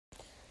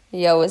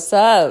Yo, what's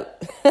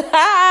up?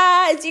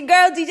 It's your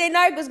girl, DJ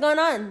Narc. What's going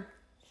on?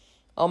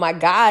 Oh my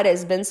God,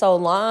 it's been so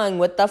long.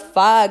 What the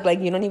fuck? Like,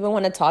 you don't even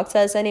want to talk to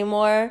us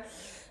anymore?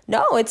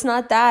 No, it's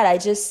not that.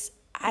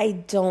 I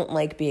don't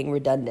like being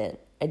redundant.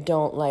 I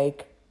don't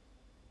like,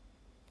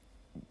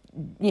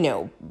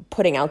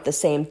 putting out the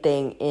same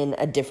thing in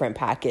a different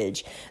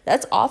package.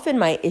 That's often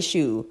my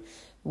issue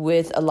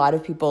with a lot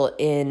of people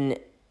in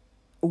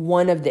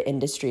one of the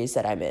industries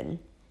that I'm in.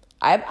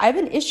 I have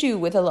an issue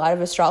with a lot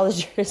of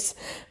astrologers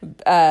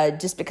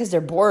just because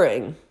they're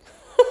boring.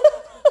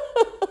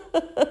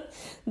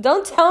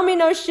 Don't tell me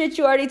no shit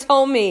you already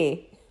told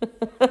me.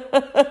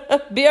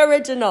 Be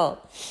original.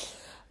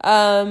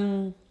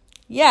 I'm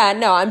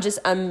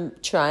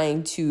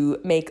trying to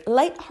make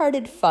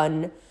lighthearted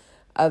fun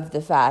of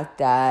the fact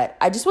that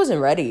I just wasn't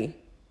ready.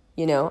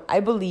 I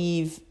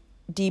believe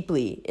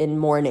deeply in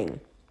mourning.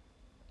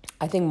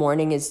 I think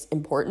mourning is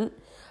important.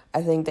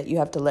 I think that you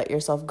have to let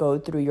yourself go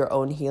through your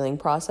own healing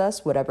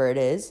process, whatever it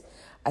is.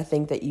 I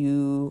think that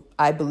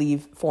I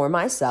believe for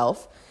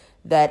myself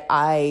that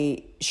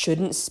I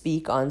shouldn't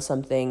speak on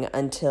something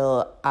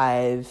until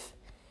I've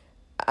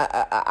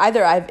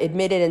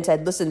admitted and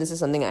said, listen, this is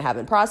something I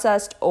haven't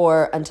processed,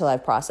 or until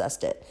I've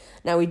processed it.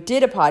 Now, we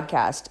did a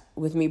podcast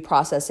with me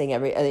processing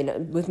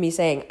with me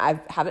saying, I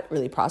haven't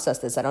really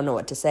processed this. I don't know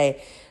what to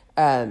say.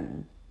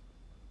 The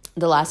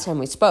last time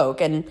we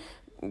spoke, and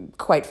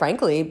quite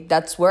frankly,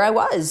 that's where I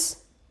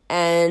was.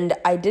 And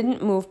I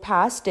didn't move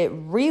past it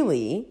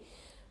really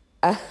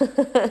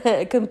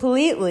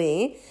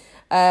completely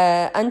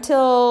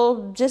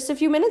until just a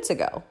few minutes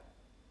ago.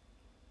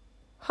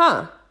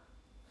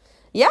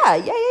 Yeah.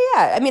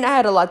 I mean, I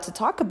had a lot to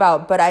talk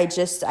about, but I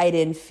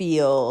didn't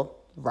feel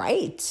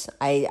right.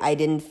 I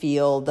didn't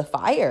feel the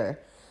fire.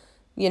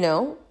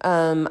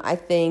 I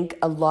think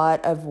a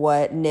lot of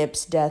what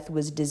Nip's death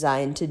was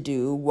designed to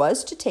do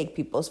was to take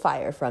people's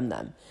fire from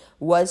them,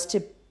 was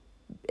to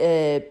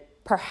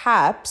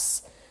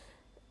perhaps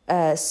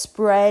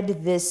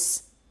spread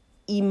this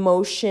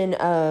emotion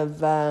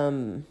of,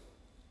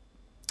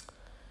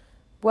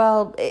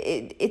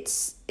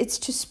 it's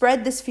to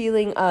spread this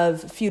feeling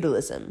of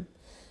feudalism.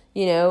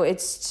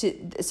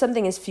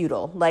 Something is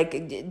futile.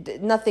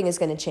 Like, nothing is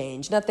going to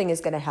change. Nothing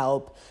is going to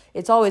help.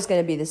 It's always going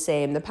to be the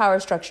same. The power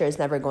structure is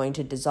never going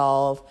to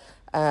dissolve.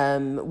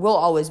 We'll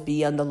always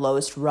be on the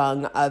lowest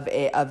rung of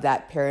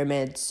that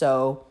pyramid.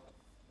 So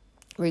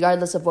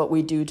regardless of what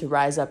we do to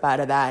rise up out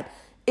of that,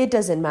 it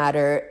doesn't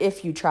matter.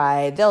 If you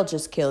try, they'll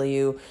just kill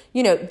you.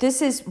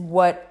 This is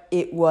what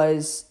it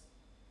was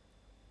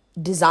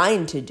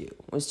designed to do,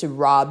 was to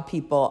rob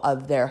people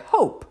of their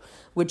hope,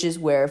 which is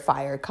where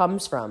fire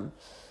comes from.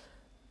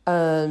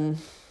 Or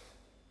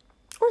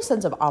a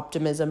sense of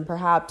optimism,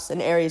 perhaps.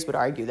 And Aries would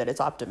argue that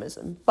it's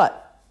optimism.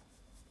 But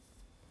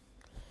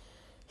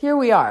here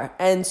we are.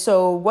 And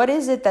so what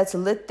is it that's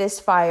lit this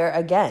fire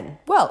again?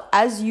 Well,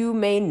 as you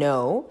may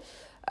know,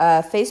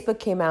 Facebook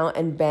came out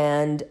and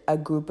banned a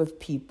group of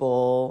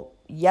people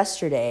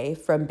yesterday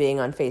from being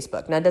on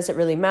Facebook. Now, does it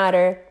really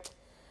matter?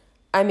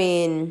 I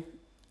mean,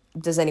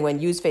 does anyone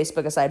use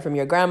Facebook aside from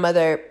your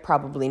grandmother?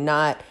 Probably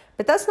not.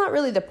 But that's not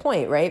really the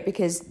point, right?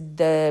 Because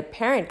the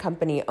parent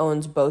company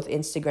owns both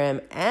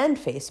Instagram and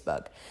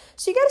Facebook.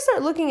 So you got to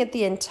start looking at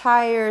the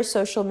entire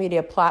social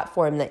media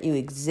platform that you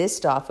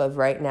exist off of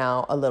right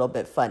now a little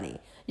bit funny.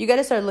 You got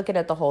to start looking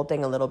at the whole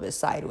thing a little bit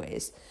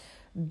sideways.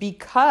 Not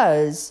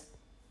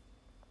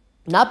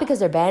because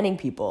they're banning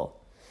people,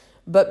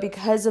 but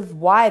because of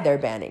why they're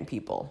banning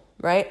people,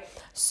 right?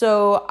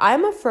 So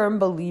I'm a firm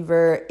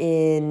believer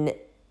in,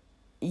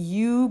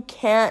 you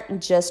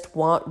can't just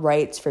want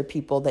rights for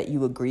people that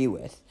you agree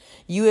with.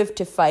 You have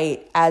to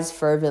fight as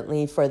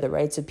fervently for the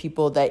rights of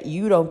people that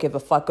you don't give a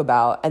fuck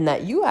about and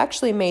that you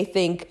actually may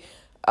think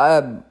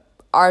are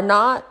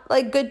not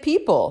like good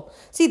people.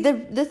 See,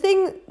 the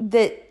thing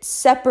that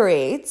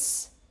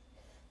separates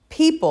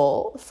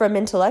people from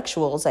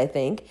intellectuals, I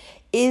think,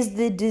 is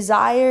the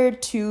desire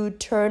to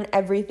turn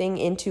everything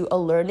into a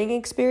learning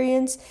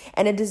experience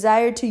and a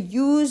desire to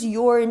use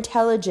your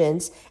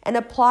intelligence and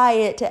apply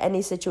it to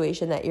any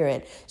situation that you're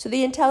in. So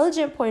the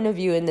intelligent point of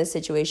view in this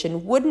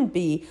situation wouldn't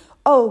be,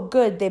 oh,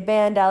 good, they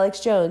banned Alex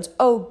Jones.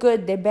 Oh,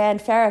 good, they banned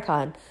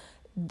Farrakhan.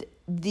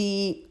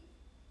 The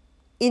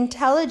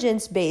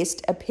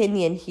intelligence-based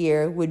opinion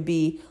here would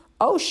be,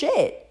 oh,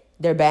 shit,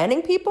 they're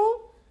banning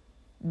people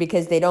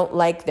because they don't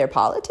like their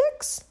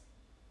politics?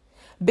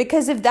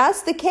 Because if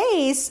that's the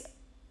case,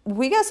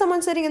 we got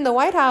someone sitting in the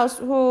White House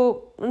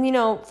who,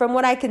 from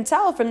what I can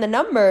tell from the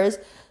numbers,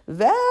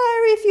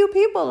 very few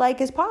people like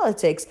his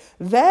politics.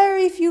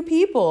 Very few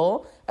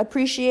people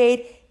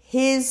appreciate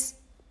his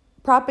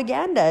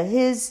propaganda,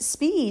 his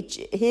speech,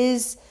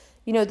 his,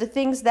 the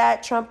things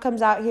that Trump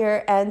comes out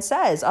here and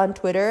says on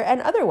Twitter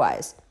and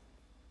otherwise.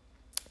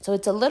 So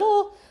it's a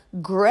little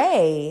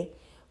gray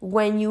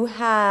when you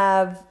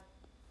have,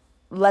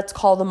 let's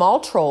call them all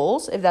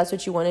trolls, if that's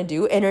what you want to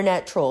do,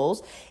 internet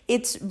trolls.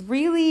 It's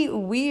really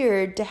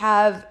weird to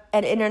have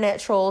an internet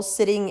troll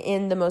sitting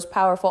in the most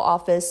powerful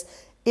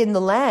office in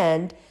the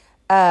land,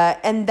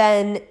 and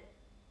then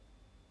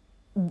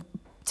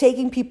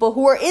taking people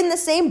who are in the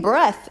same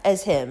breath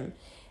as him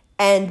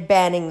and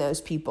banning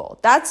those people.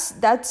 It's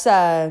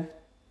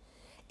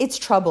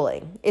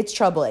troubling. It's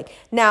troubling.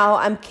 Now,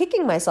 I'm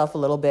kicking myself a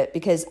little bit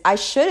because I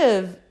should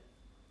have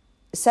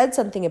said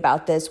something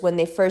about this when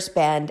they first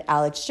banned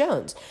Alex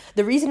Jones.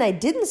 The reason I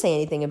didn't say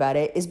anything about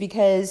it is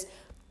because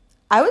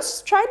I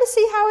was trying to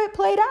see how it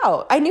played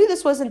out. I knew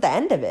this wasn't the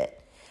end of it.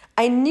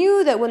 I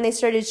knew that when they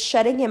started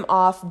shutting him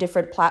off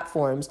different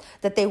platforms,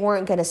 that they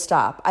weren't going to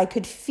stop. I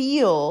could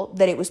feel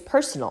that it was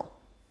personal.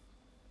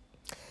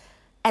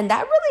 And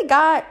that really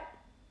got,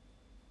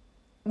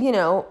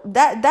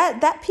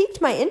 that piqued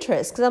my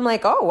interest because I'm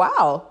like, oh,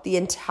 wow, the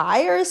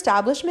entire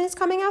establishment is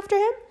coming after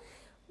him?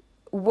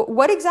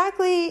 What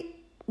exactly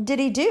did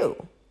he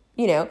do?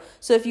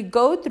 So if you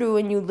go through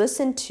and you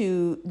listen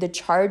to the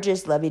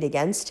charges levied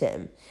against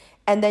him,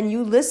 and then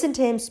you listen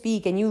to him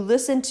speak, and you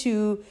listen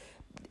to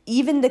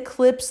even the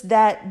clips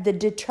that the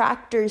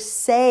detractors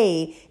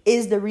say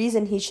is the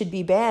reason he should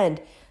be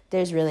banned,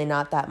 there's really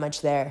not that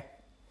much there.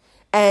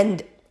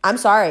 And I'm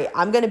sorry,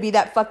 I'm going to be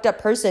that fucked up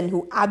person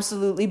who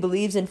absolutely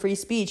believes in free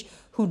speech,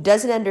 who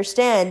doesn't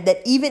understand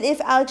that even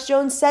if Alex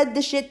Jones said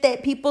the shit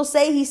that people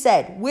say he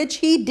said, which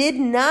he did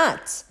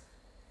not,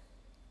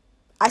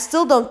 I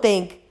still don't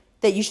think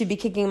that you should be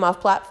kicking him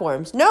off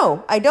platforms.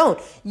 No, I don't.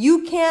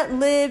 You can't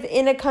live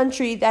in a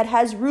country that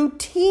has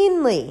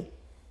routinely,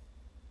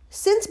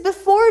 since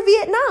before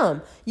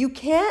Vietnam, you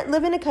can't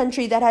live in a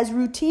country that has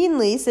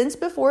routinely, since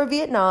before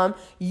Vietnam,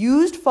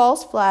 used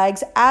false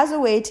flags as a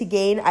way to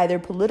gain either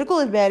political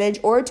advantage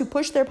or to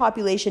push their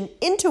population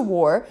into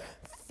war.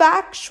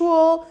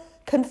 Factual,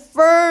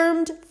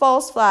 confirmed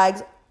false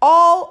flags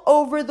all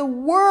over the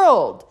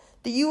world.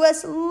 The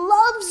U.S.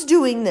 loves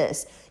doing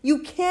this.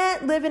 You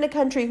can't live in a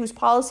country whose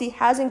policy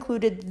has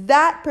included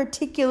that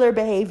particular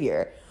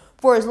behavior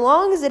for as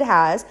long as it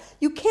has.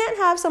 You can't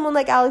have someone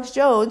like Alex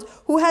Jones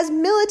who has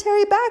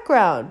military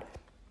background,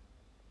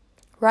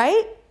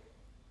 right?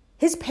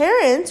 His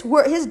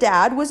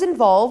dad was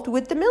involved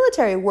with the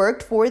military,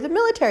 worked for the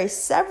military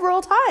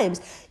several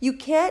times. You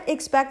can't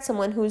expect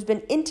someone who's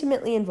been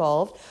intimately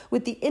involved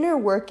with the inner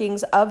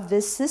workings of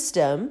this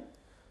system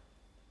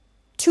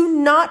to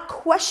not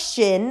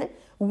question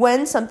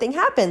when something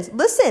happens.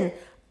 Listen,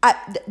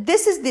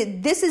 this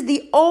is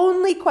the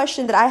only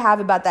question that I have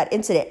about that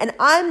incident. And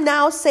I'm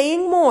now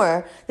saying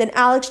more than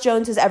Alex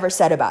Jones has ever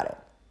said about it,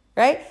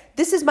 right?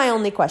 This is my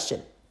only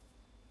question.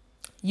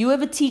 You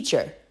have a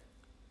teacher.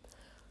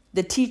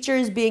 The teacher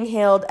is being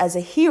hailed as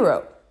a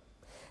hero.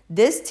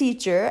 This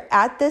teacher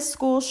at this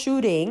school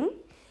shooting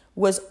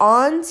was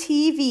on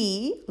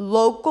TV,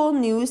 local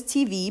news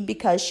TV,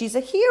 because she's a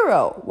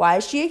hero. Why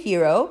is she a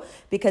hero?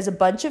 Because a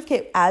bunch of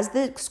kids, as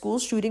the school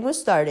shooting was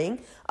starting,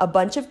 a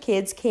bunch of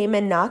kids came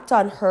and knocked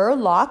on her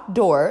locked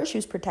door. She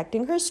was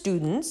protecting her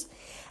students,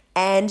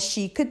 and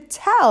she could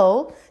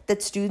tell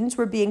that students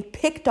were being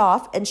picked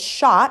off and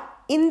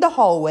shot in the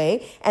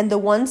hallway, and the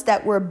ones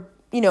that were,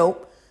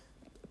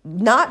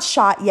 not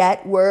shot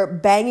yet were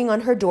banging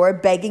on her door,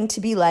 begging to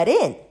be let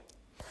in.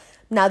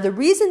 Now, the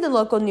reason the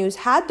local news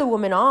had the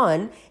woman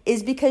on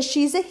is because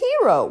she's a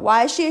hero.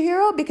 Why is she a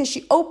hero? Because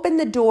she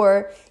opened the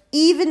door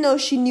even though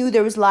she knew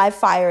there was live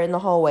fire in the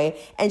hallway,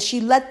 and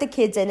she let the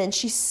kids in and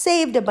she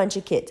saved a bunch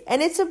of kids.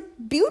 And it's a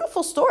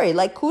beautiful story.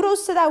 Like,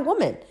 kudos to that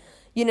woman.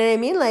 You know what I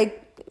mean?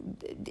 Like,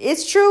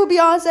 it's true,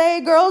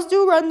 Beyonce, girls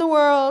do run the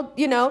world,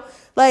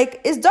 like,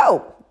 it's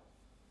dope.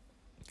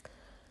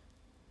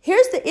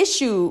 Here's the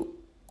issue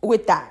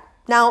with that.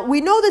 Now,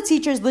 we know the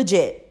teacher's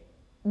legit.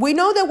 We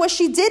know that what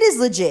she did is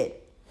legit.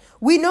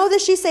 We know that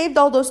she saved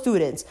all those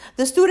students.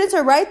 The students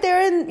are right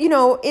there in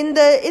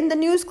the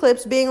news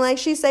clips being like,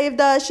 she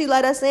saved us, she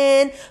let us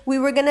in, we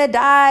were gonna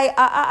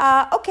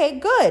die, Okay,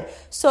 good.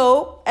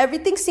 So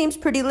everything seems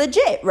pretty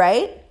legit,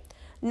 right?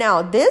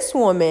 Now, this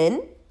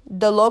woman,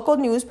 the local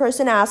news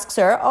person asks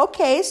her,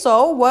 okay,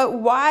 so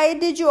why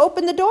did you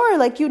open the door?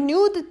 Like, you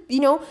knew that,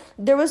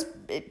 there was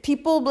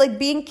people like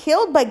being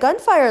killed by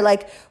gunfire.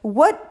 Like,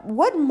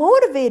 what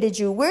motivated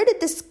you? Where did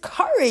this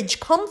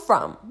courage come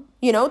from?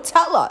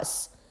 Tell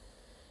us.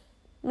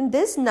 And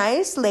this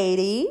nice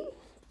lady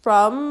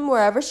from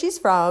wherever she's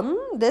from,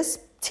 this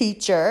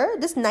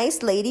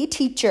nice lady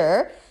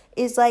teacher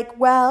is like,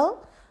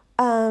 well,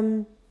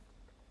 I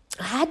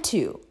had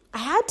to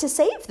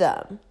save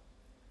them.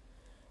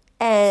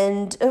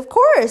 And of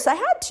course I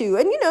had to.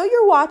 And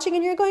you're watching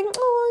and you're going,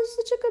 oh,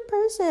 such a good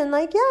person.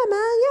 Like, yeah,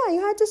 man, yeah,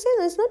 you had to say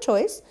that. There's no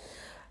choice.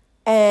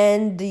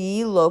 And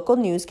the local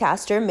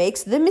newscaster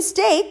makes the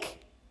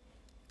mistake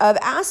of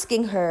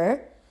asking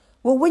her,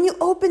 well, when you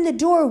opened the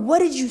door, what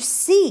did you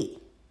see?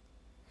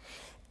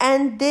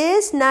 And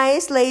this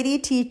nice lady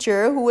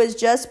teacher, who has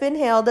just been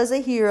hailed as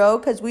a hero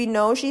because we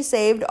know she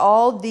saved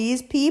all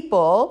these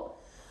people,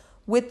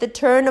 with the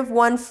turn of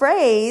one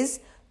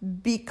phrase,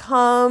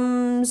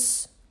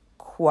 becomes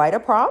quite a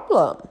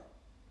problem.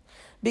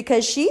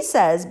 Because she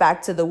says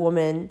back to the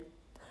woman,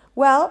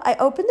 well, I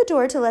opened the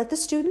door to let the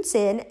students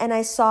in, and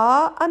I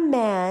saw a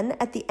man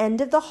at the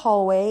end of the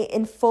hallway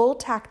in full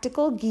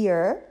tactical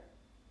gear,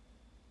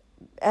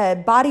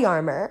 body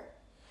armor,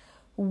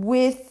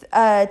 with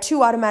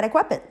 2 automatic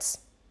weapons.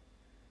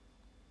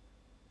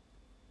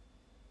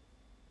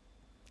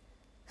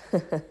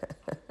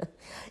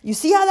 You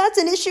see how that's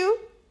an issue?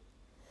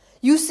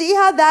 You see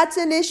how that's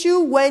an issue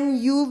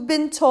when you've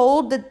been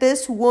told that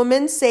this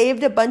woman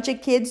saved a bunch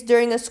of kids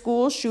during a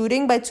school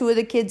shooting by 2 of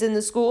the kids in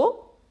the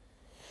school?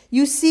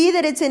 You see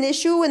that it's an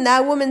issue when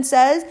that woman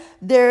says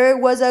there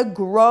was a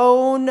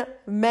grown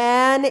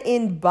man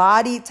in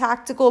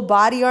tactical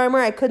body armor.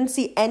 I couldn't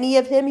see any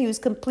of him. He was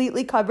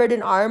completely covered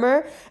in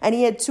armor and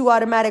he had 2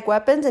 automatic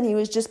weapons and he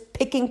was just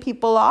picking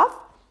people off.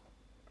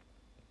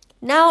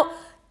 Now,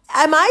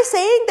 am I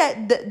saying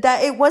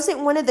that it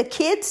wasn't one of the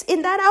kids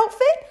in that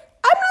outfit?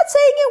 I'm not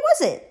saying it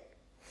wasn't.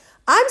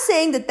 I'm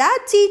saying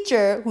that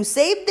teacher who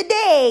saved the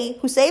day,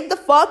 who saved the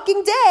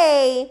fucking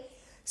day,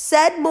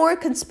 said more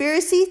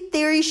conspiracy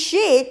theory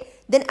shit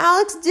than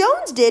Alex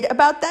Jones did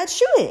about that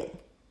shooting.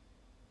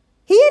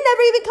 He had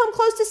never even come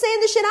close to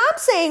saying the shit I'm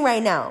saying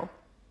right now.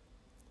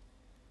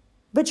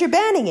 But you're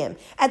banning him.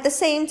 At the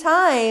same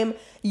time,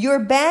 you're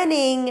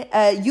banning,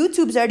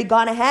 YouTube's already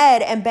gone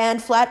ahead and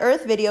banned flat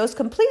earth videos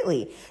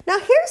completely. Now,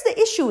 here's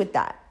the issue with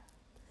that.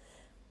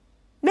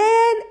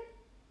 Man,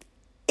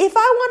 if I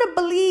want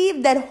to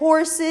believe that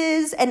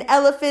horses and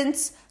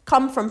elephants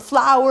come from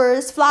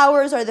flowers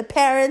are the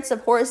parents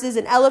of horses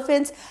and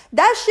elephants,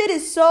 that shit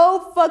is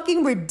so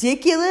fucking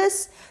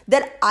ridiculous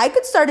that I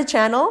could start a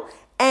channel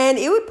and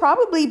it would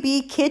probably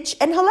be kitsch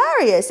and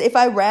hilarious if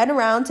I ran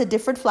around to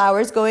different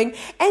flowers going,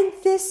 and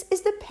this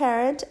is the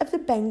parent of the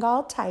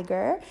Bengal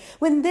tiger.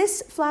 When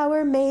this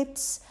flower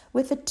mates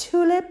with a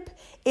tulip,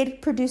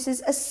 it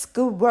produces a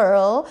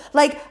squirrel.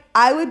 Like,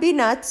 I would be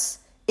nuts.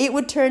 It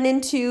would turn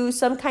into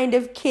some kind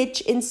of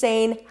kitsch,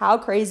 insane, how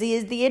crazy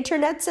is the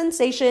internet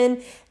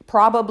sensation,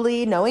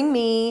 probably, knowing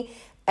me,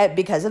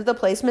 because of the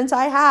placements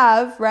I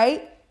have,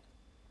 right?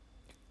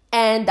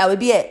 And that would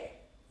be it.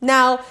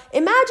 Now,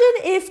 imagine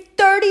if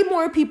 30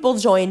 more people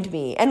joined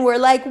me and were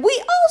like,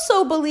 we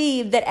also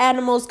believe that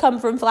animals come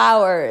from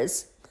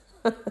flowers.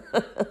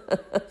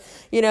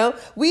 You know,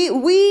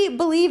 we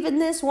believe in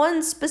this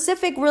one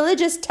specific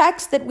religious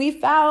text that we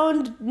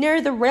found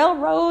near the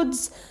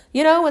railroads,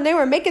 you know, when they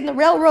were making the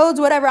railroads,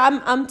 whatever.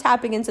 I'm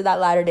tapping into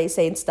that Latter-day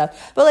Saint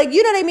stuff. But like,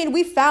 you know what I mean?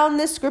 We found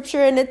this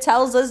scripture and it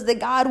tells us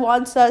that God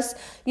wants us,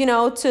 you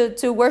know,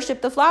 to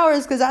worship the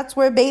flowers because that's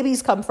where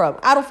babies come from.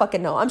 I don't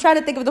fucking know. I'm trying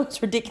to think of the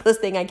most ridiculous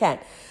thing I can.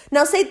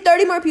 Now, say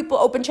 30 more people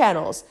open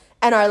channels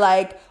and are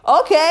like,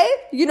 okay,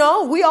 you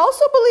know, we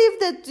also believe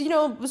that, you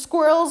know,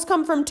 squirrels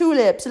come from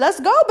tulips. Let's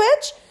go,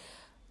 bitch.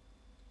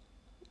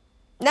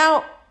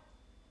 Now,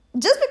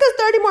 just because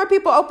 30 more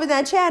people open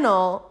that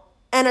channel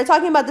and are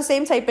talking about the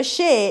same type of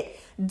shit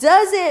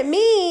doesn't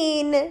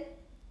mean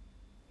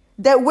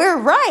that we're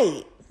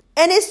right.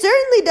 And it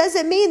certainly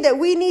doesn't mean that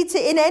we need to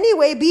in any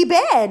way be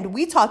banned.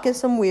 We talking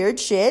some weird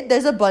shit.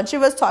 There's a bunch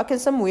of us talking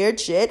some weird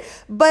shit.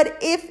 But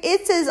if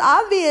it's as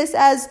obvious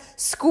as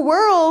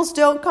squirrels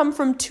don't come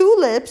from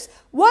tulips,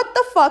 what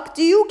the fuck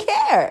do you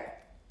care?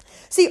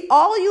 See,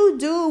 all you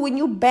do when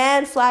you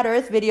ban flat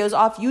earth videos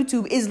off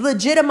YouTube is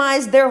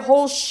legitimize their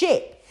whole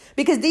shit.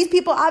 Because these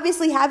people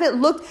obviously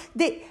haven't looked.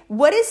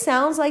 What it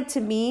sounds like to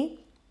me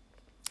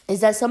is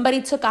that somebody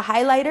took a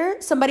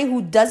highlighter, somebody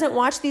who doesn't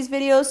watch these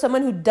videos,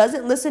 someone who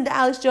doesn't listen to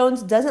Alex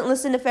Jones, doesn't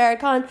listen to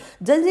Farrakhan,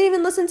 doesn't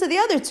even listen to the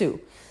other two.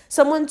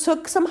 Someone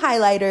took some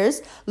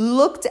highlighters,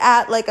 looked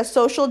at like a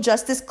social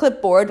justice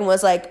clipboard and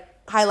was like,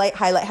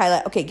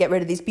 highlight. Okay, get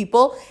rid of these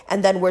people.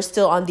 And then we're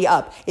still on the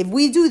up. If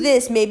we do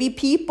this, maybe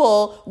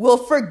people will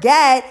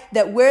forget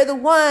that we're the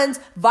ones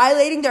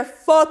violating their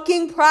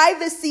fucking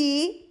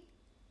privacy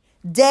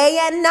day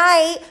and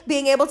night,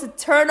 being able to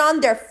turn on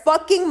their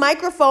fucking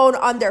microphone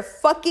on their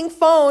fucking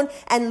phone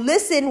and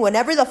listen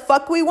whenever the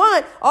fuck we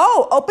want.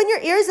 Oh, open your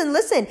ears and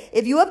listen.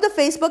 If you have the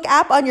Facebook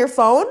app on your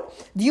phone,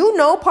 do you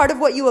know part of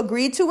what you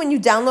agreed to when you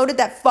downloaded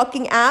that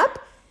fucking app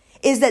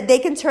is that they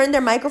can turn their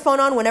microphone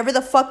on whenever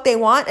the fuck they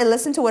want and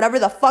listen to whatever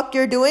the fuck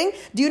you're doing?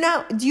 Do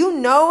you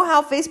know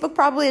how Facebook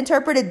probably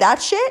interpreted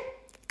that shit?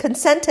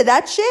 Consent to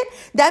that shit?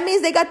 That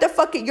means they got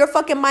your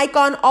fucking mic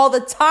on all the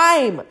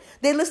time.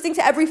 They're listening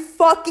to every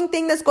fucking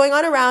thing that's going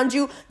on around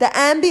you, the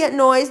ambient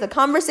noise, the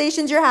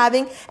conversations you're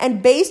having,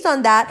 and based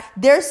on that,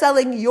 they're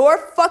selling your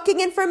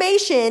fucking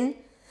information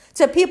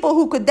to people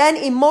who could then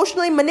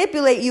emotionally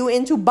manipulate you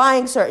into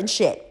buying certain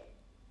shit.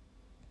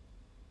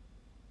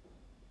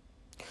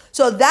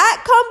 So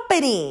that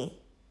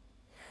company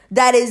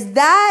that is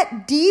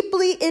that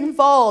deeply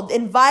involved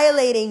in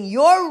violating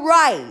your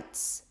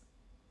rights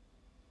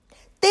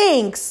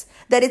thinks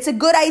that it's a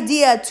good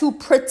idea to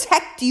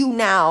protect you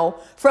now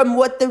from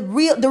what the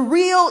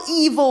real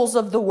evils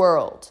of the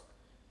world,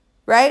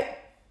 right?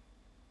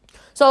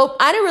 So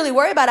I didn't really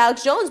worry about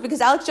Alex Jones because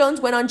Alex Jones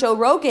went on Joe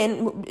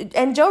Rogan,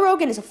 and Joe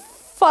Rogan is a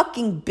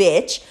fucking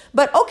bitch.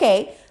 But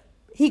okay,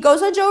 he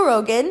goes on Joe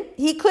Rogan,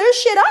 he clears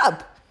shit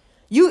up.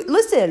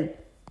 Listen,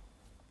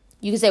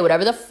 you can say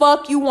whatever the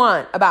fuck you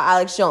want about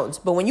Alex Jones,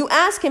 but when you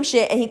ask him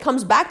shit and he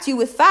comes back to you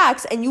with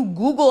facts and you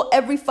Google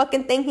every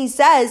fucking thing he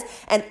says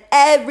and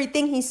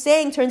everything he's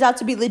saying turns out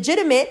to be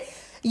legitimate,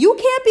 You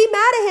can't be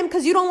mad at him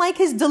because you don't like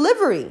his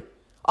delivery.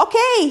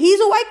 Okay,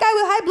 he's a white guy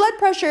with high blood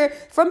pressure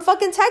from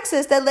fucking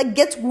Texas that like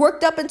gets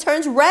worked up and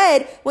turns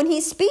red when he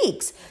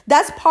speaks.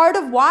 That's part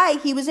of why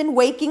he was in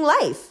Waking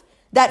Life.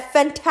 That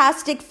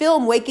fantastic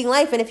film, Waking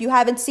Life. And if you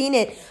haven't seen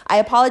it, I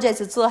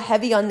apologize. It's a little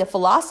heavy on the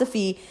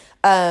philosophy.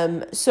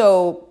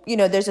 So,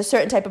 there's a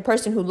certain type of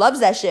person who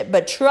loves that shit.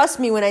 But trust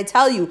me when I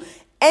tell you,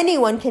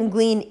 anyone can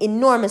glean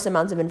enormous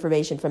amounts of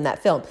information from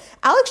that film.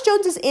 Alex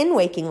Jones is in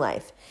Waking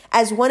Life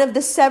as one of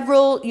the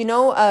several,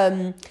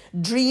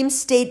 dream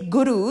state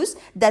gurus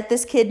that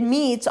this kid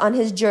meets on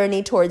his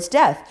journey towards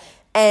death.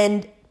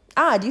 And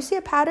do you see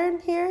a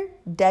pattern here?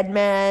 Dead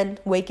Man,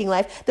 Waking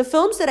Life. The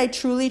films that I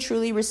truly,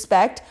 truly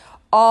respect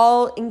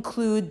all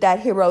include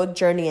that heroic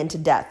journey into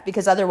death,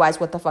 because otherwise,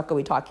 what the fuck are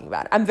we talking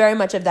about? I'm very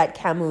much of that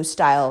Camus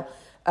style,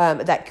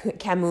 that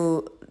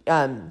Camus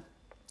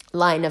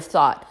line of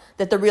thought,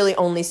 that the really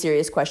only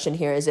serious question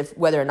here is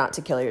whether or not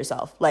to kill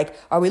yourself. Like,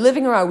 are we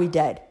living or are we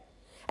dead?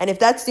 And if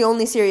that's the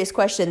only serious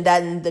question,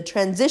 then the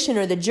transition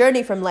or the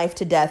journey from life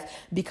to death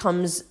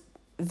becomes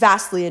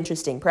vastly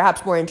interesting,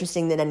 perhaps more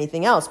interesting than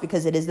anything else,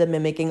 because it is the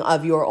mimicking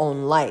of your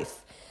own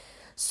life.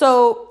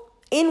 So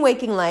in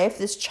Waking Life,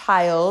 this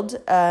child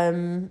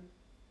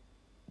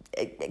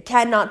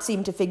cannot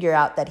seem to figure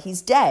out that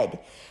he's dead.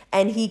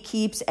 And he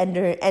keeps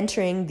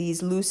entering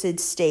these lucid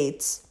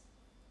states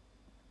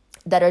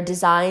that are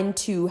designed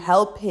to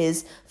help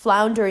his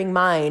floundering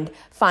mind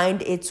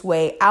find its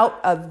way out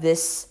of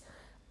this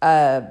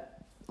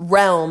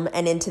realm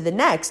and into the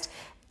next.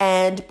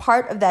 And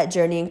part of that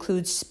journey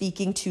includes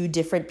speaking to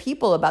different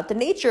people about the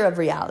nature of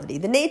reality,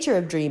 the nature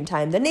of dream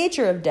time, the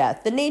nature of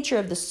death, the nature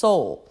of the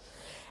soul.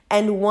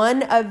 And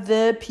one of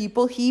the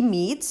people he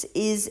meets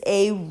is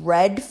a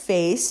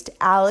red-faced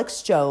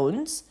Alex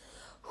Jones,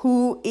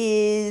 who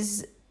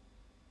is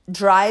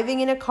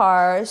driving in a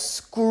car,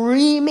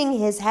 screaming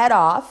his head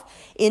off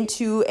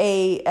into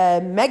a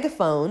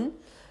megaphone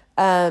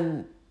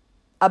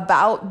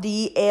about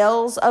the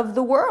ails of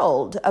the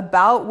world,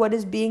 about what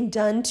is being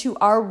done to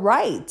our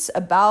rights,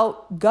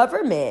 about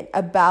government,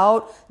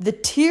 about the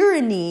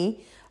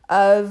tyranny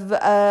of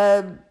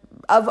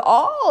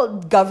all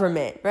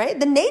government, right?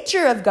 The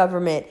nature of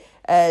government.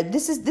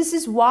 This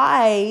is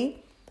why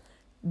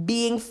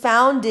being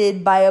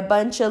founded by a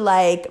bunch of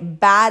like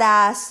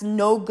badass,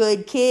 no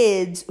good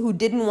kids who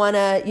didn't want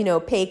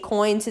to, pay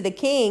coin to the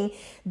king.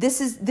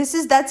 This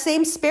is that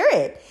same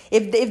spirit.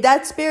 If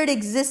that spirit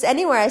exists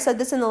anywhere, I said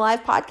this in the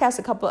live podcast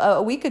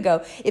a week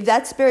ago. If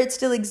that spirit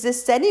still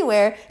exists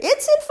anywhere,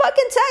 it's in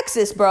fucking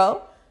Texas,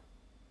 bro.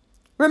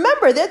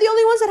 Remember, they're the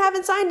only ones that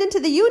haven't signed into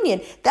the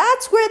union.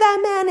 That's where that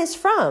man is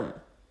from,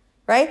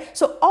 right?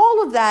 So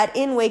all of that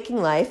in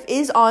Waking Life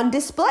is on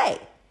display.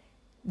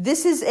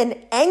 This is an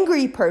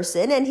angry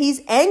person, and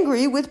he's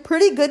angry with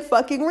pretty good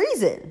fucking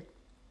reason.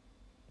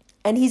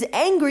 And he's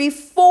angry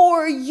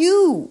for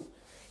you.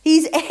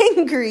 He's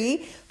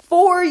angry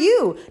for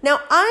you. Now,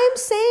 I'm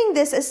saying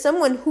this as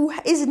someone who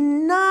is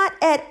not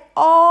at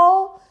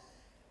all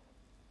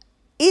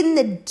in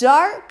the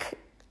dark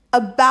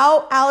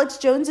about Alex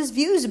Jones's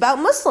views about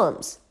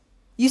Muslims.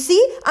 You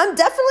see, I'm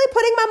definitely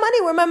putting my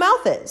money where my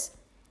mouth is.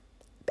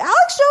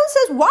 Alex Jones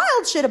says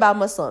wild shit about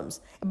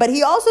Muslims, but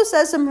he also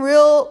says some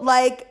real,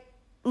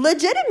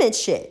 legitimate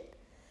shit,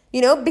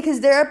 because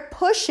there are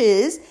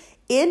pushes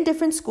in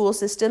different school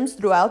systems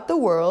throughout the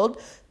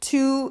world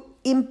to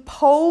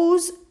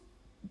impose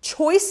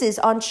choices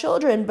on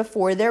children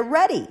before they're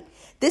ready.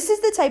 This is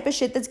the type of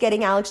shit that's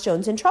getting Alex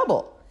Jones in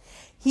trouble.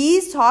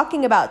 He's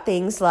talking about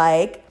things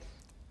like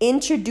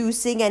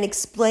introducing and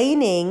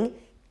explaining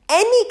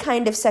any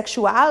kind of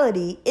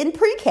sexuality in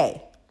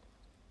pre-K,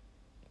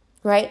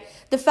 right?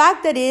 The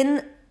fact that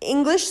in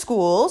English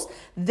schools,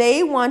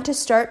 they want to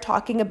start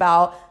talking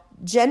about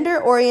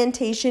gender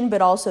orientation,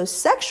 but also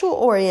sexual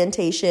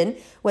orientation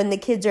when the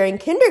kids are in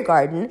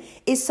kindergarten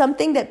is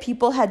something that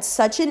people had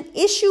such an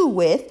issue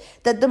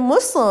with that the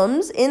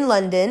Muslims in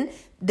London,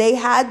 they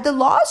had the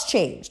laws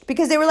changed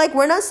because they were like,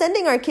 we're not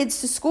sending our kids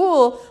to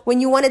school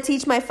when you want to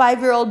teach my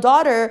 5-year-old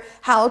daughter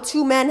how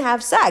two men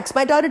have sex.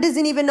 My daughter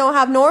doesn't even know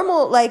how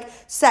normal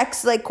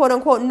sex, quote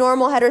unquote,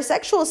 normal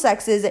heterosexual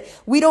sex is.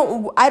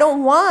 I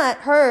don't want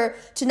her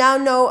to now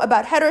know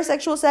about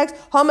heterosexual sex,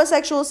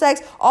 homosexual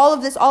sex, all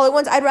of this all at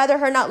once. I'd rather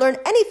her not learn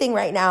anything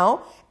right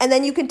now. And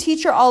then you can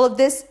teach her all of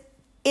this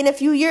in a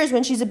few years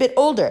when she's a bit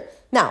older.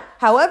 Now,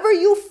 however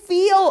you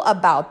feel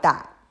about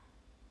that,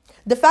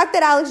 the fact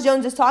that Alex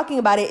Jones is talking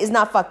about it is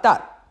not fucked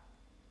up,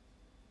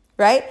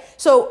 right?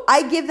 So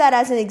I give that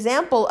as an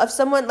example of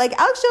someone like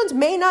Alex Jones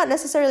may not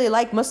necessarily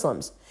like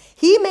Muslims.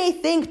 He may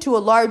think to a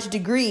large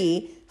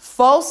degree,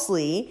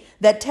 falsely,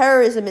 that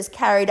terrorism is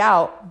carried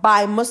out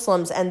by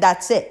Muslims and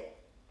that's it,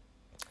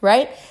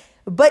 right?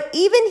 But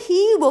even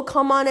he will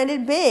come on and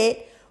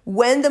admit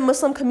when the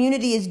Muslim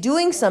community is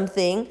doing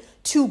something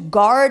to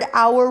guard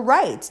our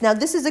rights. Now,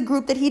 this is a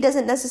group that he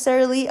doesn't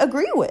necessarily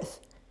agree with.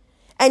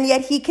 And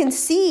yet he can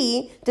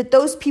see that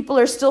those people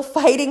are still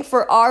fighting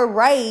for our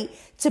right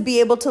to be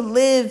able to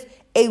live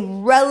a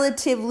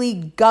relatively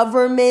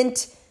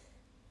government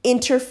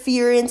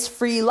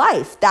interference-free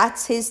life.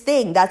 That's his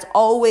thing. That's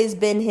always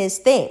been his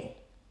thing.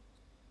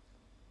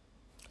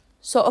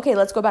 So, okay,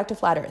 let's go back to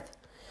flat earth.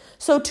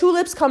 So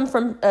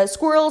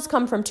squirrels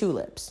come from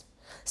tulips.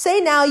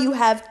 Say now you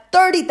have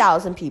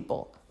 30,000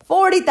 people,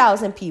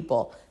 40,000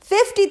 people,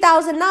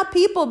 50,000, not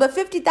people, but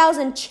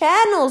 50,000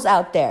 channels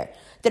out there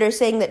that are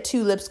saying that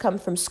tulips come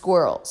from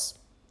squirrels.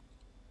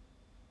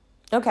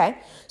 Okay,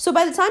 so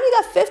by the time you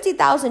got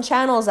 50,000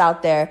 channels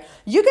out there,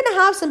 you're going to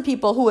have some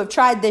people who have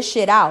tried this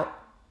shit out.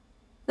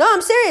 No,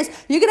 I'm serious.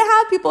 You're going to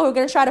have people who are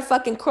going to try to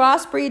fucking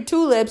crossbreed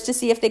tulips to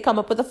see if they come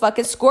up with a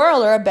fucking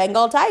squirrel or a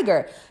Bengal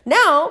tiger.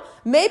 Now,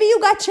 maybe you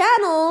got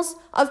channels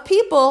of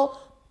people,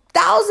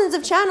 thousands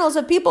of channels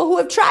of people who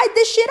have tried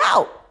this shit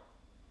out.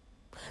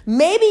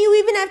 Maybe you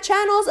even have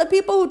channels of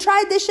people who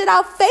tried this shit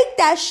out, faked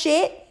that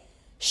shit,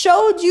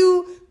 showed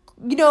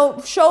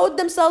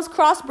themselves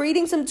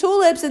crossbreeding some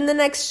tulips, and the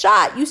next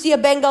shot, you see a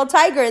Bengal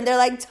tiger, and they're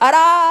like,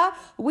 ta-da,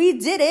 we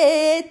did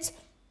it.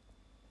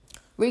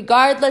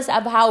 Regardless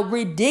of how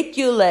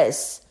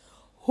ridiculous,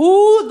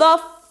 who the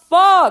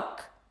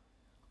fuck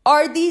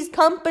are these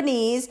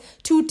companies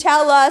to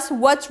tell us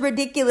what's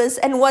ridiculous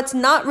and what's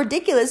not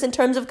ridiculous in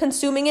terms of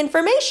consuming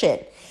information?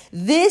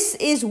 This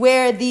is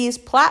where these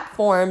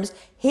platforms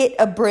hit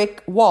a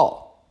brick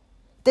wall.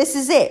 This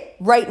is it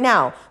right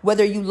now.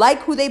 Whether you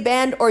like who they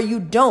banned or you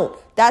don't,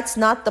 that's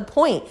not the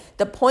point.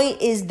 The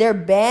point is they're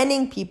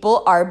banning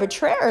people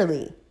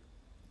arbitrarily,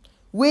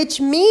 which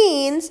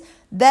means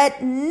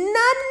that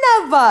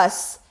none of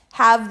us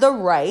have the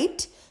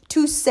right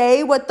to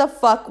say what the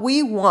fuck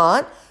we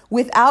want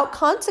without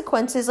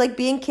consequences like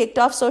being kicked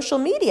off social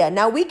media.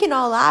 Now, we can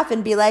all laugh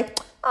and be like,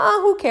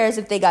 who cares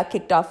if they got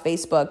kicked off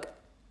Facebook?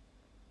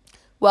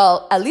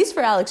 Well, at least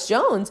for Alex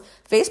Jones,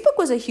 Facebook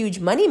was a huge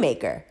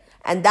moneymaker.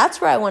 And that's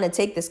where I want to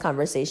take this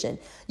conversation.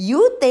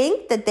 You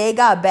think that they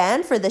got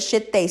banned for the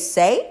shit they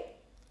say?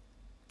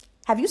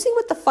 Have you seen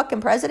what the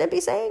fucking president be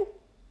saying?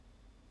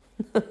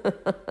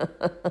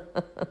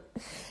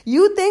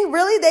 You think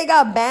really they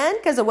got banned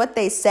because of what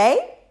they say?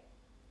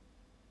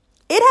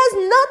 It has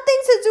nothing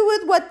to do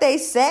with what they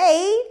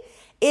say.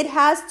 It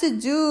has to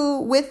do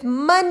with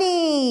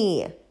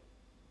money.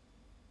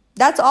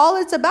 That's all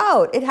it's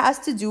about. It has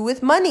to do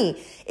with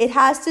money. It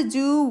has to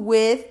do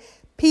with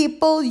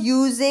people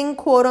using,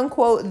 quote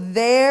unquote,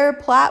 their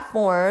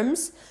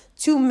platforms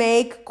to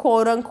make,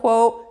 quote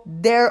unquote,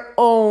 their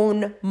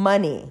own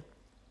money.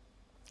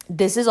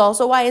 This is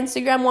also why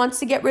Instagram wants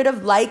to get rid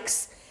of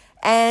likes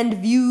and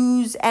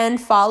views and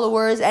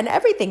followers and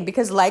everything,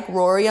 because like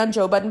Rory on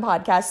Joe Budden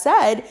podcast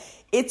said,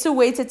 it's a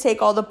way to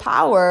take all the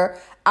power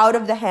out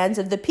of the hands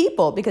of the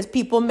people, because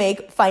people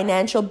make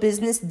financial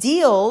business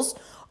deals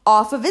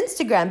off of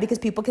Instagram because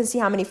people can see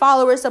how many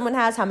followers someone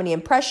has, how many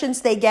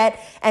impressions they get.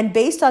 And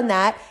based on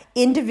that,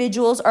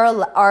 individuals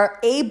are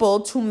able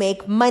to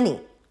make money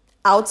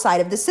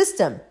outside of the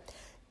system.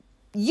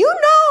 You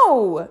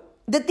know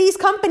that these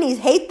companies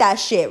hate that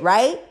shit,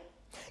 right?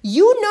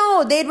 You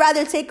know they'd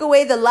rather take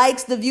away the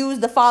likes, the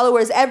views, the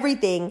followers,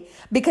 everything,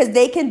 because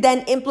they can then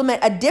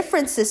implement a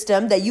different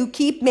system that you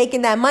keep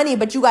making that money,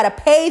 but you got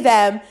to pay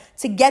them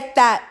to get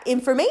that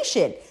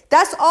information.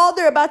 That's all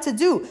they're about to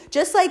do.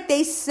 Just like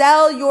they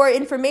sell your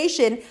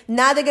information,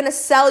 now they're going to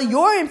sell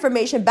your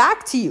information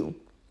back to you.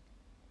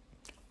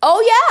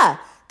 Oh yeah,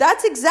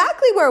 that's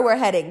exactly where we're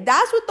heading.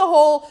 That's what the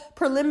whole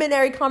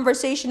preliminary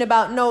conversation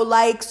about no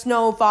likes,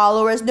 no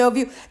followers, no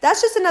view.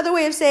 That's just another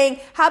way of saying,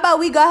 how about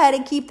we go ahead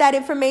and keep that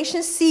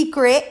information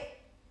secret?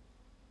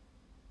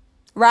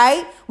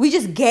 Right? We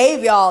just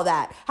gave y'all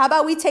that. How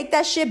about we take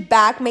that shit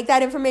back, make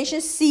that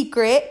information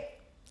secret?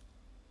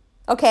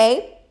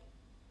 Okay?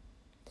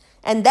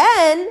 And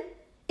then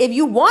if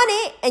you want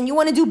it and you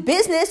want to do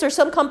business, or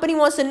some company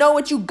wants to know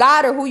what you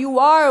got or who you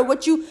are or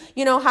what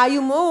how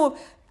you move,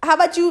 how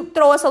about you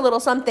throw us a little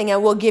something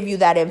and we'll give you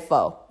that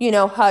info,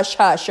 hush,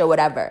 hush or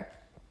whatever.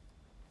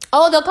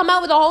 Oh, they'll come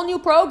out with a whole new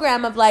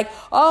program of like,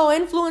 oh,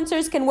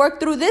 influencers can work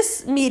through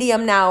this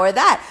medium now or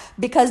that,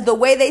 because the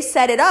way they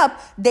set it up,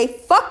 they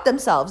fuck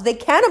themselves. They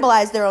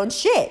cannibalize their own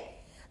shit.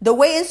 The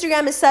way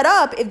Instagram is set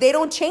up, if they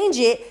don't change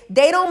it,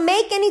 they don't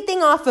make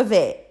anything off of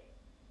it.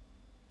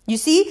 You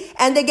see?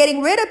 And they're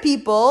getting rid of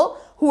people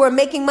who are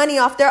making money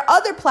off their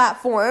other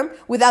platform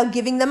without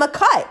giving them a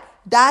cut.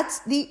 That's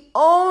the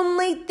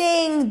only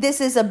thing this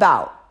is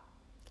about.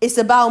 It's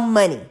about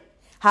money.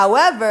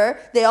 However,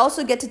 they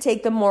also get to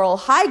take the moral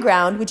high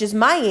ground, which is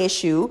my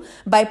issue,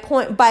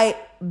 by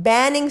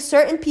banning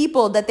certain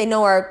people that they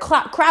know are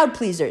crowd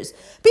pleasers.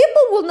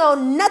 People will know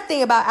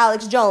nothing about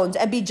Alex Jones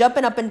and be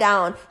jumping up and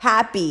down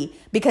happy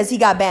because he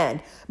got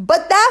banned.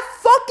 But that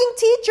fucking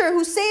teacher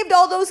who saved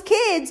all those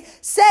kids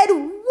said way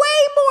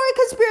more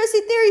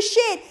conspiracy theory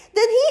shit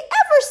than he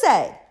ever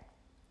said.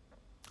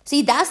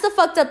 See, that's the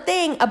fucked up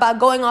thing about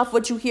going off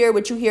what you hear.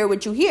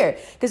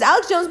 Because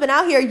Alex Jones been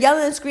out here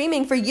yelling and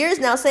screaming for years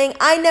now saying,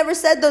 I never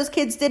said those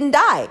kids didn't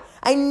die.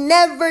 I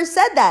never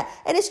said that.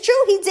 And it's true,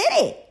 he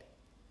didn't.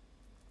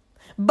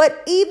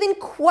 But even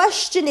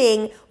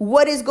questioning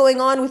what is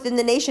going on within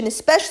the nation,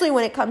 especially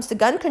when it comes to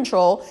gun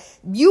control,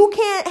 you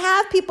can't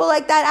have people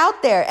like that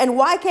out there. And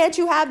why can't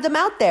you have them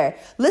out there?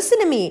 Listen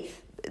to me.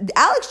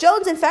 Alex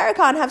Jones and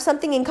Farrakhan have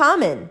something in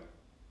common.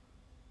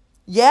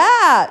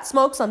 Yeah,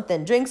 smoke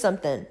something, drink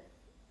something.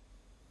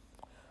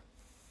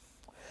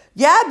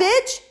 Yeah,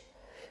 bitch.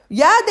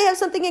 Yeah, they have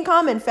something in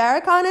common.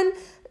 Farrakhan and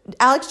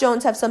Alex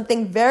Jones have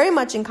something very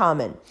much in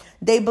common.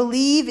 They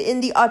believe in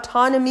the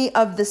autonomy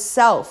of the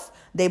self.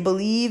 They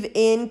believe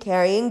in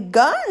carrying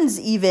guns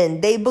even.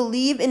 They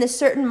believe in a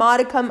certain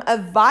modicum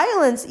of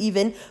violence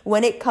even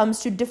when it comes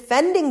to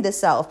defending the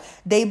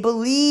self. They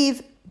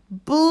believe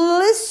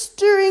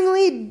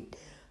blisteringly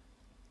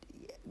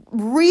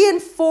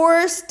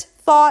reinforced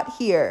thought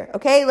here,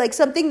 okay? Like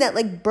something that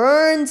like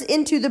burns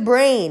into the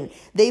brain.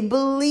 They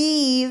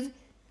believe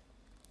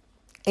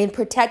in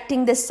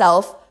protecting the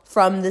self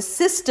from the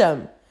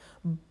system.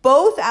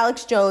 Both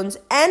Alex Jones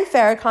and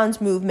Farrakhan's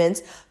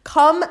movements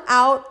come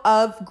out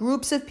of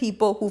groups of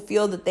people who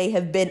feel that they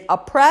have been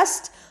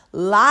oppressed,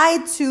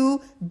 lied to,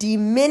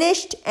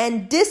 diminished,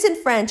 and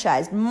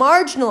disenfranchised,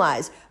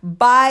 marginalized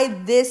by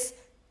this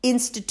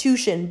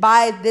institution,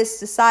 by this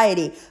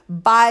society,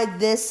 by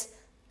this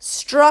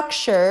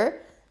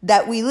structure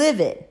that we live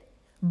in.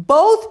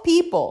 Both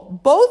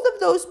of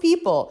those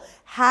people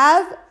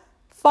have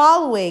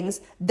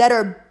followings that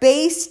are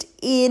based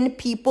in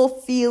people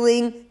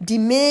feeling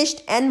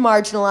diminished and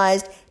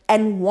marginalized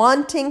and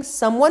wanting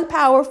someone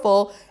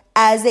powerful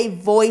as a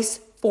voice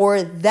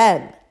for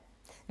them.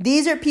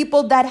 These are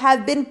people that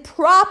have been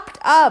propped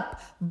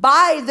up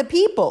by the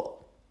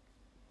people.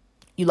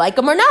 You like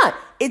them or not,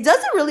 it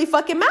doesn't really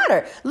fucking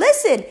matter.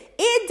 Listen,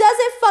 it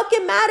doesn't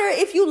fucking matter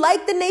if you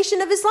like the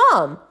Nation of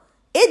Islam.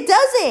 It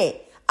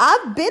doesn't.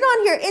 I've been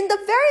on here in the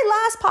very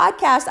last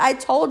podcast. I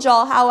told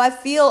y'all how I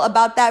feel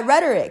about that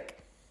rhetoric.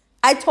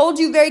 I told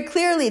you very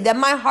clearly that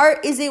my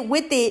heart isn't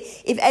with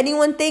it if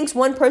anyone thinks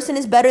one person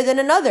is better than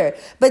another.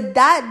 But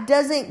that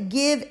doesn't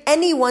give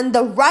anyone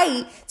the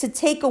right to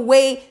take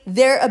away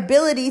their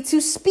ability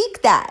to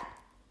speak that.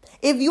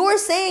 If you're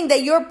saying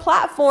that your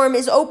platform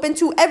is open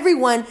to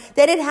everyone,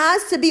 then it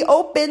has to be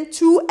open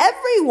to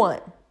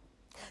everyone.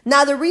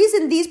 Now, the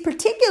reason these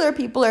particular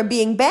people are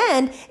being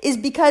banned is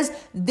because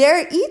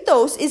their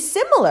ethos is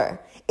similar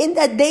in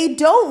that they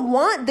don't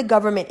want the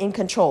government in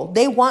control.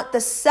 They want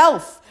the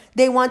self.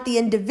 They want the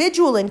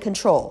individual in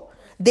control.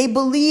 They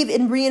believe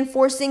in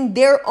reinforcing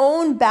their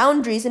own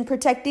boundaries and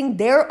protecting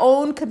their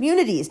own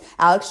communities.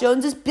 Alex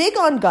Jones is big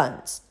on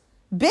guns.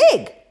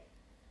 Big,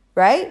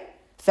 right?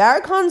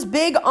 Farrakhan's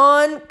big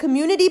on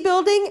community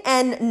building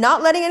and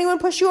not letting anyone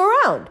push you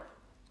around.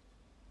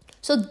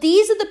 So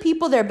these are the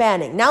people they're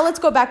banning. Now let's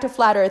go back to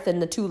flat earth and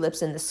the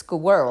tulips and the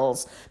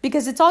squirrels,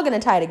 because it's all going to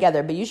tie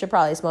together, but you should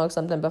probably smoke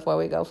something before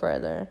we go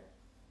further.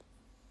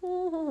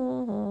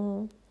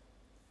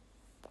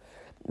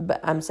 But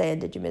I'm saying,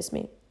 did you miss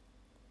me?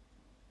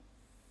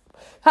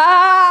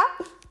 Ha!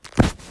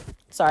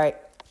 Sorry.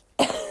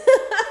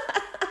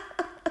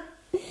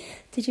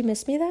 Did you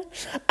miss me though?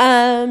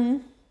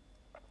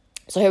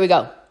 So here we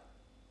go.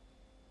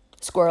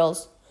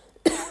 Squirrels.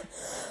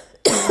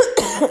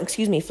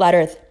 Excuse me, flat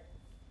earth.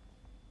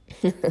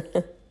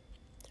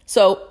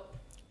 So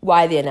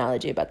why the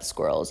analogy about the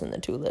squirrels and the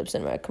tulips?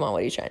 And come on,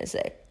 what are you trying to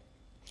say?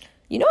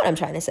 You know what I'm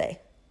trying to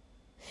say.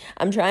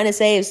 I'm trying to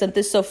say if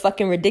something's so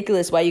fucking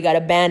ridiculous, why you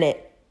gotta ban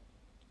it?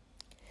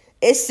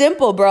 It's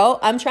simple, bro.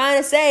 I'm trying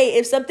to say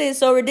if something is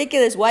so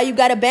ridiculous, why you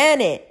gotta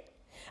ban it?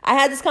 I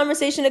had this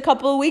conversation a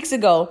couple of weeks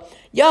ago.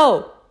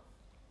 Yo,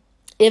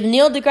 if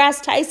Neil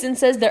deGrasse Tyson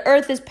says the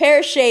earth is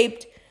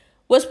pear-shaped,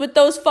 what's with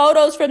those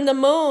photos from the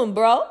moon,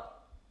 bro?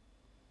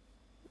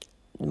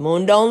 The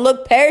moon don't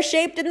look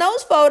pear-shaped in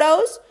those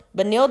photos.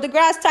 But Neil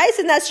deGrasse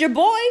Tyson, that's your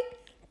boy.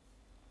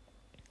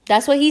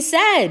 That's what he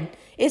said.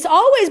 It's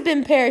always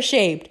been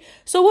pear-shaped.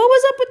 So what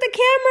was up with the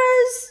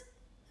cameras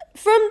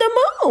from the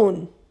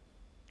moon?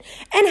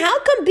 And how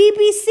come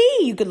BBC,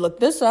 you could look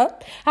this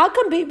up, how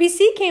come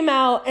BBC came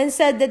out and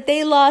said that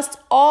they lost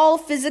all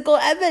physical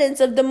evidence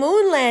of the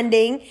moon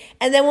landing?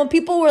 And then when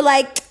people were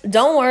like,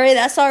 don't worry,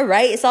 that's all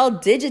right, it's all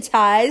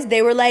digitized,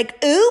 they were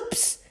like,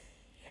 oops.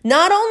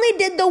 Not only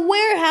did the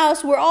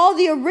warehouse where all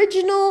the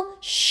original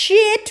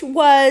shit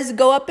was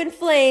go up in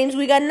flames,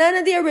 we got none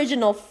of the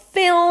original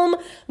film,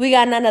 we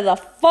got none of the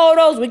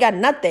photos, we got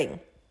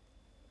nothing.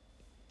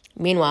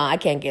 Meanwhile, I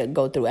can't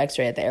go through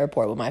x-ray at the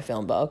airport with my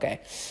film, but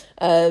okay.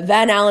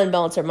 Van Allen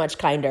belts are much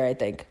kinder, I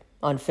think,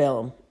 on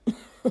film.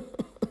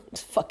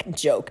 It's a fucking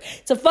joke.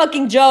 It's a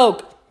fucking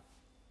joke.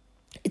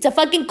 It's a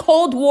fucking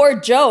Cold War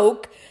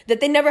joke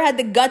that they never had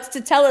the guts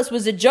to tell us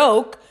was a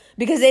joke,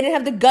 because they didn't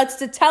have the guts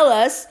to tell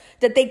us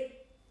that they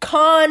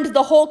conned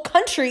the whole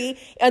country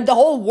and the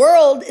whole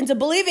world into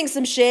believing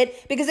some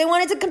shit because they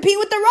wanted to compete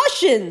with the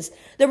Russians.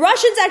 The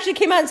Russians actually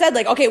came out and said,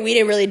 like, okay, we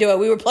didn't really do it.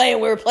 We were playing,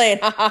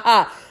 ha ha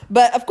ha.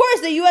 But of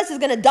course, the US is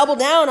going to double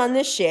down on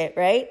this shit,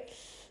 right?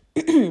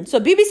 So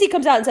BBC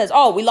comes out and says,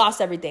 oh, we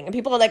lost everything. And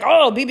people are like,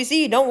 oh,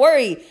 BBC, don't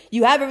worry.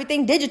 You have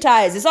everything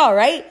digitized. It's all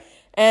right.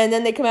 And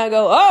then they come out and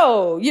go,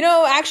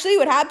 oh, actually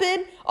what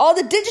happened? All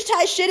the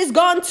digitized shit is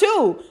gone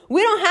too.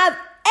 We don't have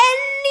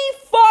any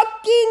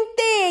fucking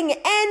thing,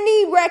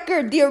 any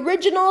record. The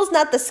originals,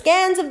 not the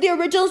scans of the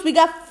originals. We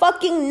got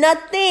fucking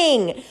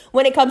nothing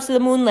when it comes to the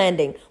moon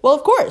landing. Well,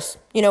 of course.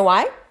 You know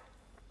why?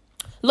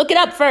 Look it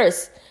up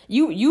first.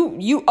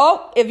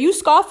 If you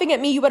scoffing at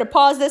me, you better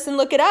pause this and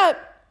look it up.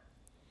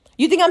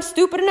 You think I'm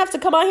stupid enough to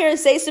come out here and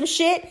say some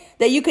shit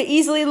that you could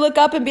easily look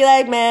up and be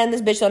like, man,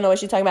 this bitch don't know what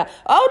she's talking about.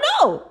 Oh,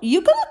 no,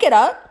 you can look it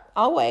up.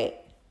 I'll wait.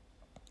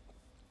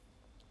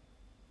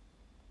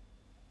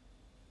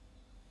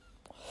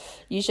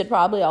 You should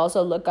probably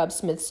also look up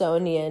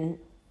Smithsonian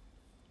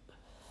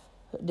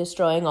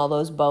destroying all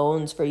those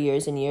bones for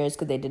years and years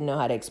because they didn't know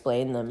how to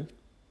explain them.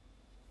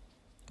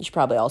 You should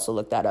probably also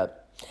look that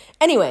up.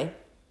 Anyway,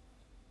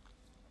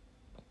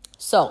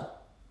 so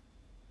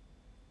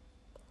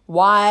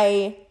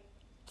why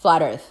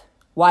Flat Earth?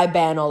 Why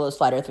ban all those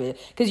Flat Earth videos?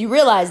 Because you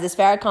realize this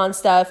Farrakhan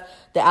stuff,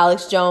 the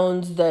Alex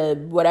Jones,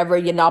 the whatever,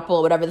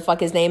 Yanapol, whatever the fuck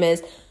his name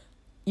is,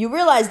 you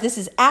realize this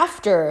is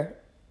after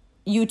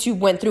YouTube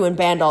went through and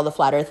banned all the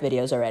Flat Earth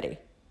videos already.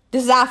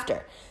 This is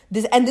after.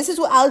 This is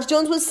what Alex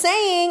Jones was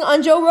saying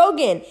on Joe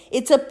Rogan.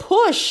 It's a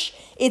push.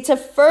 It's a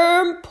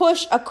firm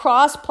push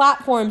across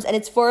platforms, and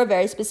it's for a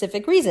very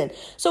specific reason.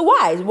 So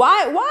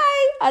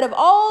why out of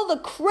all the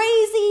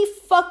crazy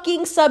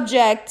fucking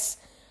subjects,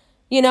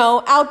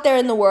 out there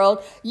in the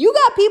world, you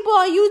got people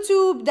on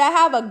YouTube that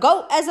have a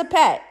goat as a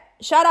pet.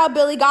 Shout out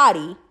Billy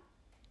Gotti.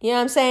 You know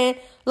what I'm saying?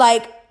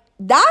 Like,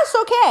 that's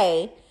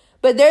okay.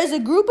 But there's a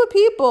group of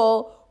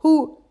people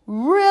who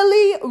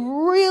really,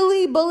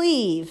 really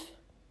believe,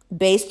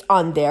 based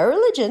on their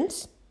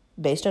religions,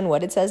 based on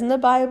what it says in the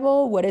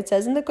Bible, what it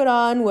says in the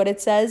Quran, what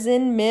it says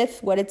in myth,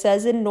 what it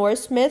says in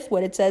Norse myth,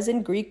 what it says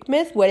in Greek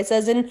myth, what it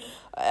says in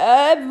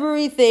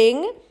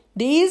everything.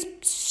 These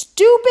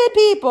stupid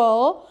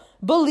people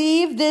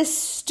believe this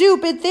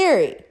stupid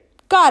theory.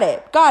 Got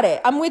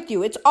it. I'm with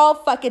you. It's all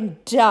fucking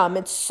dumb.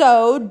 It's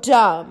so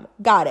dumb.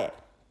 Got it.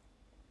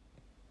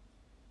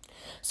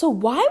 So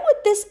why would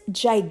this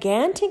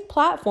gigantic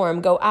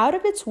platform go out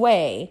of its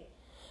way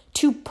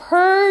to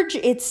purge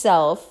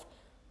itself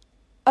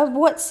of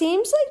what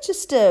seems like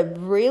just a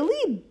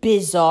really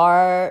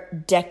bizarre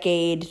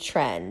decade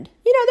trend?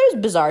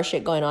 There's bizarre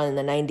shit going on in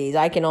the 90s.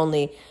 I can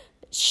only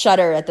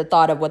shudder at the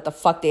thought of what the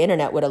fuck the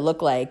internet would have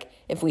looked like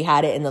if we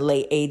had it in the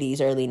late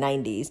 80s, early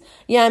 90s.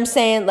 You know what I'm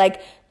saying?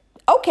 Like,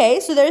 okay,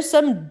 so there's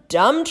some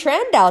dumb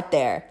trend out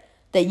there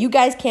that you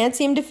guys can't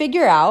seem to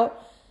figure out,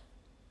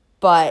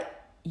 but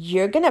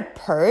you're going to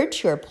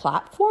purge your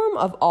platform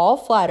of all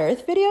Flat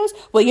Earth videos?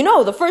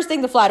 Well, the first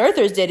thing the Flat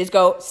Earthers did is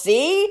go,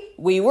 see,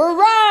 we were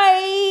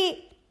right.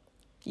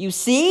 You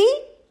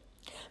see?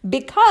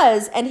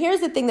 Because, and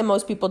here's the thing that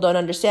most people don't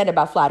understand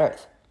about Flat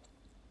Earth.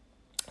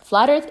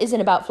 Flat Earth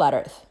isn't about Flat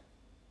Earth.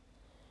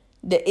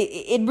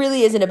 It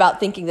really isn't about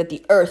thinking that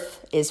the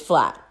Earth is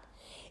flat.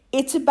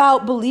 It's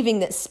about believing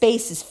that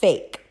space is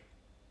fake.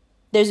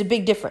 There's a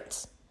big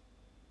difference.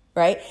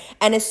 Right?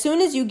 And as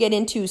soon as you get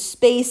into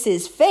space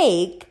is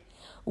fake,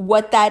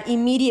 what that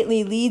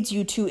immediately leads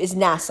you to is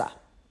NASA.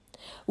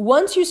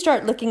 Once you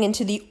start looking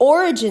into the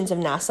origins of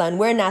NASA and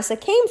where NASA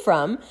came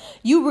from,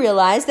 you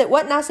realize that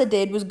what NASA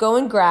did was go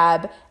and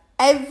grab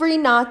every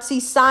Nazi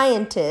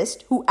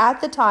scientist who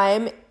at the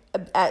time,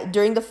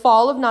 during the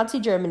fall of Nazi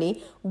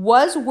Germany,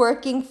 was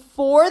working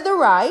for the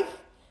Reich,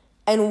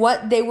 and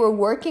what they were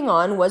working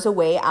on was a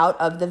way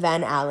out of the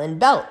Van Allen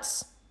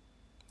belts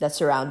that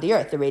surround the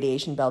Earth, the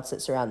radiation belts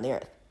that surround the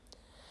Earth.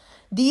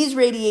 These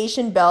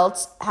radiation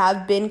belts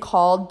have been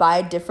called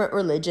by different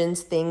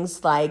religions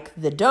things like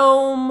the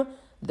dome,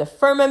 the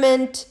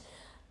firmament.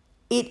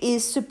 It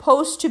is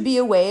supposed to be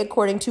a way,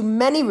 according to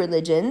many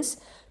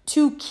religions,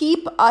 to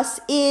keep us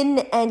in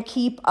and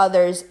keep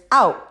others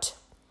out.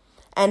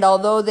 And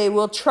although they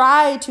will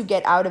try to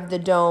get out of the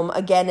dome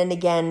again and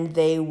again,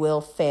 they will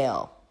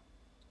fail.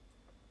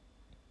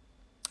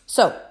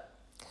 So,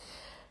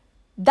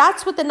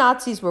 that's what the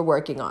Nazis were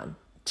working on.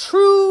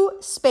 True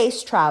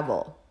space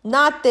travel.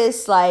 Not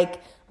this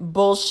like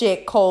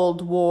bullshit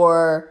Cold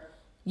War,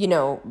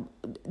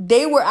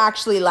 they were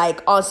actually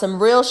like on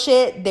some real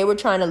shit. They were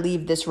trying to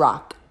leave this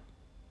rock.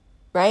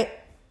 Right?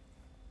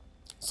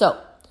 So,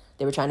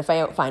 they were trying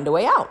to find a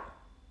way out.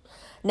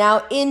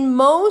 Now, in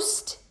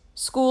most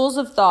schools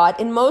of thought,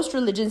 in most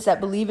religions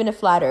that believe in a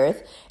flat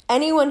earth,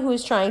 anyone who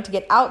is trying to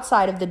get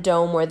outside of the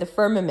dome or the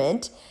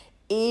firmament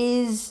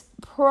is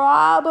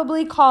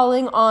probably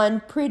calling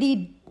on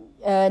pretty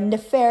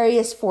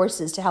nefarious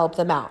forces to help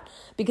them out.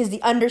 Because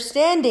the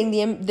understanding,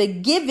 the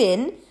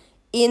given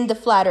in the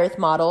flat earth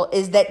model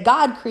is that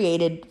God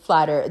created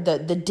flat earth,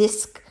 the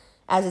disc,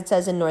 as it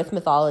says in Norse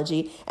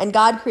mythology, and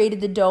God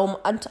created the dome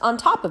on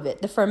top of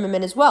it, the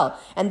firmament as well.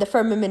 And the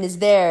firmament is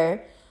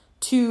there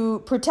to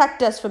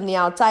protect us from the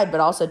outside, but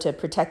also to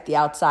protect the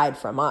outside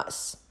from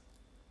us.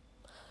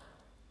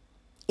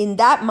 In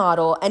that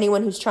model,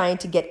 anyone who's trying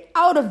to get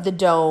out of the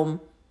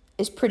dome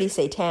is pretty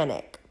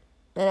satanic.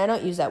 And I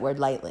don't use that word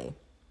lightly.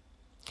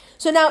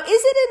 So now, is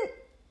it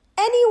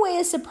any way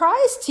a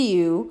surprise to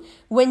you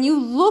when you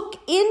look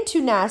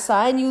into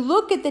NASA and you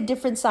look at the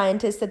different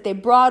scientists that they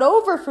brought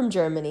over from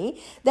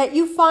Germany, that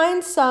you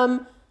find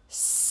some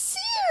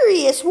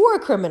serious war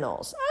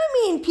criminals.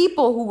 I mean,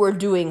 people who were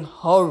doing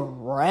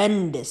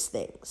horrendous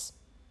things.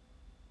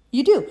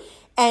 You do.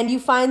 And you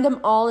find them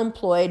all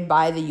employed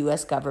by the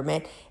US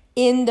government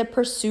in the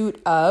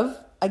pursuit of,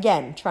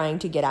 again, trying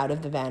to get out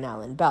of the Van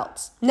Allen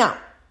belts. Now,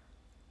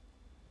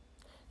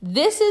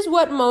 this is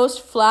what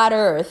most flat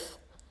earth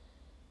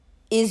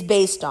is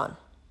based on.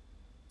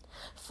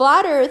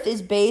 Flat earth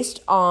is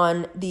based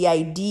on the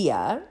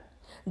idea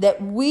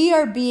that we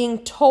are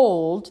being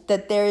told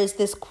that there is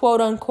this quote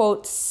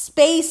unquote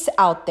space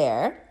out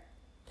there,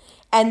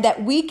 and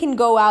that we can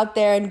go out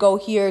there and go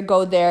here,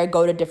 go there,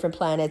 go to different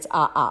planets,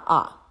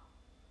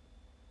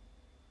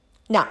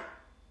 Now,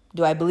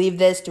 do I believe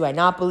this? Do I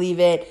not believe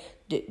it?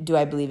 Do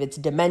I believe it's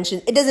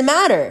dimension? It doesn't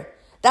matter.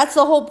 That's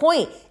the whole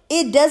point.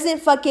 It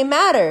doesn't fucking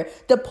matter.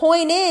 The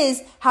point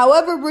is,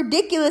 however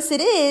ridiculous it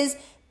is,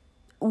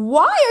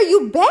 why are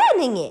you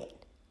banning it?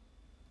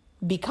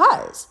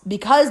 Because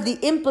the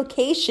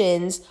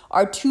implications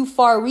are too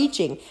far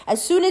reaching.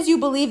 As soon as you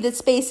believe that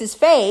space is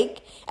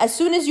fake, as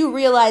soon as you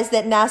realize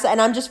that NASA, and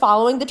I'm just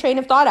following the train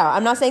of thought out.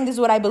 I'm not saying this is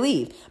what I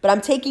believe, but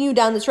I'm taking you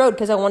down this road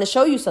because I want to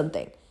show you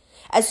something.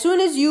 As soon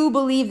as you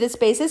believe that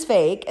space is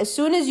fake, as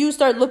soon as you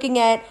start looking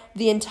at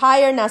the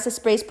entire NASA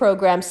space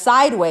program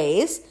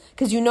sideways,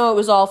 because you know it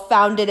was all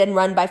founded and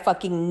run by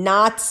fucking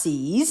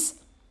Nazis,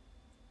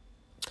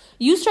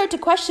 you start to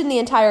question the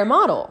entire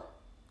model,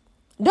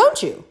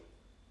 don't you?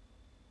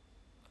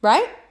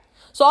 Right?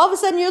 So all of a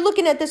sudden you're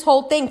looking at this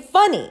whole thing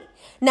funny.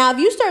 Now, if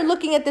you start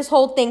looking at this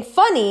whole thing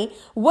funny,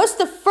 what's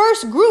the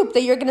first group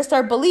that you're going to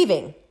start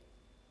believing?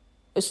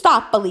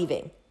 Stop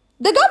believing?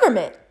 The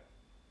government.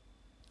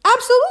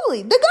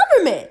 Absolutely, the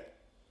government.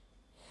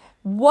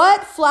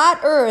 What flat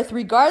earth,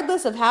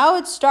 regardless of how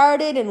it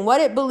started and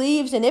what it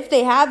believes and if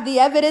they have the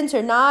evidence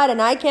or not,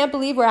 and I can't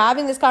believe we're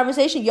having this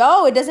conversation.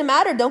 It doesn't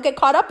matter. Don't get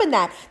caught up in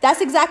that.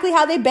 That's exactly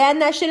how they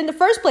banned that shit in the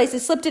first place.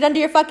 It slipped it under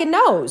your fucking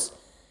nose.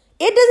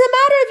 It doesn't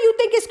matter if you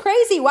think it's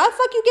crazy. Why the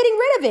fuck you getting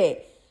rid of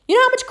it? You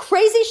know how much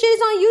crazy shit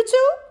is on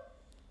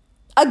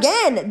YouTube?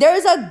 Again,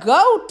 there's a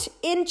goat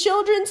in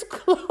children's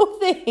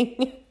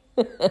clothing.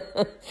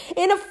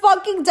 In a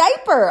fucking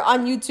diaper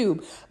on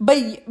YouTube.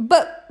 But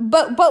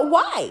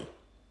why?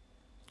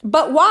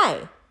 But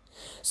why?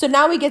 So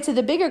now we get to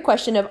the bigger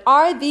question of,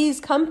 are these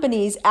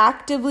companies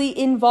actively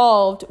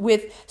involved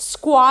with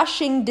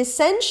squashing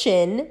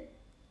dissension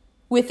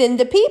within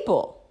the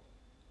people?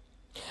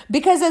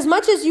 Because as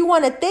much as you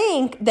want to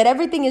think that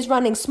everything is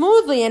running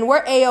smoothly and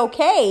we're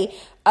A-okay,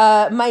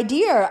 my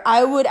dear,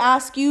 I would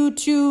ask you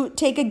to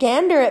take a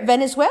gander at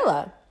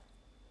Venezuela.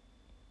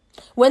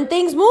 When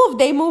things move,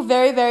 they move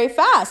very, very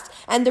fast.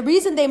 And the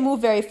reason they move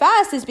very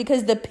fast is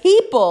because the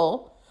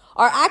people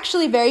are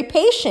actually very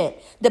patient.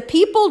 The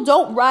people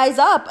don't rise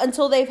up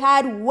until they've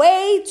had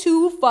way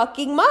too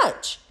fucking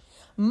much.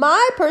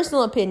 My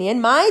personal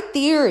opinion, my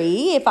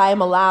theory, if I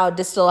am allowed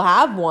to still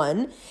have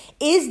one,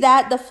 is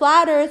that the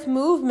flat earth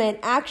movement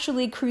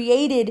actually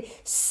created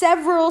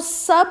several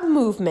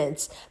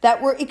sub-movements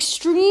that were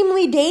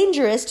extremely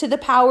dangerous to the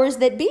powers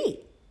that be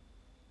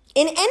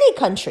in any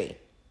country.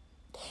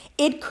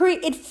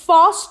 It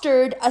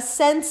fostered a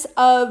sense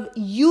of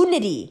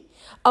unity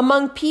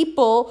among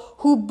people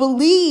who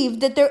believe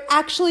that they're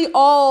actually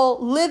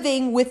all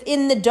living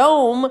within the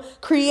dome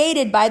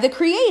created by the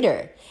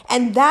Creator.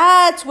 And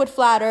that's what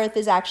flat earth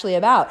is actually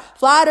about.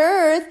 Flat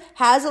earth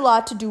has a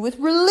lot to do with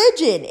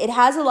religion. It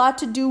has a lot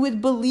to do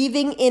with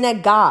believing in a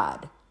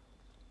God.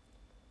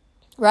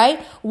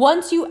 Right?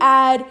 Once you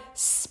add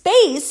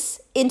space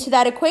into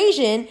that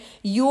equation,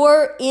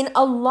 you're in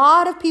a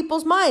lot of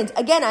people's minds.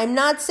 Again, I'm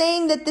not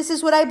saying that this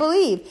is what I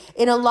believe.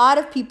 In a lot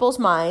of people's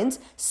minds,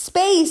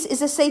 space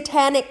is a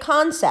satanic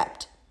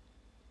concept.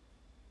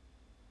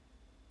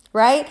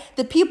 Right?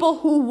 The people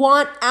who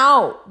want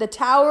out, the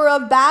Tower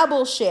of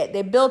Babel shit.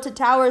 They built a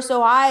tower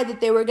so high that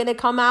they were going to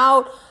come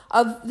out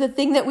of the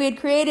thing that we had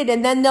created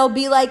and then they'll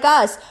be like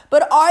us.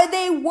 But are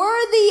they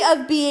worthy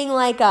of being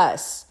like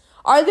us?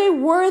 Are they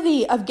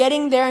worthy of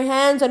getting their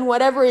hands on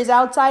whatever is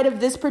outside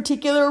of this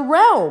particular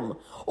realm?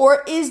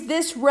 Or is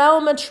this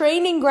realm a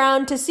training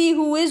ground to see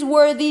who is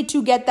worthy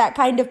to get that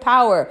kind of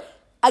power?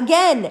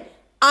 Again,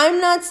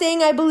 I'm not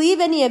saying I believe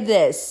any of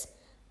this.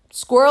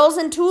 Squirrels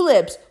and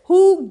tulips.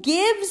 Who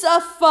gives a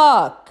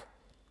fuck?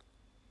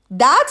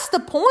 That's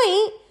the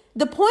point.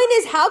 The point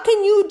is, how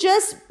can you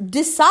just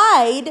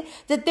decide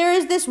that there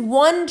is this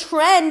one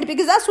trend?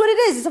 Because that's what it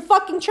is. It's a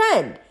fucking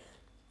trend.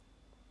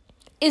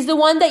 Is the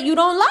one that you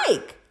don't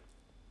like.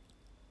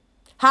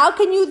 How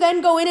can you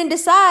then go in and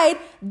decide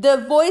the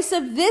voice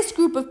of this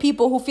group of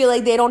people who feel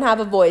like they don't have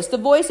a voice, the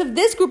voice of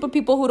this group of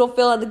people who don't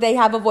feel like they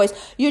have a voice?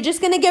 You're just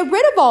going to get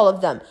rid of all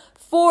of them.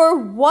 For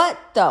what,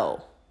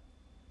 though?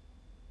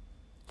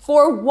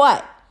 For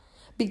what?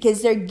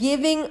 because they're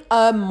giving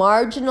a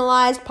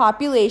marginalized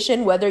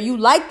population, whether you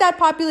like that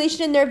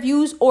population and their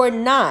views or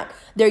not,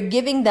 they're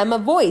giving them a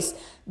voice.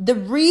 The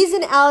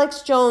reason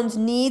Alex Jones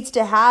needs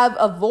to have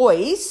a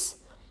voice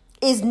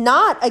is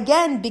not,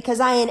 again, because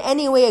I in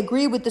any way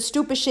agree with the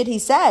stupid shit he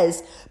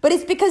says, but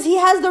it's because he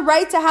has the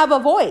right to have a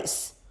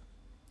voice.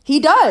 He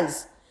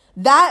does.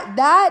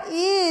 That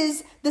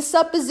is the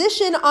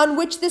supposition on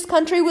which this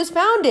country was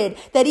founded.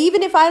 That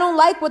even if I don't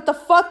like what the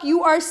fuck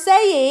you are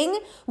saying,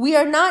 we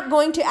are not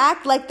going to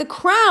act like the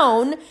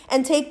crown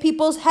and take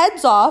people's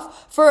heads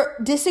off for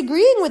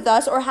disagreeing with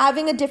us or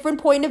having a different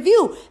point of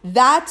view.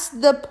 That's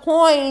the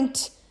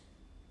point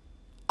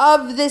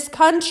of this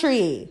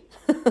country.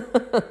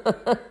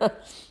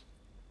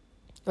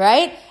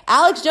 Right?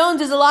 Alex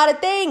Jones is a lot of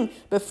things,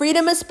 but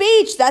freedom of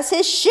speech, that's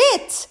his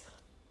shit.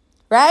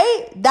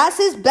 Right? That's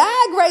his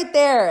bag right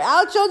there.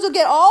 Alex Jones will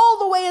get all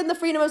the way in the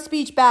freedom of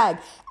speech bag,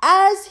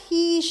 as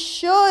he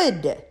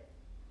should.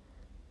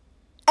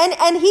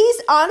 And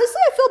he's,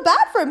 honestly, I feel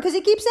bad for him because he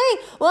keeps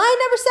saying, well, I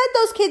never said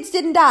those kids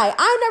didn't die.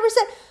 I never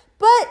said,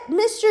 but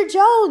Mr.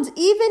 Jones,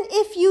 even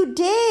if you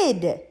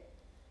did,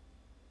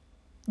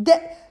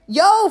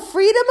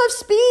 freedom of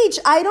speech.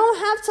 I don't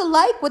have to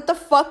like what the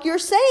fuck you're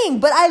saying,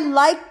 but I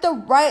like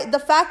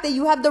the fact that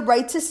you have the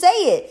right to say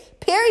it.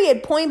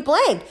 Period. Point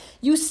blank.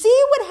 You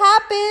see what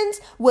happens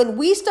when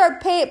we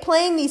start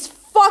playing these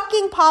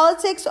fucking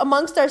politics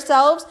amongst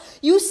ourselves?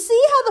 You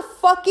see how the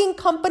fucking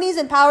companies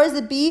and powers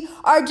that be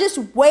are just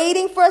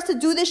waiting for us to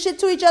do this shit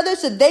to each other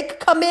so they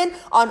could come in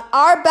on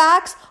our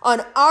backs,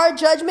 on our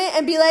judgment,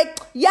 and be like,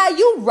 yeah,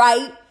 you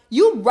right.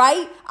 You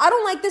right. I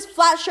don't like this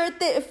flat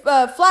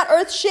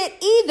earth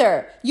shit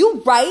either.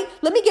 You right.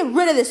 Let me get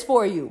rid of this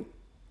for you.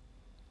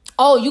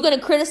 Oh, you going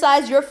to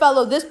criticize your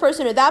fellow this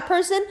person or that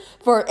person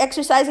for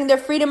exercising their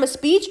freedom of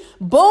speech?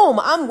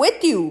 Boom, I'm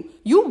with you.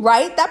 You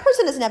right. That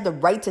person doesn't have the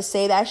right to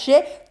say that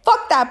shit.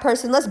 Fuck that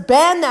person. Let's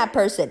ban that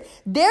person.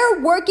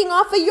 They're working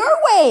off of your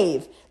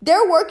wave.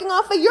 They're working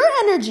off of your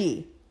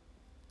energy.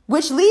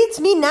 Which leads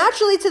me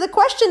naturally to the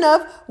question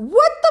of,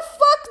 what the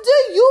fuck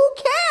do you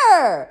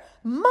care?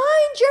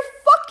 Mind your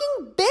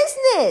fucking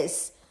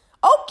business.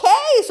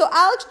 Okay, so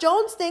Alex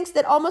Jones thinks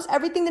that almost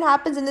everything that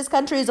happens in this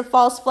country is a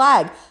false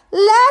flag.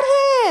 Let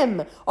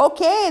him.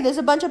 Okay, there's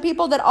a bunch of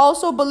people that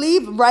also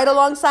believe right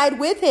alongside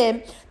with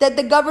him that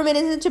the government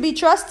isn't to be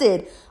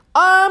trusted.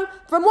 From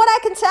what I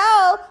can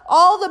tell,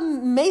 all the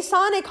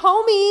Masonic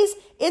homies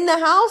in the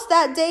house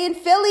that day in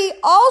Philly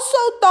also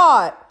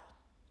thought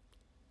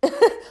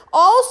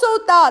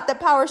that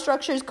power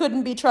structures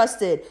couldn't be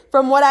trusted.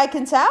 From what I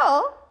can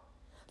tell,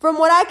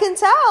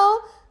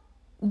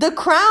 the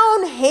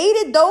crown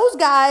hated those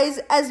guys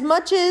as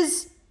much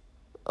as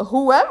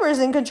whoever's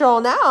in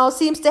control now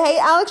seems to hate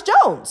Alex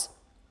Jones.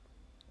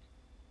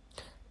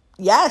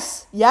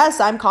 Yes,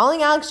 I'm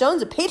calling Alex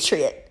Jones a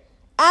patriot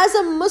as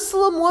a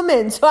Muslim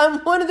woman. So I'm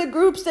one of the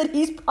groups that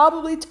he's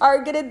probably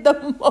targeted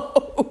the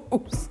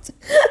most.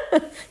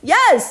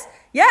 Yes,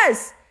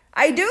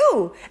 I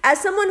do. As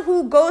someone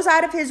who goes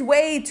out of his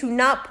way to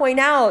not point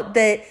out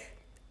that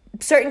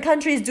certain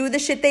countries do the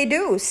shit they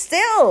do.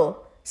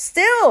 Still,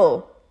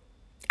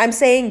 I'm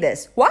saying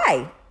this.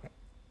 Why?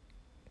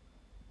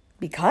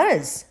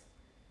 Because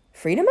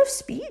freedom of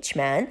speech,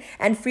 man.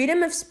 And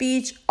freedom of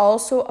speech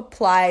also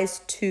applies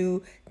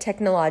to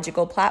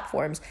technological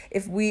platforms.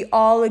 If we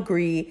all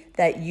agree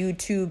that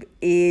YouTube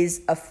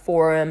is a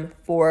forum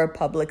for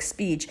public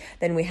speech,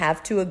 then we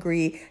have to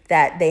agree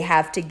that they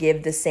have to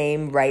give the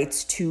same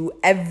rights to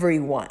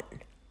everyone.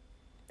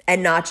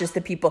 And not just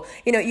the people.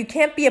 You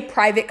can't be a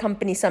private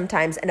company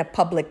sometimes and a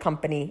public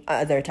company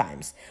other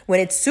times. When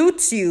it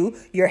suits you,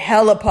 you're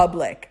hella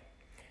public.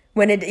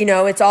 When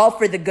it's all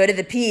for the good of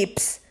the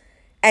peeps.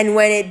 And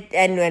when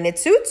it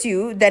suits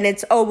you, then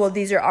it's, oh, well,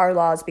 these are our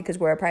laws because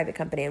we're a private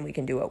company and we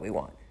can do what we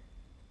want.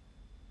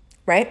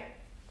 Right?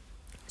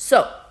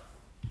 So,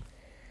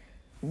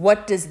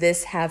 what does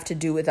this have to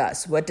do with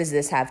us? What does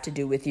this have to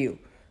do with you?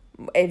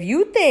 If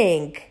you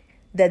think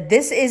that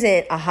this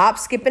isn't a hop,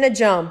 skip, and a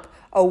jump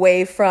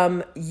away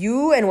from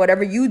you and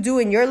whatever you do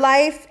in your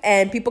life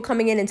and people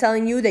coming in and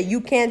telling you that you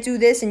can't do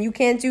this and you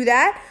can't do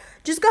that,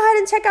 just go ahead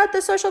and check out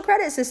the social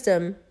credit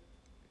system.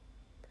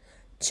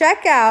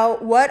 Check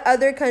out what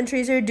other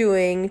countries are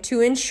doing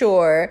to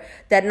ensure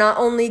that not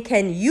only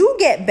can you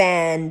get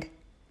banned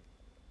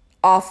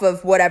off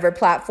of whatever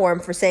platform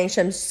for saying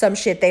some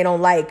shit they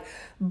don't like,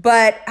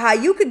 but how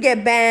you could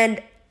get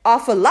banned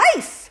off of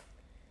life.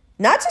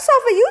 Not just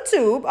off of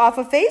YouTube, off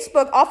of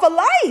Facebook, off of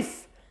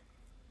life.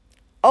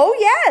 Oh,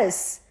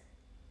 yes.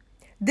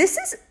 This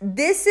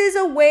is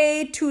a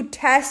way to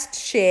test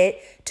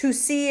shit to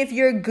see if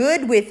you're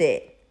good with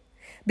it.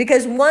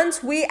 Because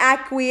once we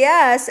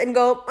acquiesce and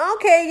go,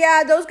 okay,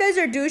 yeah, those guys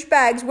are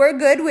douchebags, we're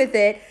good with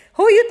it.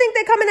 Who you think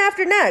they're coming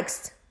after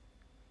next?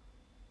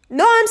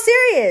 No, I'm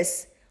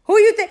serious. Who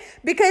you think?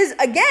 Because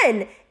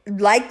again,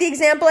 like the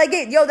example I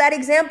gave, that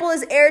example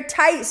is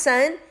airtight,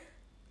 son.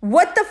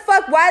 What the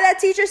fuck? Why did that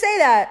teacher say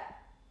that?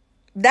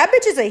 That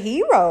bitch is a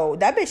hero.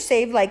 That bitch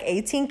saved like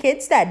 18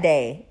 kids that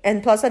day.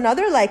 And plus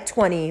another like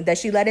 20 that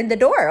she let in the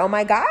door. Oh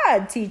my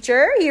God,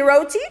 teacher.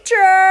 Hero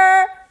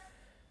teacher.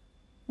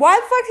 Why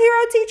the fuck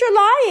hero teacher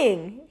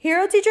lying?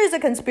 Hero teacher is a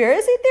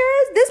conspiracy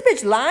theorist? This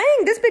bitch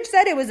lying? This bitch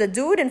said it was a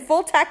dude in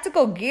full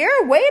tactical gear?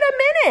 Wait a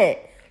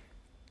minute.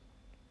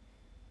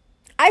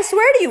 I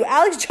swear to you,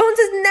 Alex Jones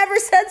has never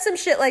said some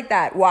shit like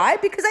that. Why?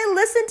 Because I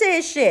listen to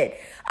his shit.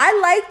 I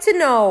like to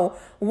know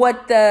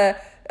what the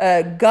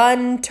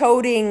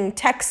gun-toting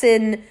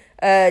Texan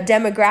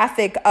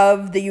demographic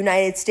of the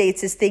United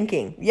States is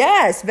thinking.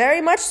 Yes,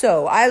 very much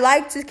so. I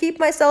like to keep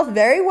myself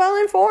very well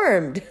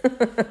informed.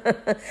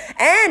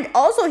 And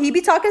also, he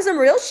be talking some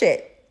real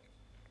shit.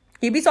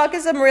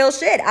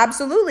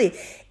 Absolutely.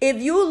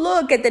 If you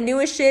look at the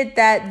newest shit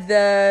that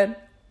the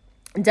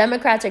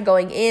Democrats are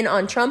going in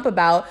on Trump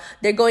about,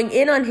 they're going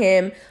in on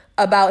him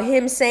about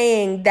him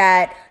saying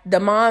that the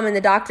mom and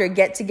the doctor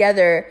get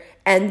together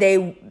and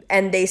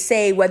they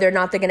say whether or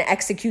not they're going to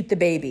execute the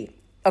baby.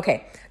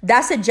 Okay,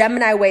 that's a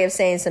Gemini way of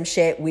saying some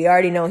shit. We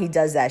already know he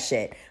does that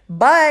shit.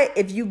 But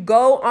if you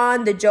go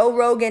on the Joe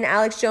Rogan,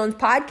 Alex Jones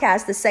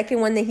podcast, the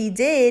second one that he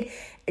did,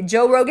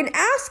 Joe Rogan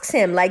asks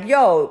him like,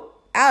 yo,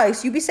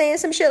 Alex, you be saying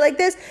some shit like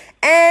this?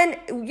 And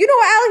you know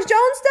what Alex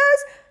Jones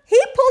does?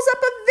 He pulls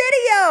up a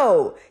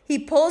video. He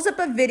pulls up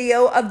a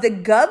video of the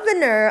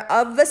governor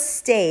of a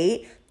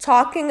state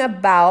talking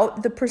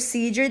about the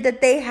procedure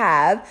that they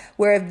have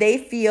where if they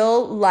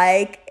feel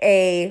like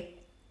a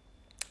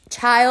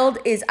child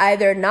is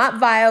either not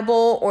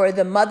viable or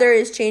the mother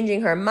is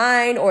changing her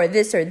mind or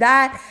this or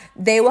that,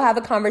 they will have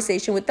a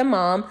conversation with the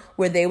mom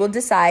where they will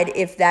decide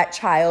if that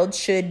child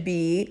should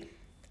be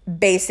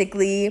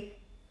basically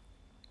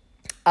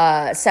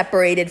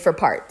separated for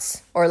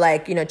parts or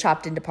like, you know,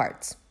 chopped into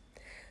parts.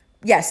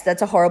 Yes,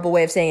 that's a horrible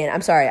way of saying it.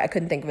 I'm sorry. I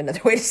couldn't think of another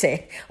way to say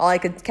it. All I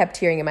kept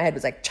hearing in my head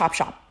was like chop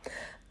shop.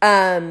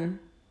 Now,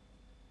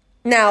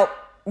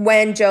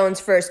 when Jones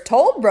first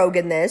told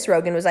Rogan this,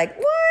 Rogan was like,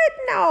 what?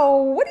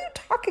 No, what are you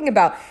talking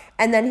about?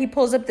 And then he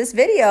pulls up this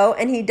video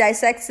and he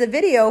dissects the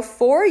video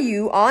for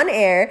you on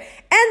air.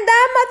 And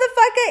that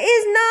motherfucker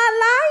is not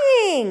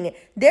lying.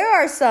 There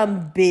are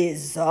some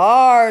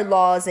bizarre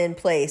laws in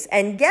place.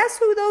 And guess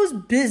who those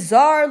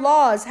bizarre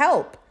laws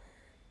help?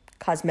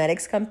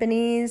 Cosmetics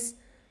companies,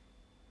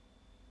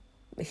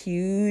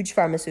 huge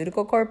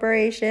pharmaceutical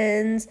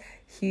corporations,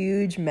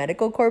 huge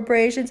medical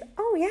corporations.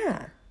 Oh,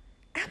 yeah,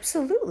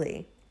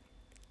 absolutely.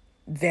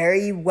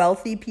 Very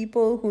wealthy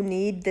people who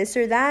need this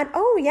or that.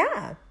 Oh,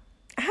 yeah,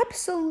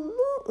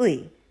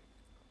 absolutely.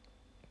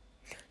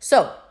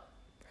 So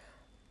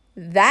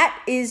that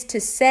is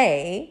to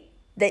say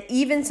that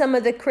even some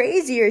of the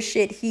crazier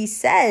shit he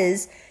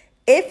says,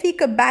 if he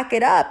could back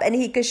it up and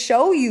he could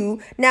show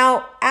you.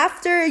 Now,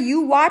 after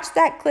you watch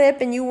that clip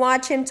and you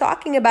watch him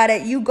talking about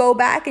it, you go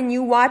back and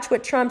you watch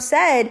what Trump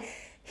said.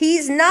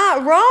 He's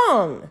not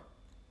wrong.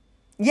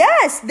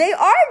 Yes, they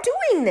are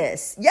doing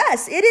this.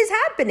 Yes, it is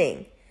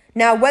happening.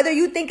 Now, whether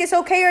you think it's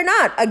okay or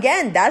not,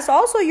 again, that's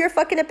also your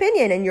fucking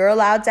opinion and you're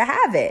allowed to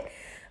have it.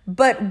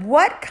 But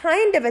what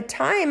kind of a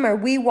time are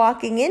we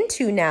walking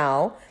into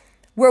now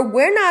where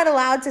we're not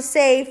allowed to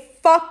say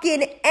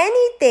fucking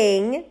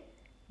anything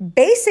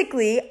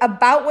basically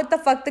about what the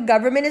fuck the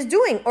government is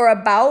doing or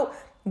about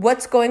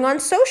what's going on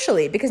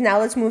socially? Because now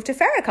let's move to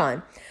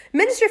Farrakhan.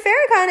 Minister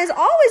Farrakhan has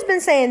always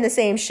been saying the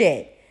same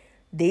shit.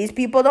 These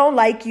people don't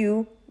like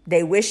you.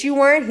 They wish you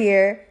weren't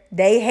here.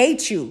 They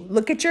hate you.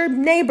 Look at your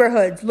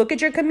neighborhoods. Look at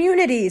your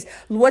communities.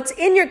 What's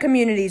in your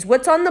communities?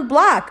 What's on the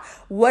block?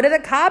 What are the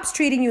cops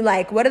treating you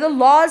like? What are the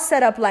laws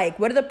set up like?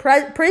 What are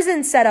the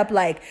prisons set up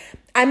like?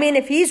 I mean,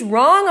 if he's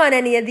wrong on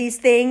any of these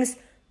things,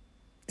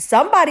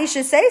 somebody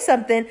should say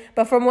something.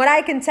 But from what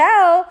I can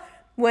tell,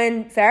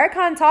 when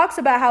Farrakhan talks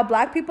about how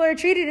black people are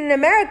treated in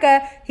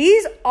America,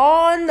 he's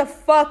on the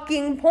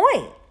fucking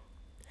point.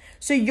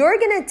 So you're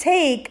going to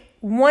take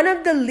one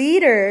of the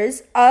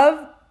leaders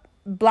of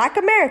Black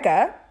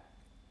America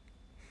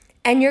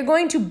and you're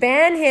going to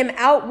ban him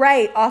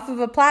outright off of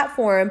a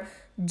platform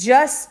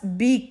just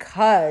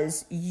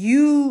because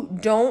you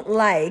don't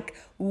like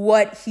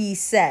what he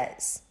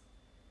says.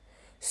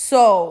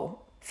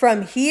 So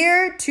from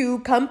here to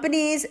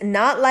companies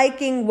not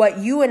liking what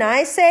you and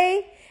I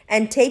say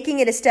and taking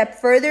it a step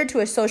further to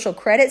a social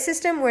credit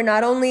system where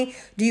not only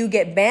do you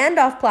get banned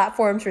off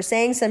platforms for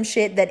saying some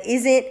shit that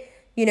isn't,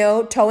 you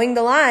know, towing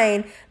the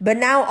line, but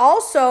now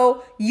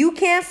also you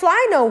can't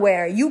fly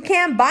nowhere. You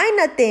can't buy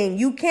nothing.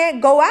 You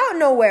can't go out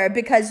nowhere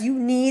because you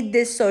need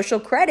this social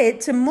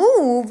credit to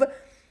move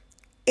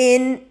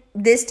in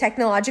this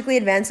technologically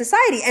advanced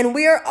society. And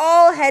we are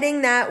all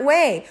heading that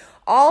way.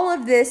 All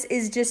of this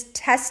is just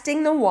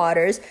testing the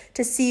waters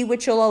to see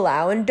what you'll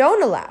allow and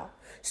don't allow.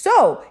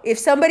 So if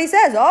somebody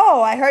says,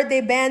 oh, I heard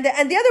they banned it,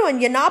 and the other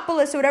one,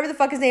 Yiannopoulos or whatever the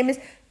fuck his name is,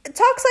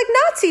 talks like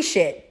Nazi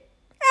shit.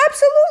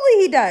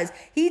 Absolutely he does.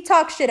 He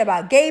talks shit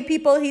about gay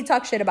people. He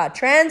talks shit about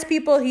trans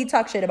people. He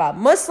talks shit about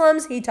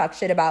Muslims. He talks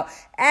shit about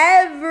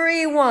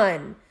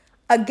everyone.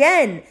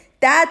 Again,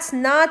 that's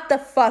not the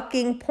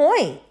fucking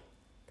point.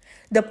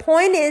 The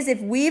point is, if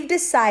we've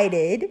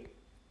decided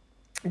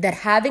that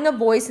having a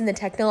voice in the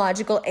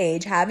technological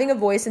age, having a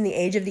voice in the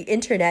age of the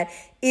internet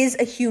is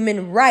a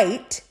human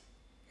right.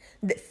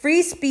 That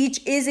free speech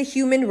is a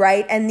human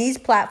right, and these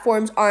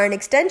platforms are an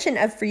extension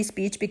of free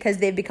speech because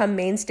they've become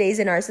mainstays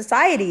in our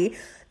society,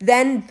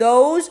 then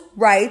those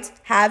rights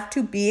have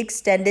to be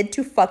extended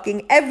to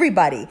fucking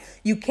everybody.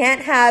 You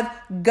can't have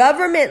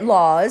government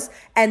laws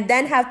and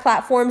then have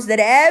platforms that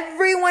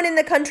everyone in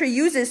the country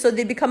uses so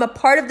they become a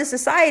part of the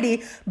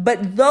society,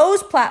 but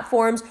those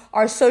platforms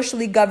are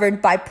socially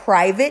governed by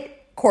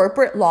private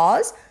corporate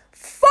laws.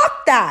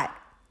 Fuck that.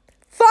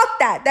 Fuck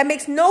that. That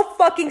makes no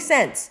fucking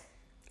sense.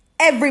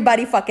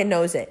 Everybody fucking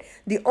knows it.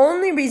 The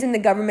only reason the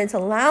government's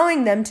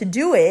allowing them to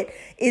do it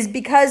is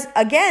because,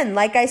 again,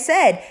 like I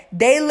said,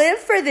 they live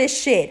for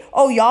this shit.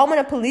 Oh, y'all want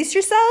to police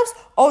yourselves?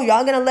 Oh,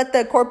 y'all going to let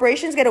the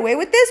corporations get away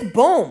with this?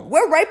 Boom.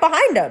 We're right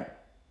behind them.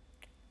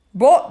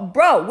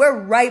 Bro, we're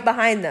right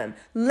behind them.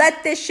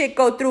 Let this shit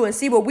go through and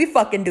see what we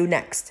fucking do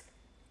next.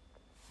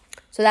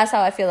 So that's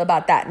how I feel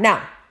about that.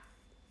 Now,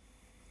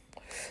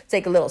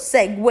 take a little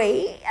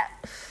segue.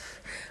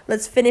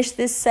 Let's finish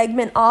this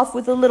segment off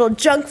with a little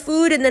junk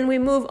food, and then we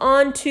move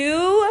on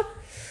to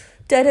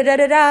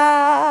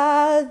the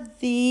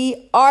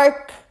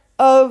Ark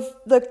of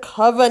the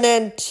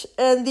Covenant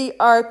and the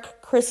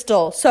Ark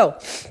Crystal. So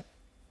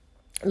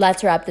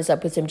let's wrap this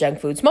up with some junk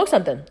food. Smoke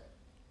something.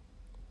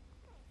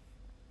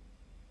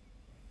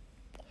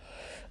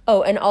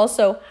 Oh, and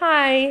also,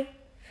 hi.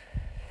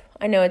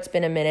 I know it's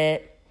been a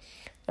minute.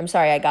 I'm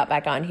sorry I got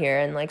back on here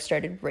and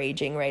started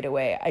raging right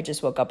away. I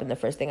just woke up and the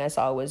first thing I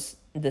saw was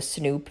the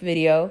Snoop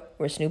video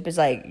where Snoop is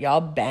like,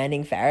 y'all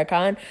banning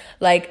Farrakhan.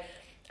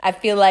 I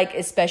feel like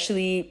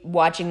especially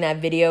watching that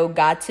video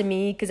got to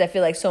me because I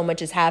feel like so much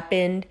has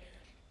happened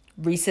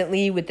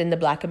recently within the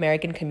Black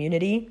American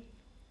community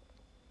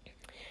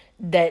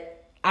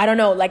that I don't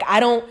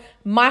know,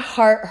 my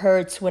heart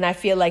hurts when I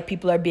feel like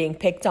people are being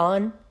picked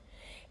on.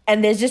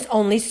 And there's just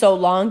only so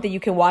long that you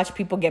can watch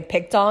people get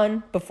picked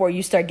on before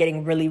you start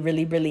getting really,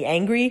 really, really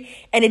angry.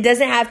 And it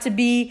doesn't have to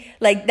be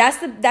that's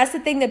the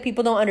thing that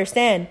people don't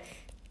understand.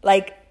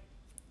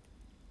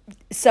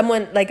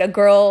 Someone, a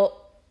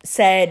girl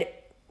said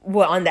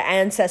on the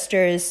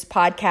Ancestors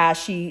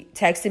podcast, she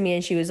texted me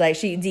and she was like,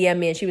 she DM'd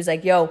me and she was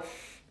like, yo,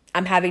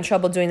 I'm having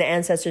trouble doing the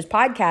Ancestors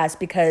podcast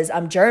because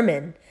I'm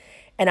German.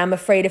 And I'm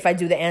afraid if I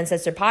do the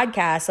Ancestor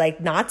podcast,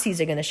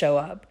 Nazis are going to show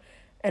up.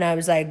 And I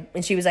was like,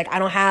 and she was like, I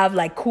don't have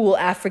cool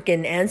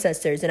African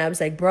ancestors. And I was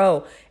like,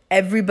 bro,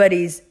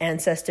 everybody's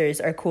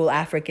ancestors are cool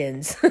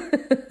Africans.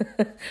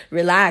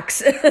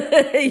 Relax.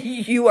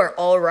 You are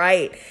all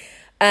right.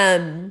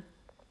 I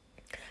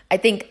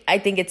think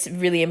it's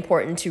really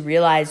important to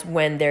realize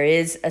when there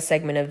is a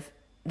segment of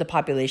the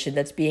population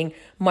that's being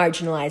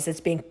marginalized,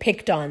 that's being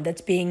picked on, that's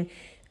being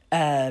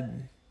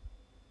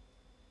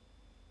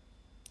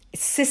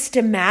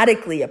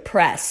systematically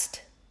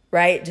oppressed,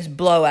 right? Just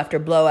blow after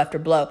blow after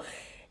blow.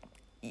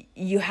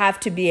 You have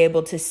to be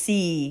able to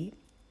see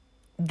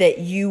that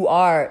you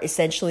are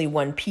essentially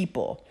one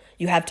people.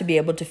 You have to be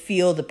able to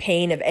feel the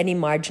pain of any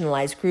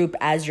marginalized group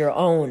as your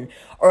own,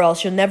 or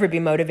else you'll never be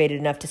motivated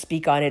enough to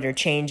speak on it or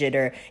change it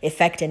or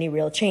effect any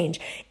real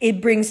change.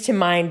 It brings to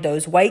mind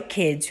those white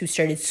kids who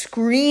started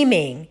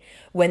screaming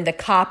when the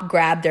cop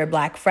grabbed their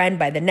Black friend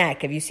by the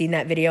neck. Have you seen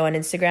that video on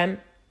Instagram?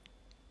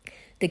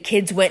 The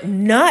kids went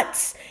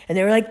nuts and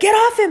they were like, get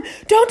off him.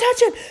 Don't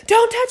touch him.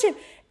 Don't touch him.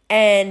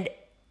 And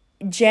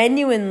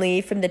genuinely,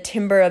 from the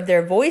timbre of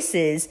their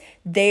voices,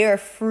 they are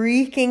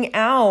freaking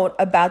out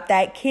about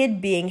that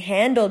kid being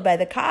handled by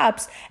the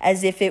cops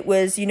as if it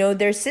was,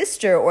 their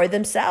sister or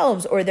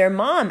themselves or their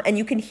mom. And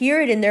you can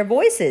hear it in their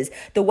voices.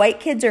 The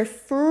white kids are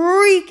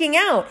freaking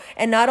out.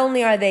 And not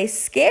only are they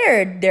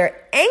scared,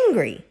 they're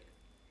angry.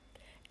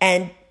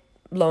 And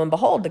lo and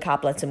behold, the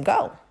cop lets him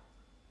go.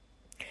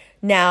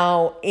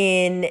 Now,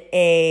 in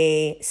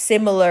a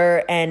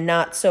similar and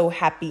not so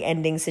happy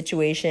ending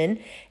situation,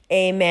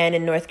 a man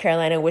in North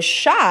Carolina was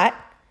shot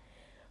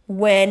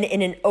when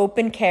in an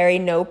open carry,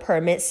 no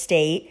permit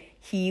state,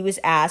 he was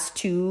asked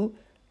to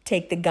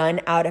take the gun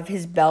out of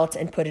his belt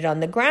and put it on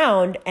the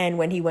ground. And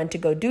when he went to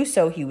go do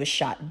so, he was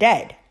shot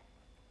dead.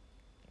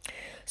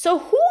 So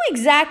who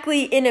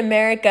exactly in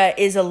America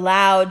is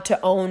allowed to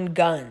own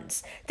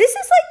guns? This is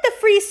like the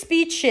free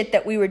speech shit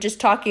that we were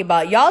just talking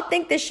about. Y'all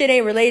think this shit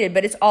ain't related,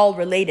 but it's all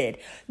related.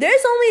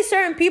 There's only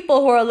certain people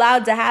who are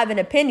allowed to have an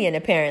opinion,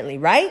 apparently,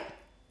 right?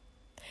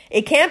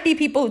 It can't be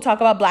people who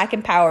talk about Black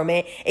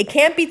empowerment. It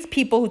can't be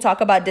people who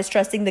talk about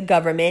distrusting the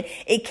government.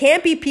 It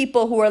can't be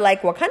people who are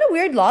like, what kind of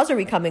weird laws are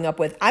we coming up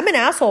with? I'm an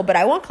asshole, but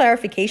I want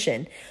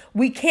clarification.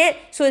 We can't.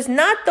 So it's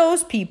not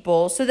those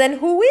people. So then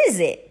who is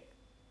it?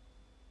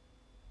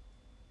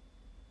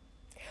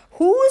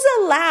 Who's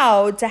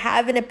allowed to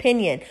have an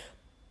opinion?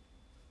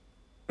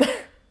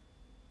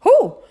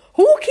 Who?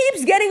 Who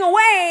keeps getting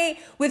away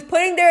with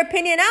putting their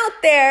opinion out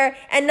there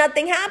and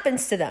nothing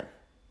happens to them?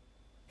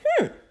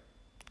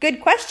 Good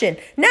question.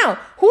 Now,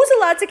 who's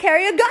allowed to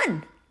carry a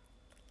gun?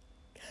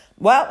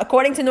 Well,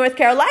 according to North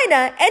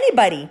Carolina,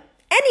 anybody,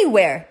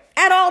 anywhere,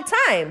 at all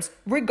times,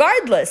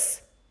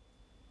 regardless.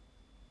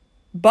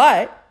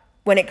 But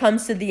when it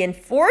comes to the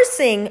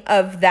enforcing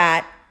of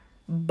that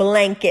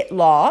blanket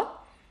law,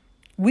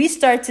 we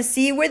start to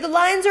see where the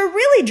lines are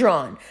really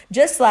drawn.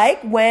 Just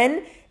like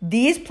when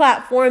these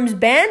platforms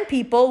ban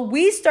people,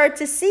 we start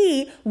to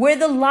see where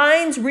the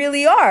lines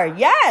really are.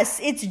 Yes,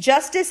 it's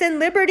justice and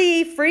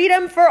liberty,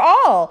 freedom for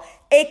all,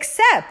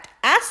 except,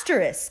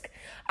 asterisk.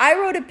 I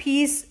wrote a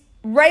piece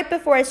right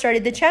before I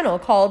started the channel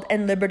called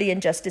 "And Liberty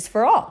and Justice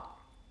for All."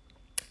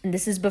 And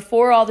this is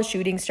before all the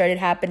shootings started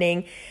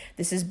happening.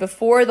 This is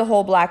before the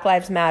whole Black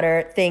Lives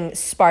Matter thing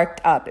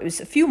sparked up. It was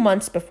a few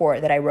months before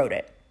that I wrote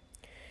it.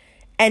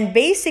 And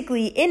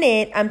basically in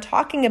it, I'm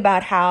talking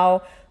about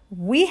how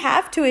we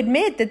have to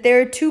admit that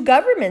there are two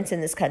governments in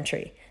this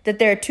country, that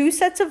there are two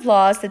sets of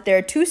laws, that there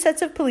are two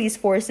sets of police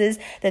forces,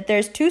 that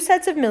there's two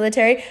sets of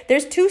military,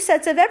 there's two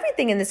sets of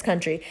everything in this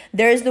country.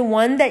 There's the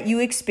one that you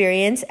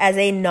experience as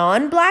a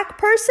non-black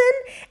person,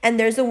 and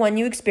there's the one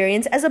you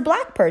experience as a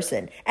black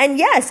person. And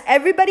yes,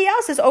 everybody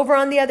else is over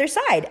on the other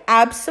side.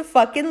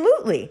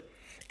 Abso-fucking-lutely.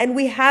 And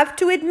we have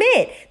to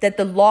admit that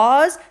the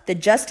laws, the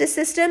justice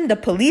system, the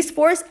police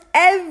force,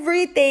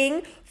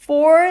 everything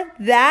for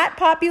that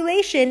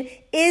population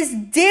is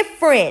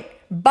different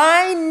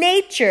by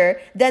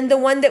nature than the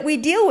one that we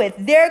deal with.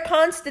 The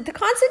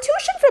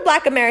Constitution for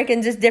Black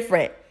Americans is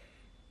different.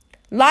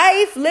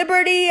 Life,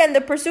 liberty, and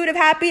the pursuit of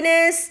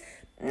happiness,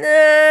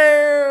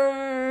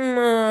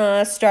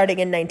 starting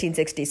in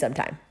 1960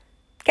 sometime.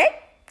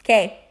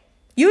 Okay.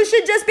 You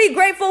should just be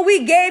grateful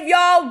we gave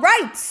y'all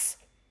rights.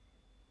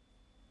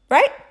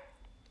 Right?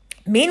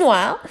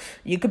 Meanwhile,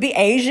 you could be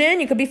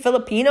Asian, you could be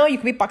Filipino, you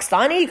could be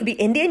Pakistani, you could be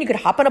Indian, you could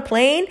hop on a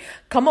plane,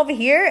 come over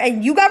here,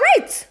 and you got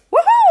rights.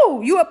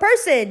 Woohoo! You a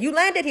person, you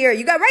landed here,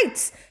 you got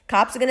rights.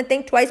 Cops are going to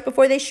think twice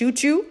before they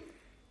shoot you,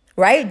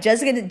 right?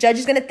 Judge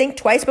is going to think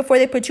twice before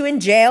they put you in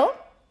jail.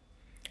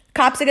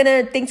 Cops are going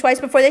to think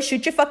twice before they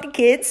shoot your fucking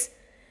kids.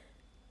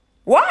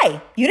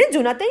 Why? You didn't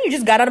do nothing. You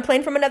just got on a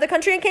plane from another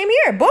country and came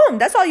here. Boom.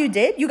 That's all you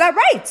did. You got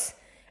rights.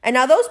 And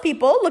now those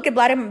people look at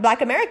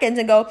Black Americans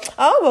and go,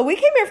 oh, well, we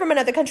came here from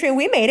another country and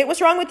we made it.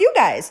 What's wrong with you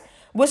guys?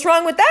 What's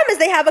wrong with them is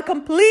they have a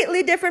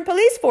completely different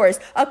police force,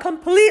 a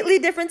completely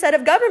different set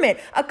of government,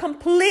 a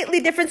completely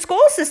different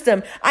school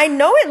system. I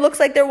know it looks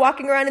like they're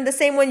walking around in the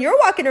same one you're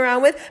walking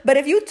around with, but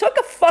if you took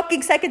a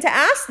fucking second to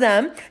ask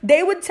them,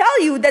 they would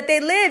tell you that they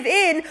live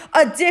in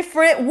a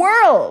different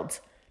world.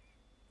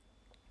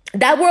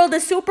 That world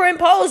is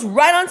superimposed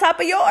right on top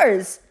of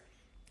yours.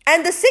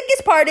 And the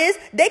sickest part is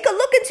they could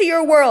look into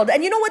your world.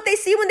 And you know what they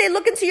see when they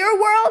look into your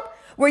world?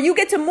 Where you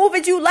get to move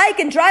as you like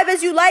and drive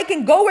as you like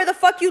and go where the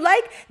fuck you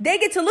like. They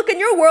get to look in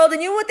your world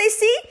and you know what they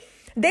see?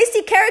 They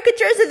see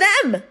caricatures of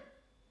them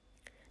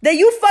that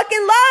you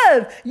fucking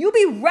love. You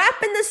be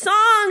rapping the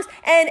songs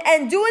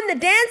and doing the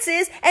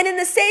dances and in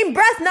the same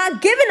breath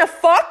not giving a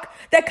fuck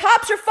that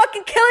cops are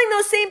fucking killing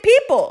those same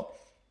people.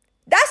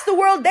 That's the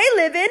world they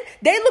live in.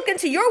 They look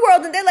into your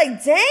world and they're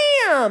like,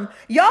 damn,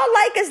 y'all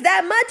like us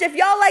that much. If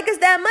y'all like us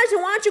that much,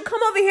 then why don't you come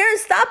over here and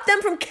stop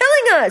them from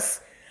killing us?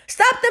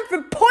 Stop them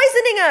from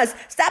poisoning us.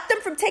 Stop them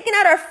from taking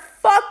out our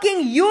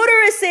fucking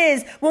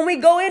uteruses when we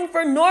go in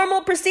for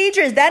normal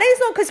procedures. That ain't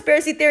no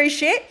conspiracy theory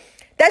shit.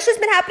 That's just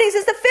been happening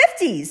since the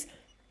 50s.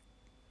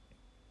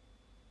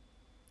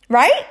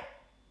 Right?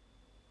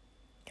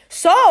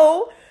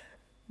 So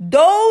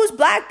those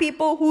black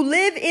people who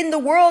live in the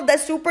world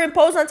that's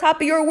superimposed on top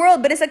of your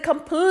world, but it's a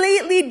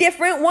completely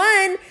different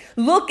one,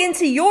 look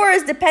into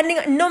yours depending,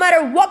 no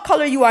matter what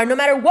color you are, no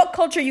matter what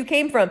culture you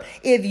came from.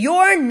 If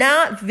you're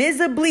not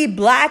visibly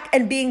black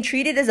and being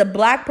treated as a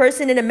black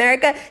person in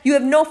America, you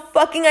have no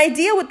fucking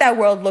idea what that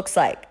world looks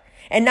like.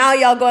 And now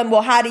y'all going,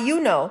 well, how do you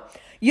know?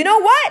 You know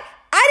what?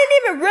 I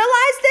didn't even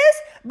realize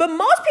this, but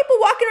most people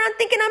walking around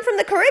thinking I'm from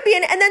the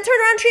Caribbean and then turn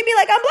around and treat me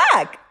like I'm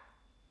black.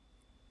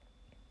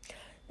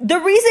 The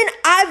reason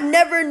I've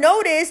never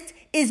noticed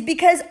is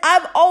because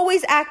I've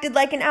always acted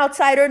like an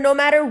outsider no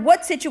matter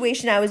what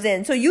situation I was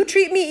in. So you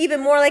treat me even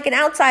more like an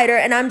outsider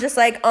and I'm just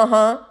like,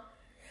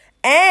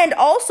 And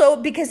also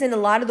because in a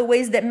lot of the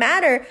ways that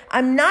matter,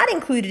 I'm not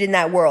included in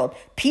that world.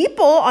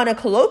 People on a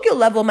colloquial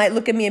level might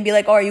look at me and be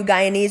like, oh, are you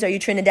Guyanese? Are you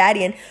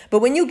Trinidadian? But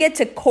when you get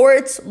to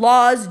courts,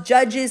 laws,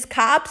 judges,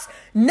 cops,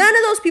 none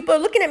of those people are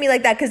looking at me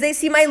like that because they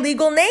see my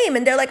legal name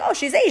and they're like, oh,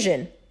 she's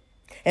Asian.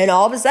 And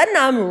all of a sudden,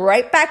 I'm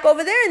right back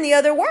over there in the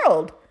other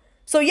world.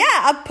 So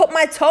yeah, I've put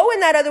my toe in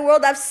that other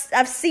world.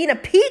 I've seen a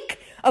peek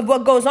of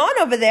what goes on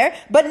over there.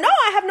 But no,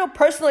 I have no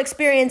personal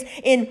experience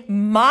in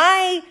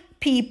my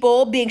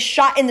people being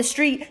shot in the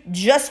street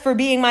just for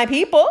being my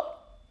people.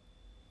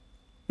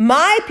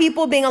 My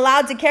people being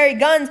allowed to carry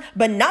guns,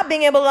 but not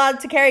being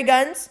allowed to carry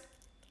guns.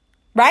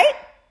 Right?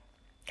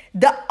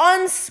 The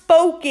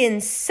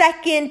unspoken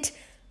second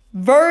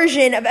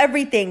version of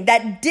everything,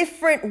 that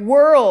different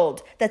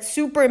world that's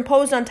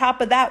superimposed on top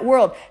of that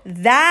world.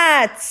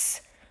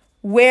 That's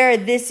where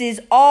this is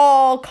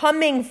all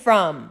coming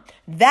from.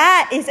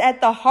 That is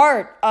at the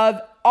heart of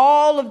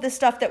all of the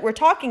stuff that we're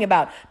talking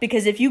about.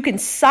 Because if you can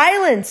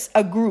silence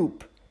a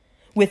group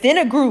within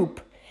a group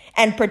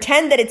and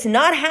pretend that it's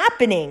not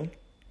happening,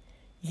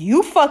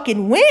 you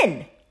fucking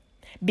win.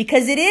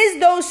 Because it is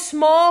those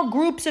small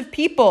groups of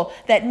people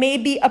that may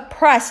be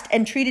oppressed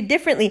and treated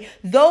differently.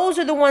 Those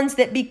are the ones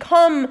that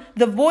become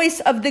the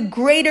voice of the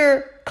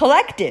greater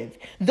collective.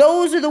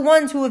 Those are the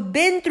ones who have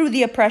been through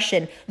the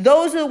oppression.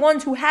 Those are the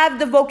ones who have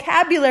the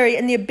vocabulary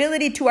and the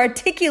ability to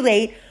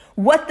articulate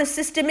what the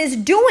system is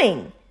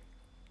doing.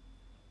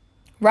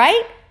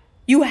 Right?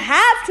 You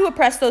have to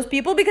oppress those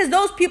people because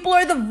those people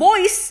are the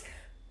voice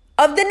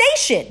of the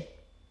nation.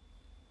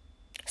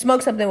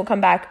 Smoke something, we'll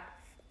come back.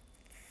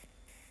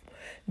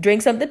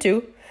 Drink something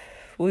too.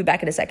 We'll be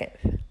back in a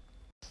second.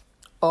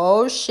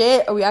 Oh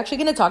shit. Are we actually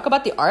going to talk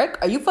about the ark?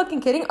 Are you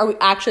fucking kidding? Are we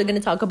actually going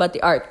to talk about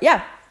the ark?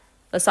 Yeah.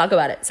 Let's talk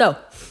about it. So,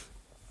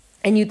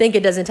 and you think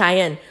it doesn't tie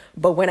in,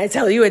 but when I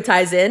tell you it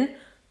ties in,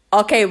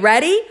 okay,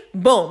 ready?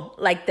 Boom.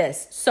 Like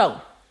this.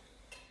 So,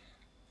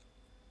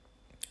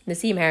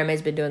 Nassim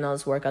Harame's been doing all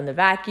this work on the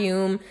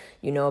vacuum.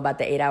 You know about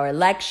the 8-hour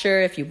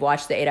lecture. If you've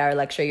watched the 8-hour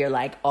lecture, you're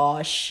like,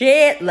 oh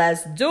shit,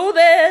 let's do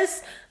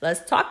this.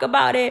 Let's talk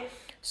about it.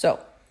 So,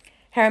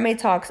 Harame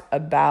talks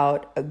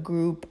about a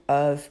group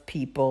of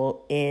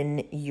people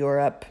in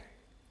Europe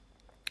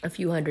a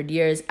few hundred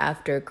years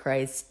after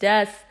Christ's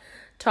death,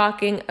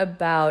 talking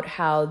about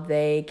how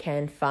they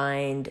can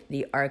find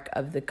the Ark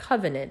of the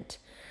Covenant.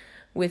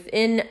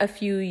 Within a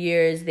few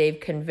years, they've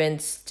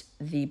convinced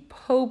the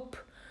Pope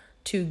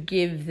to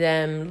give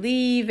them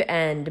leave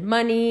and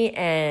money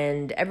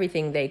and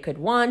everything they could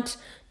want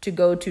to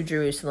go to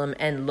Jerusalem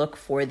and look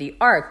for the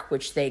Ark,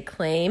 which they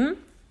claim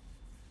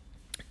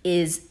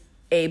is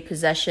a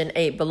possession,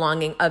 a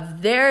belonging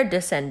of their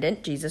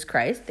descendant, Jesus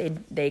Christ.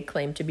 They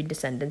claim to be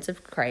descendants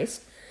of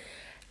Christ.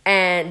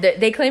 And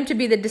they claim to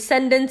be the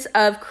descendants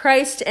of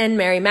Christ and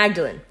Mary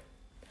Magdalene.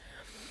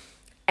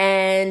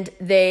 And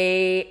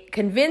they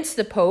convince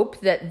the Pope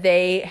that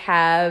they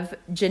have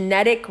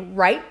genetic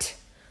right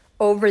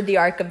over the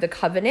Ark of the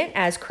Covenant,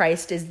 as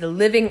Christ is the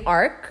living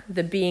Ark,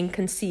 the being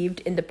conceived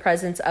in the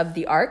presence of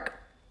the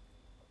Ark.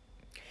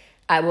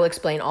 I will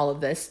explain all of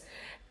this.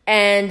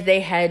 And they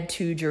head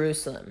to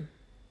Jerusalem.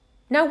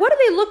 Now, what are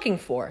they looking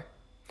for?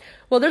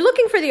 Well, they're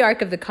looking for the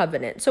Ark of the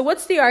Covenant. So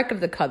what's the Ark of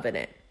the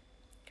Covenant?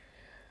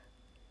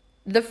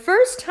 The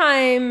first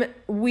time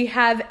we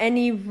have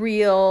any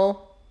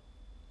real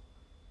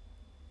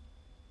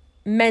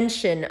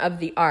mention of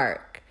the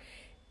Ark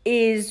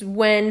is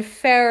when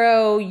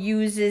Pharaoh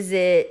uses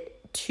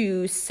it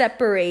to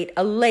separate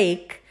a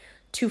lake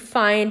to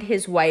find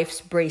his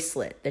wife's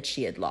bracelet that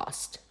she had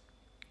lost.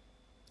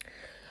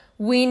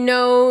 We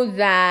know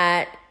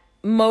that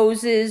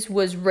Moses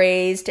was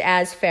raised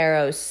as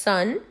Pharaoh's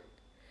son.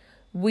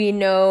 We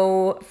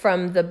know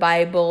from the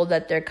Bible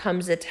that there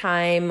comes a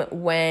time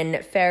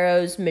when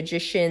Pharaoh's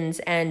magicians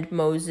and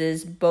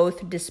Moses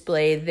both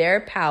display their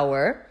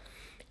power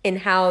in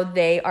how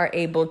they are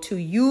able to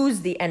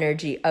use the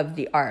energy of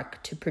the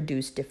ark to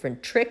produce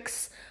different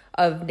tricks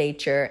of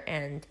nature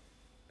and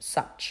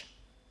such.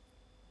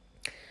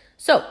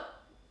 So,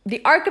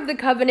 the Ark of the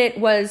Covenant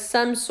was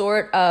some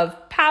sort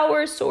of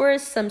power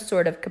source, some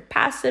sort of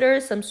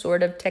capacitor, some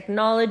sort of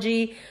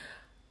technology,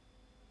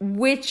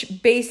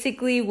 which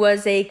basically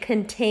was a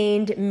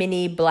contained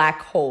mini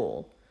black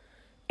hole,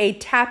 a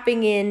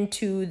tapping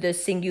into the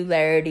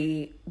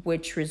singularity,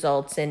 which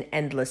results in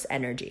endless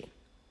energy.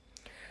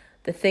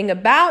 The thing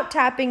about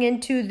tapping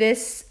into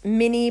this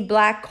mini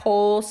black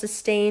hole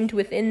sustained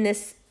within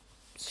this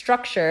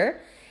structure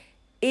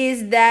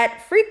is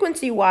that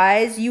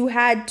frequency-wise, you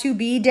had to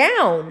be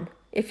down.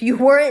 If you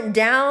weren't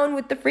down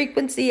with the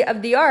frequency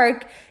of the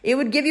ark, it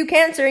would give you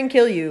cancer and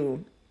kill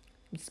you,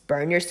 just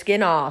burn your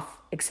skin off,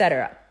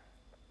 etc.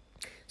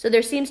 So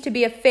there seems to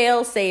be a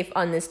fail-safe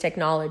on this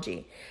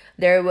technology.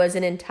 There was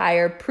an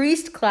entire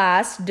priest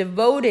class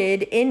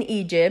devoted in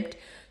Egypt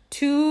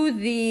to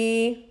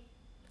the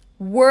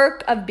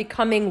work of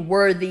becoming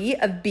worthy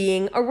of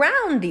being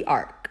around the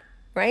ark.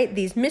 Right?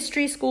 These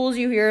mystery schools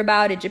you hear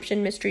about,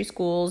 Egyptian mystery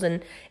schools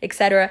and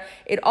etc.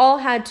 It all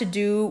had to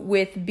do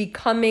with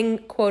becoming,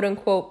 quote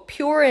unquote,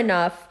 pure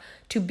enough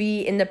to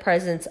be in the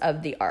presence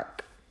of the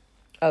ark.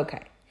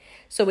 Okay.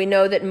 So we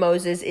know that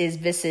Moses is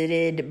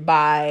visited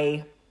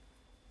by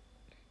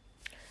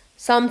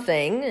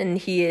something, and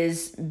he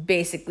is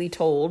basically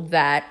told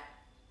that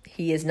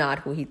he is not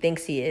who he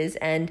thinks he is,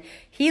 and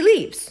he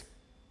leaves.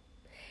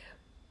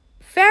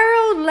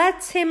 Pharaoh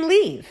lets him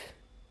leave.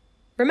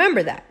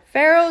 Remember that.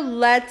 Pharaoh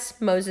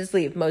lets Moses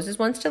leave. Moses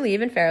wants to leave,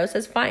 and Pharaoh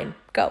says, fine,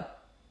 go.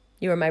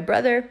 You are my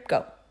brother,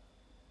 go.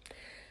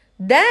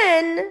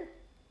 Then,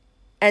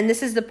 and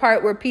this is the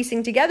part we're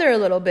piecing together a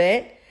little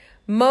bit,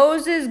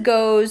 Moses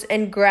goes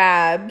and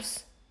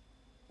grabs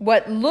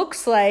what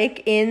looks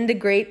like in the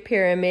Great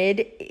Pyramid,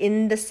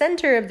 in the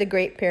center of the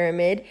Great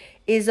Pyramid,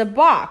 is a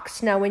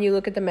box. Now, when you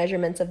look at the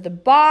measurements of the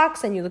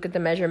box and you look at the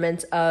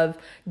measurements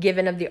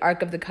given of the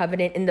Ark of the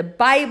Covenant in the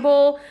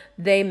Bible,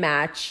 they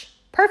match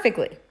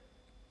perfectly.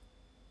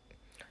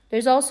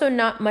 There's also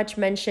not much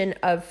mention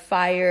of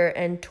fire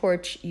and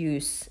torch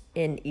use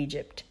in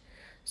Egypt.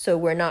 So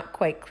we're not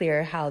quite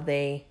clear how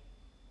they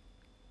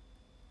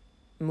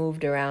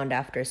moved around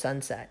after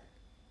sunset.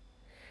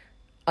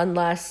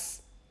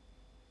 Unless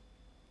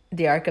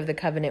the Ark of the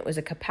Covenant was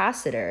a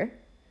capacitor,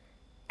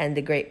 and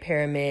the Great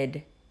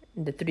Pyramid,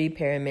 the 3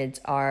 pyramids,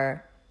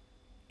 are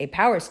a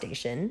power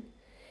station,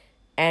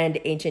 and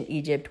ancient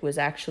Egypt was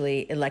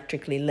actually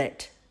electrically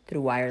lit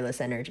through wireless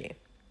energy.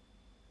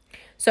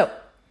 So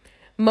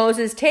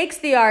Moses takes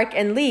the ark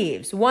and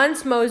leaves.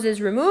 Once Moses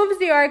removes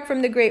the ark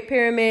from the Great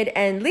Pyramid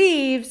and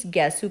leaves,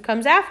 guess who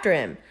comes after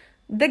him?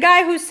 The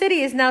guy whose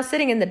city is now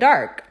sitting in the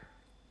dark.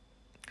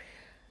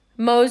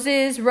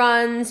 Moses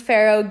runs,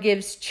 Pharaoh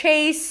gives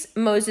chase.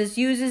 Moses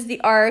uses the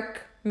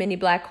ark. Mini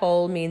black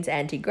hole means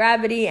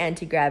anti-gravity.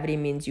 Anti-gravity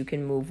means you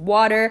can move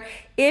water.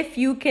 If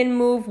you can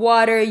move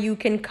water, you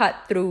can cut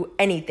through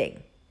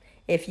anything.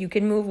 If you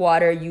can move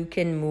water, you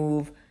can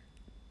move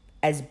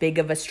as big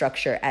of a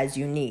structure as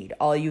you need.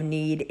 All you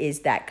need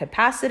is that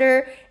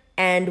capacitor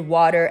and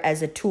water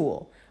as a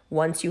tool.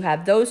 Once you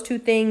have those 2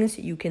 things,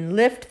 you can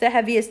lift the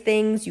heaviest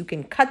things, you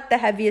can cut the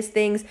heaviest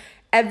things.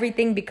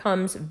 Everything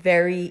becomes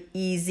very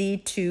easy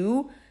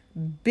to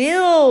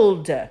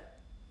build.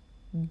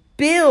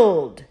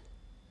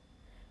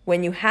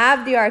 When you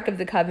have the Ark of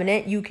the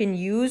Covenant, you can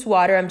use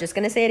water. I'm just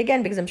going to say it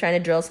again because I'm trying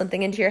to drill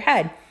something into your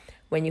head.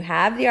 When you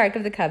have the Ark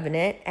of the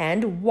Covenant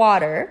and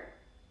water,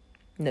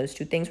 and those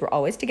 2 things were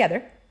always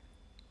together,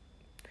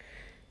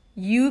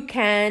 you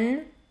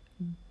can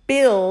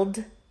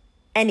build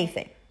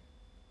anything.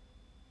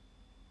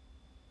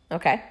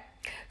 Okay?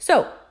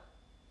 So,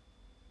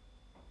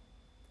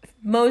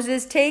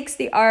 Moses takes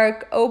the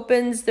ark,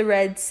 opens the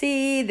Red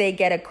Sea, they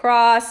get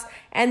across,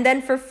 and then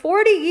for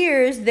 40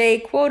 years, they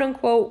quote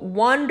unquote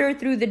wander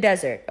through the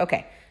desert.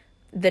 Okay,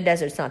 the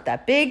desert's not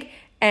that big,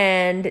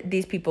 and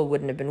these people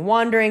wouldn't have been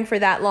wandering for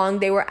that long.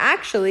 They were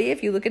actually,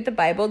 if you look at the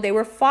Bible, they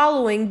were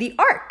following the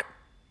ark.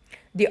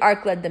 The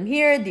ark led them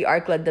here, the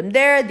ark led them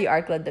there, the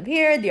ark led them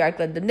here, the ark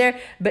led them there,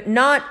 but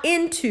not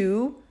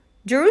into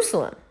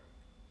Jerusalem.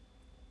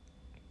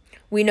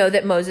 We know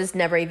that Moses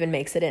never even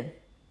makes it in.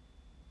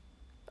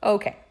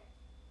 Okay,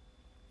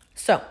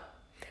 so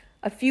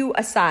a few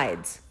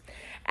asides.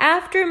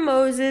 After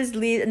Moses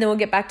leaves, and then we'll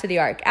get back to the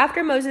ark.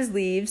 After Moses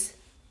leaves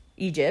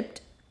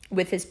Egypt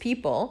with his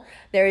people,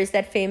 there is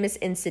that famous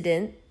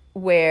incident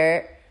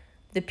where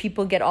the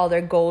people get all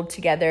their gold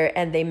together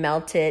and they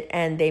melt it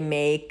and they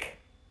make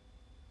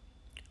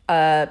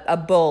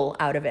a bull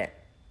out of it.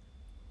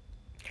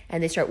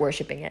 And they start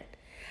worshiping it.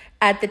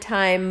 At the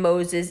time,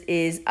 Moses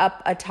is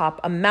up atop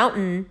a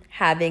mountain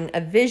having a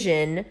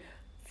vision,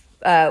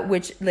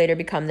 which later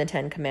become the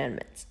 10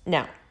 Commandments.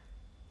 Now,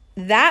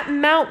 that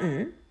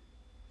mountain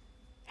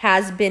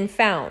has been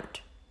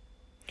found.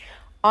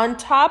 On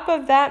top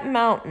of that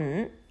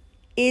mountain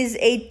is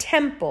a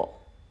temple.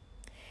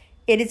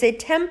 It is a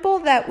temple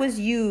that was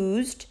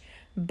used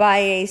by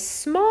a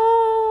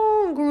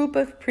small group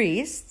of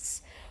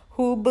priests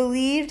who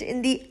believed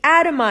in the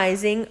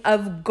atomizing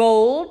of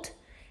gold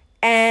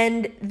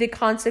and the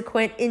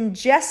consequent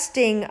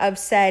ingesting of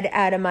said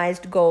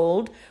atomized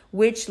gold,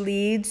 which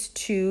leads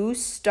to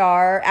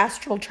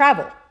astral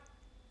travel.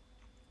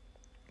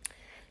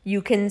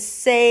 You can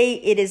say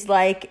it is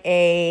like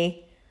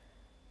a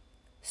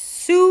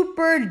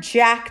super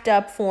jacked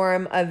up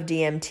form of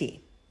DMT.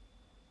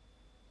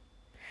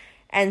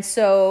 And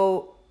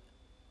so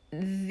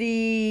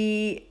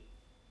the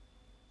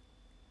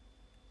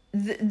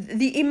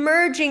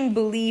emerging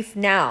belief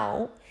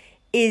now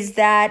is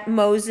that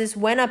Moses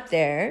went up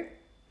there,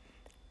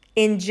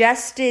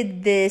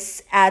 ingested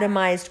this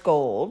atomized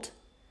gold,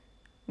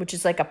 which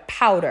is like a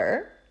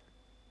powder,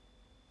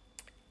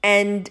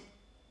 and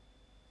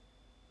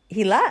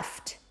he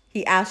left.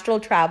 He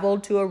astral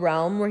traveled to a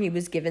realm where he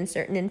was given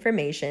certain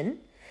information.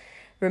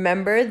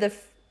 Remember, the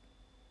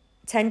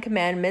 10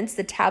 Commandments,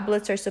 the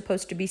tablets are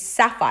supposed to be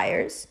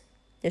sapphires.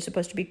 They're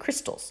supposed to be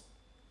crystals.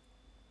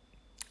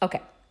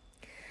 Okay.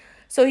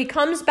 So he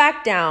comes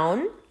back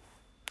down.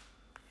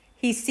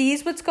 He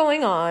sees what's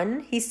going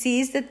on. He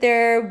sees that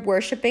they're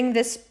worshiping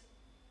this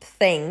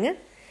thing.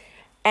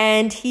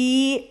 And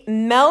he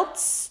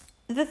melts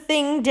the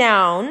thing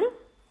down.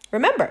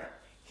 Remember,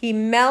 he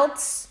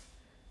melts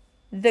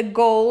the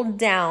gold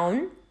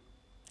down.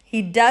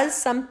 He does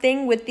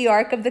something with the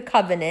Ark of the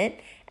Covenant.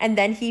 And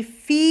then he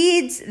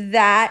feeds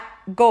that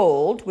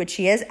gold, which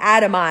he has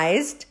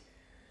atomized,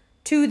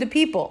 to the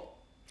people.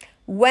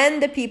 When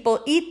the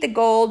people eat the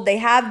gold, they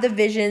have the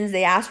visions,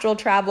 they astral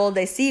travel,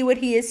 they see what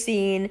he has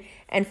seen,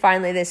 and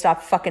finally they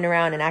stop fucking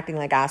around and acting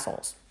like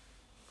assholes.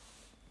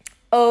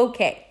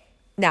 Okay,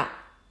 now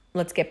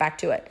let's get back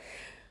to it.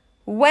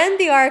 When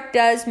the ark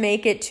does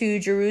make it to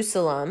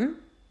Jerusalem,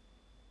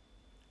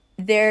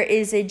 there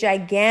is a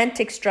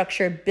gigantic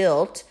structure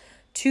built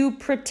to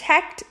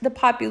protect the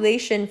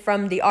population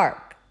from the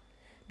ark,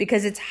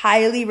 because it's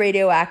highly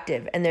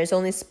radioactive and there's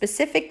only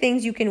specific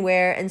things you can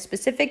wear and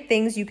specific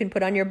things you can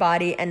put on your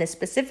body and a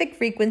specific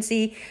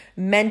frequency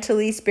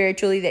mentally,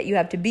 spiritually that you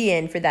have to be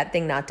in for that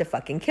thing not to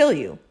fucking kill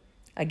you.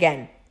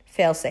 Again,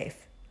 fail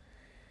safe.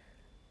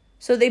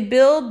 So they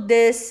build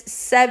this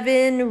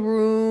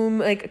 7-room,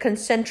 like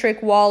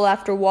concentric wall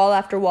after wall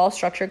after wall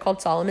structure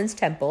called Solomon's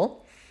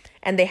Temple.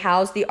 and they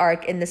housed the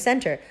ark in the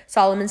center.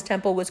 Solomon's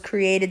temple was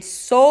created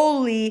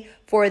solely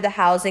for the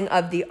housing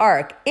of the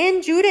ark.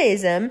 In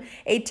Judaism,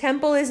 a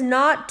temple is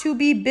not to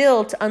be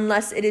built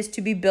unless it is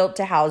to be built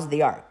to house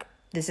the ark.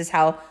 This is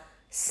how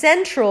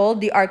central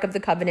the Ark of the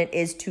Covenant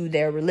is to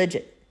their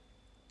religion.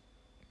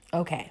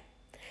 Okay.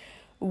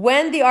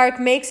 When the ark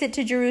makes it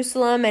to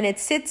Jerusalem and it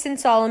sits in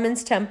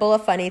Solomon's temple, a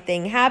funny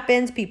thing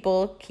happens.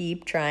 People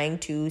keep trying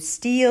to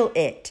steal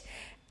it.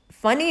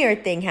 Funnier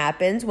thing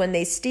happens when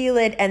they steal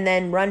it and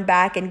then run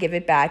back and give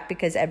it back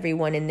because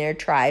everyone in their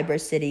tribe or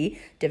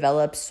city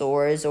develops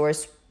sores or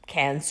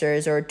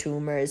cancers or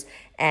tumors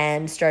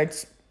and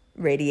starts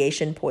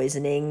radiation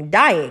poisoning,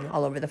 dying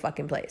all over the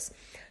fucking place.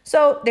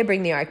 So they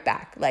bring the ark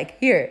back. Like,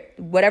 here,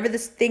 whatever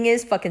this thing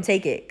is, fucking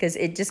take it because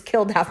it just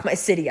killed half my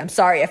city. I'm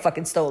sorry I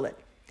fucking stole it.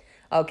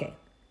 Okay.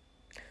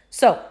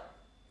 So,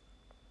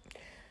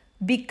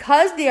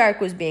 because the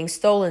ark was being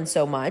stolen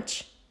so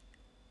much,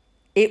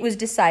 it was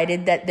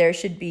decided that there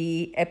should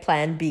be a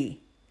plan B,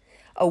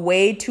 a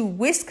way to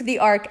whisk the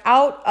ark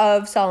out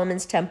of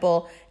Solomon's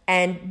temple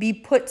and be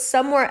put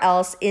somewhere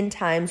else in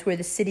times where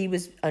the city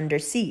was under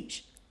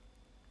siege.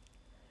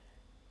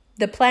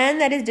 The plan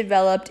that is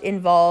developed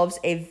involves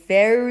a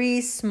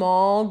very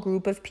small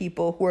group of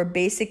people who are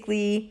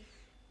basically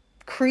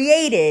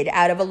created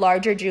out of a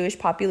larger Jewish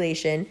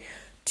population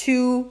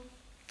to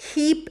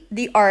keep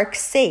the ark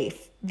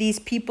safe. These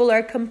people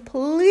are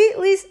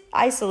completely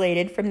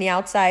isolated from the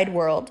outside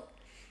world.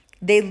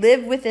 They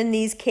live within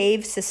these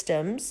cave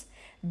systems.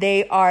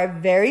 They are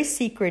very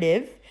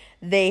secretive.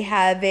 They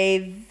have a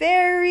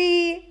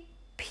very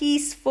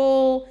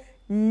peaceful,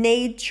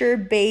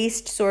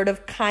 nature-based sort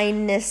of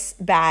kindness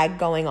bag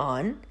going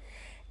on.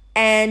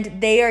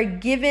 And they are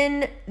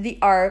given the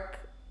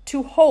ark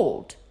to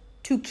hold,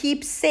 to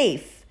keep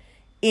safe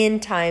in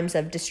times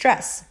of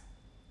distress.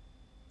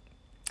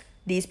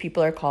 These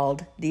people are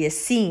called the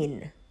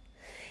Essene.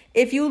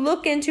 If you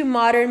look into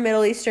modern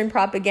Middle Eastern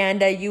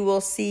propaganda, you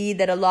will see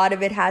that a lot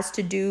of it has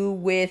to do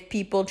with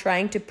people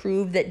trying to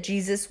prove that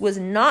Jesus was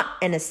not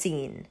an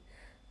Essene,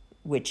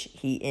 which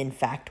he in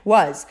fact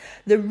was.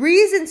 The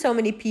reason so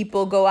many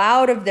people go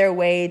out of their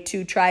way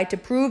to try to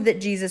prove that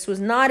Jesus was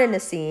not an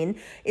Essene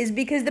is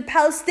because the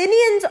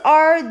Palestinians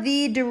are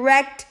the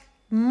direct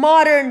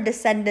modern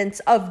descendants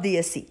of the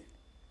Essene.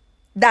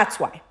 That's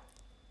why.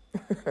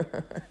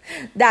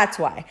 That's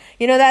why.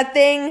 You know that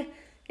thing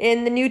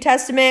in the New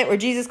Testament where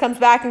Jesus comes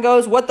back and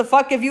goes, "What the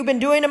fuck have you been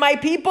doing to my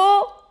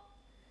people?"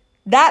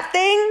 That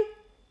thing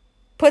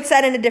puts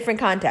that in a different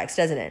context,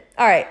 doesn't it?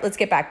 All right, let's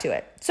get back to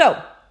it.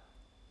 So,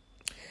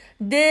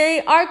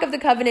 the Ark of the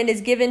Covenant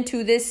is given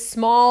to this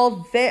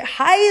small,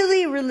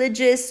 highly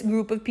religious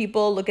group of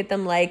people. Look at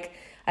them like,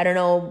 I don't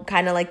know,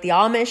 kind of like the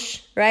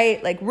Amish,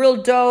 right? Like real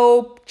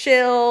dope,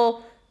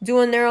 chill,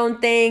 doing their own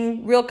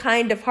thing, real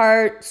kind of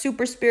heart,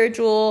 super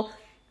spiritual,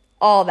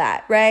 all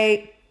that,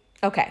 right?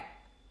 Okay.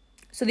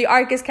 So the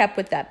ark is kept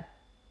with them.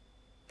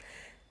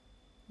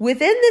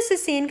 Within this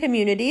Essene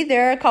community,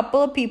 there are a couple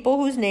of people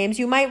whose names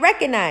you might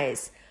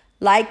recognize,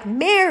 like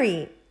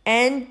Mary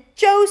and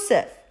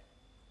Joseph.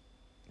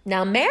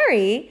 Now,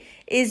 Mary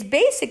is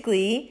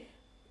basically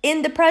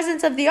in the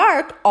presence of the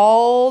ark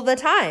all the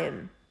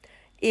time.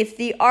 If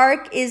the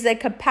ark is a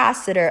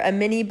capacitor, a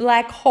mini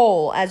black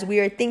hole, as we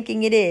are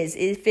thinking it is,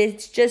 if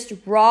it's just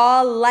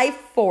raw life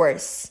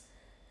force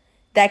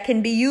that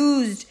can be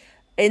used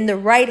in the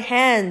right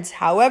hands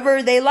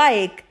however they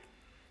like,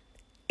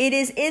 it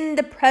is in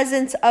the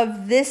presence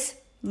of this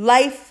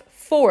life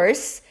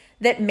force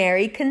that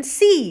Mary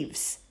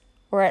conceives.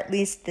 Or at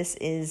least this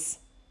is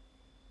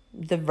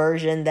the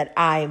version that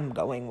I'm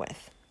going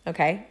with,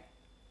 okay?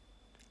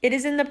 It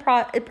is in the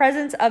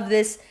presence of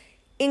this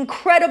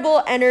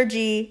incredible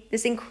energy,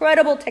 this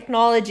incredible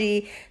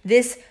technology,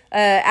 this,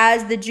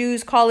 as the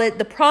Jews call it,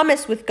 the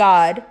promise with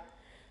God.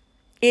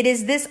 It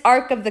is this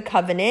Ark of the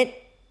Covenant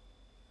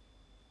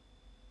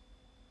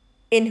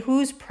in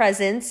whose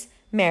presence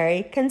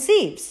Mary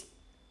conceives.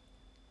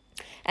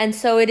 And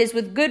so it is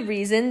with good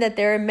reason that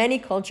there are many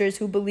cultures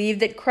who believe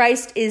that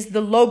Christ is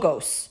the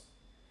Logos.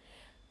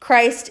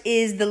 Christ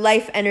is the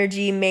life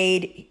energy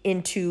made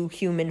into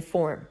human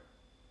form.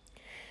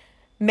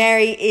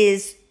 Mary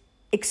is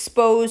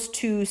exposed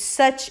to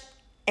such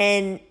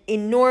an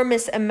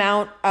enormous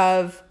amount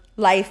of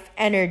life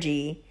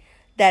energy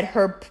that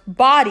her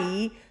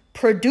body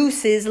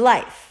produces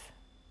life.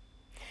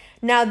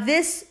 Now,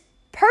 this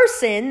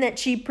person that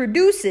she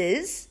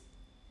produces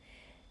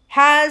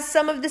has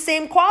some of the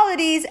same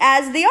qualities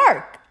as the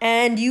ark.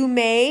 And you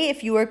may,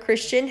 if you are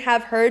Christian,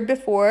 have heard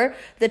before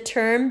the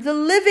term the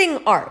living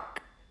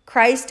ark.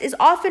 Christ is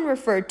often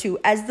referred to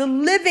as the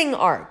living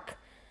ark.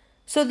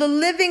 So the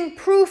living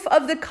proof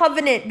of the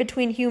covenant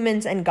between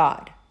humans and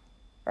God,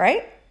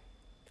 right?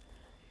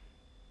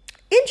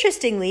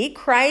 Interestingly,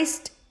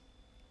 Christ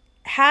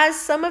has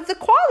some of the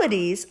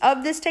qualities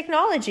of this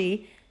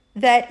technology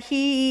that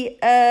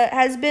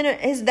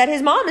that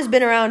his mom has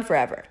been around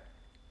forever.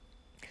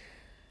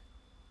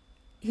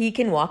 He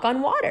can walk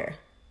on water.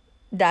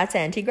 That's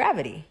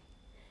anti-gravity.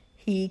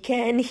 He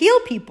can heal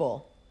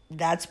people.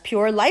 That's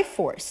pure life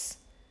force,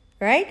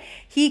 right?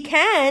 He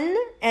can,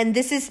 and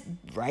this is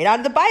right out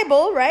of the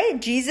Bible,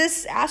 right?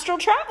 Jesus astral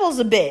travels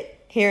a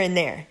bit here and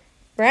there,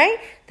 right?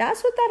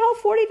 That's what that whole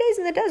 40 days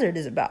in the desert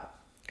is about.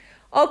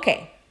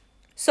 Okay,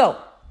 so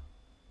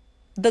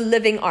the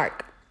living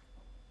ark.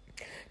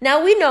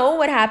 Now we know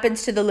what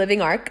happens to the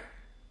living ark.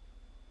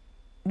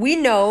 We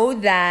know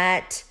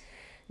that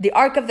the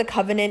Ark of the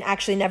Covenant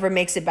actually never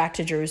makes it back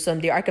to Jerusalem.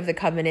 The Ark of the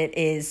Covenant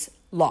is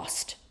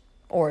lost,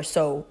 or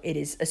so it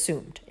is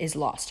assumed is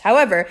lost.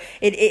 However,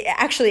 it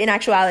actually in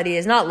actuality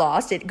is not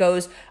lost. It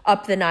goes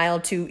up the Nile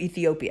to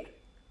Ethiopia.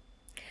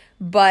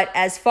 But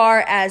as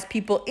far as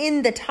people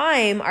in the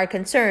time are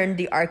concerned,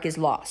 the ark is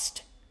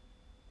lost.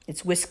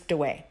 It's whisked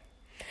away.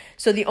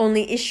 So the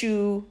only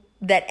issue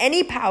that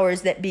any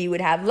powers that be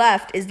would have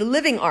left is the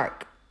living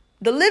ark.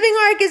 The living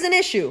ark is an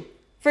issue,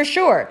 for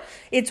sure.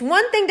 It's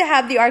one thing to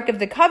have the Ark of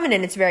the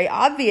Covenant. It's very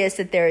obvious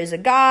that there is a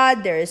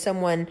God, there is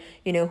someone,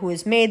 who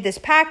has made this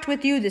pact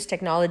with you. This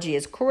technology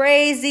is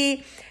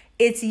crazy.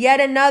 It's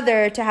yet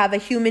another to have a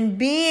human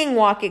being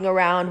walking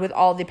around with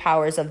all the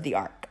powers of the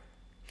ark.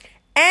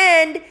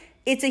 And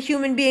it's a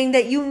human being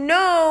that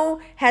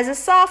has a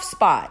soft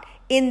spot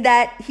in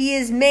that he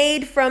is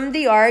made from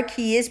the ark.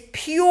 He is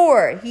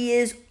pure. He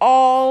is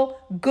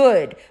all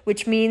good,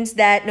 which means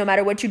that no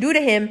matter what you do to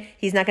him,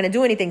 he's not going to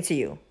do anything to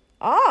you.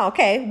 Oh,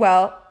 okay.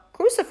 Well,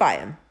 crucify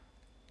him.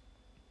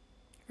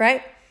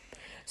 Right?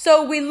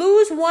 So we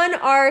lose one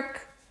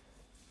ark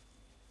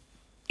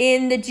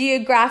in the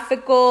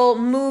geographical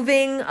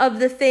moving of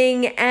the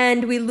thing,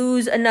 and we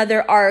lose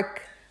another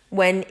ark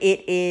when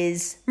it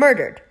is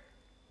murdered.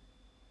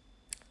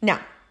 Now,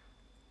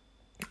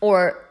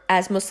 or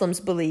as Muslims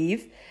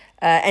believe,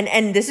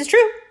 and this is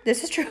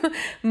true,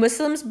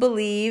 Muslims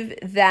believe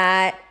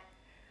that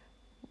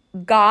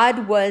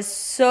God was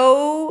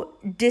so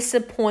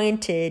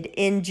disappointed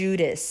in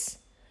Judas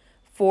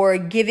for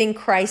giving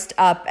Christ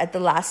up at the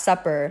Last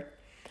Supper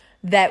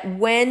that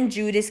when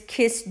Judas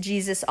kissed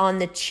Jesus on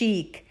the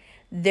cheek,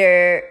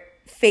 their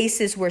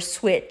faces were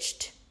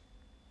switched.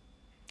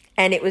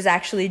 And it was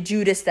actually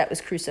Judas that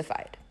was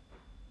crucified.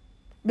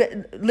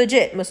 But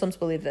legit, Muslims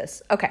believe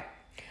this. Okay.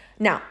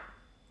 Now,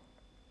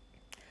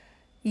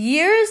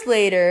 years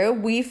later,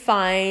 we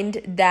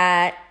find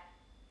that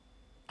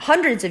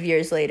hundreds of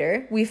years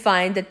later, we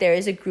find that there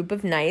is a group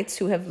of knights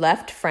who have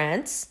left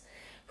France,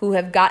 who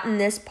have gotten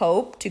this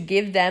pope to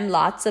give them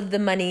lots of the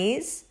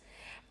monies,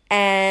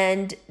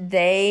 and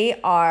they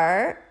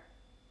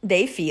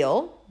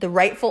feel the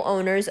rightful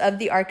owners of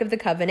the Ark of the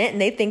Covenant,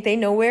 and they think they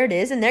know where it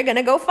is, and they're going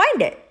to go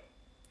find it.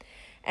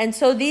 And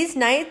so these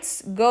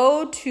knights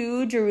go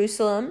to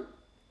Jerusalem,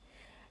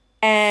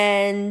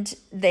 and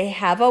they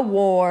have a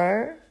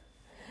war,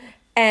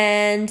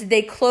 and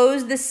they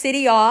close the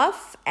city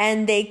off,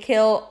 and they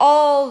kill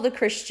all the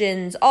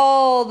Christians,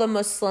 all the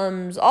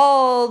Muslims,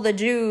 all the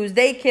Jews.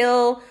 They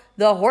kill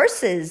the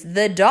horses,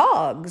 the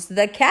dogs,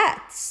 the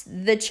cats,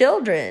 the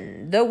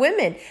children, the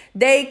women.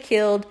 They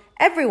killed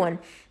everyone,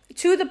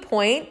 to the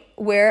point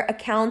where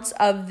accounts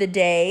of the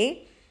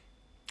day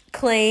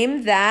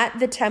claim that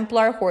the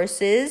Templar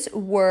horses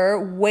were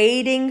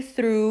wading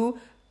through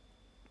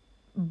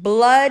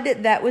blood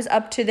that was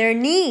up to their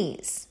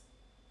knees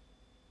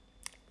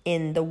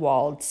in the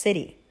walled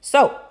city.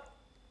 So,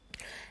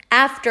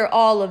 after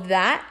all of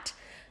that,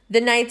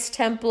 the Knights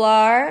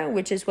Templar,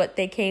 which is what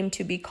they came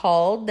to be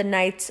called, the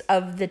Knights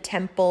of the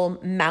Temple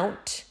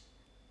Mount,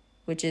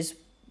 which is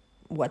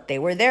what they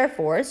were there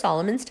for,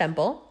 Solomon's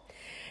Temple,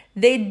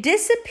 they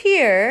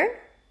disappear,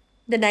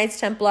 the Knights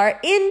Templar,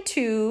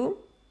 into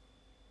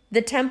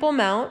the Temple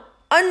Mount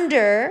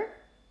under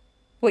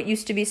what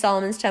used to be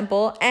Solomon's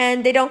Temple,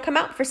 and they don't come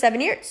out for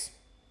 7 years.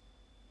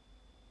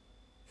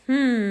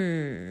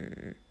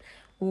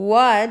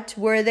 What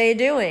were they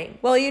doing?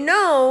 Well, you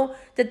know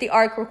that the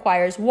ark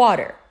requires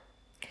water.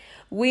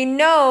 We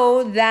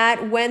know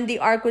that when the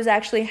ark was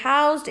actually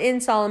housed in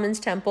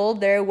Solomon's Temple,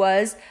 there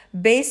was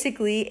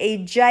basically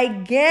a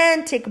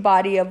gigantic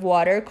body of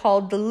water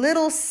called the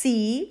Little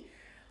Sea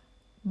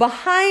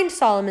behind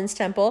Solomon's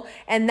Temple,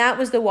 and that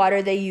was the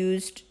water they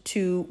used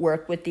to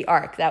work with the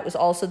ark. That was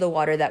also the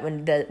water that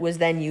was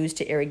then used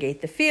to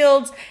irrigate the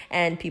fields,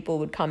 and people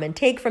would come and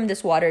take from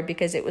this water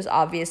because it was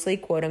obviously,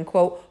 quote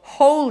unquote,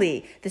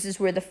 holy. This is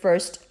where the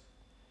first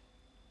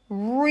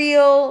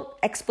real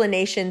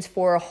explanations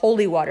for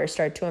holy water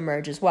start to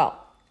emerge as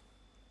well.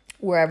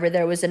 Wherever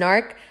there was an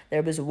ark,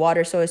 there was a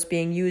water source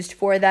being used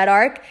for that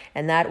ark,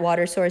 and that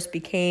water source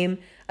became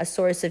a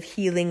source of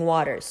healing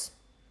waters.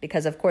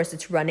 Because, of course,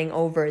 it's running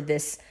over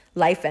this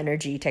life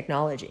energy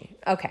technology.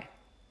 Okay.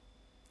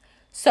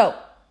 So,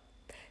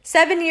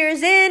 7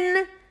 years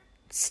in,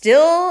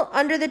 still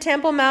under the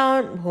Temple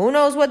Mount. Who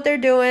knows what they're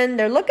doing?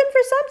 They're looking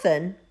for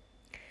something.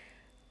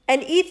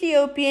 An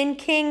Ethiopian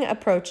king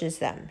approaches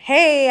them.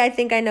 Hey, I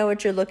think I know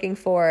what you're looking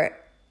for.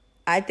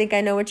 I think I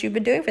know what you've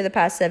been doing for the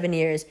past 7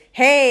 years.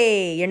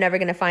 Hey, you're never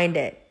going to find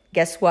it.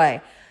 Guess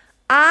what?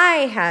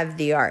 I have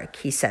the ark,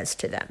 he says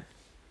to them.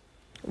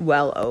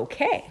 Well,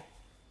 okay.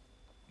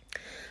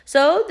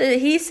 So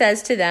he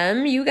says to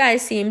them, you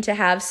guys seem to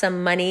have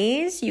some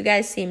monies. You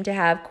guys seem to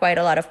have quite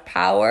a lot of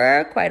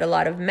power, quite a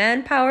lot of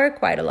manpower,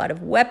 quite a lot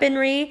of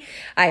weaponry.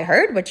 I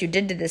heard what you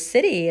did to the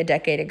city a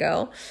decade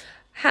ago.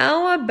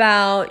 How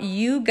about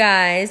you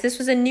guys, this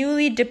was a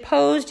newly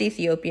deposed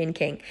Ethiopian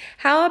king.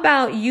 How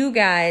about you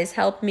guys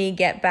help me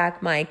get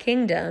back my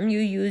kingdom?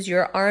 You use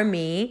your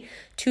army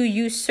to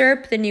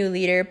usurp the new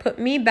leader, put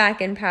me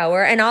back in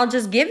power, and I'll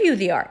just give you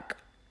the ark.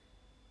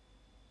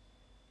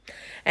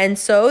 And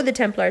so the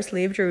Templars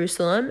leave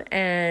Jerusalem,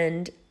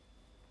 and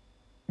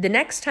the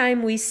next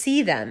time we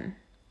see them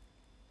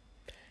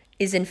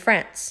is in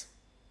France.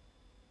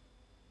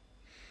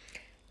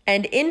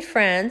 And in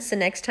France, the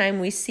next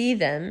time we see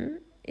them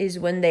is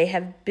when they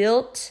have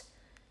built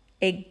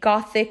a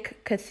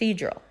Gothic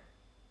cathedral.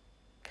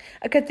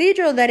 A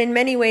cathedral that in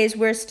many ways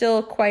we're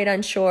still quite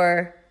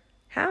unsure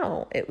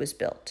how it was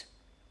built.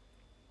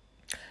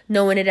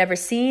 No one had ever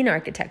seen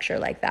architecture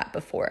like that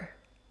before.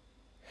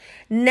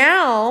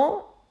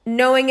 Now,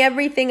 knowing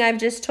everything I've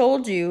just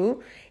told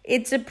you,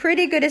 it's a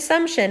pretty good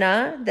assumption,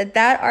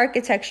 that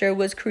architecture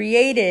was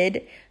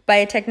created by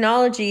a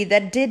technology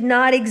that did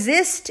not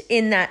exist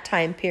in that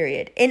time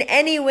period in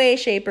any way,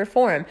 shape, or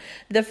form.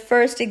 The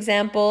first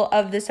example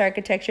of this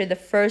architecture, the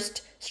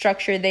first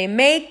structure they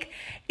make,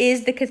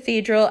 is the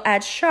cathedral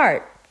at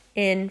Chartres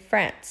in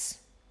France.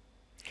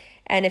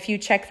 And if you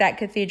check that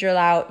cathedral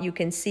out, you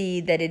can see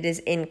that it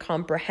is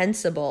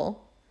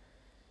incomprehensible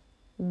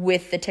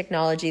with the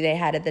technology they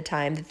had at the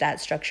time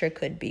that structure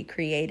could be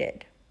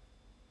created.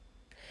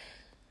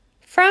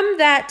 From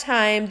that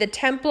time, the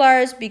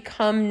Templars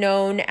become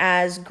known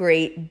as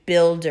great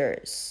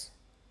builders,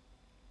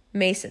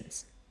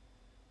 masons.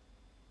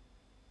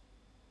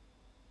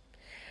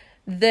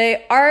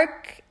 The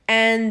ark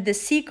and the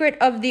secret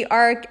of the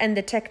ark and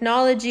the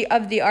technology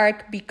of the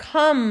ark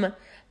become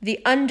the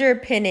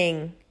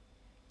underpinning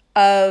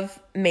of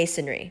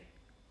masonry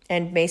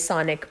and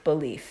Masonic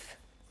belief.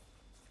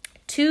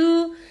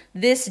 To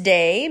this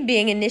day,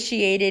 being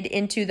initiated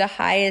into the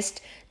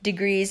highest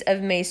degrees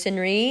of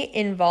masonry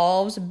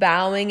involves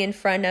bowing in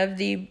front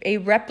of a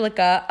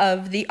replica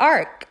of the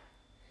ark.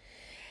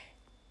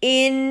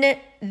 In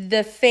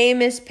the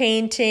famous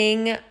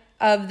painting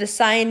of the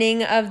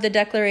signing of the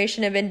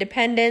Declaration of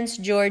Independence,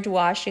 George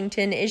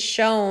Washington is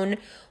shown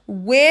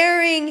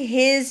wearing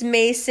his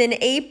mason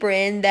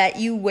apron that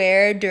you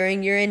wear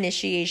during your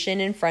initiation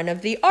in front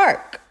of the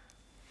ark.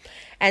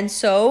 And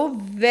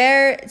so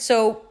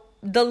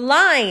the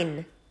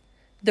line,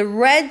 the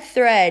red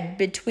thread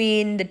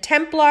between the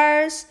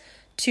Templars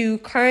to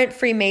current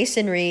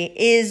Freemasonry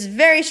is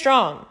very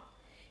strong.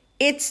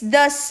 It's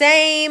the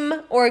same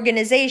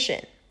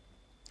organization.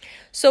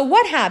 So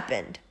what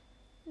happened?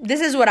 This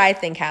is what I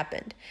think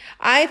happened.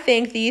 I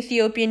think the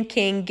Ethiopian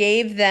king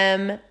gave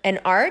them an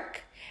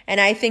ark, and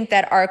I think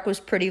that ark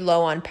was pretty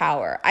low on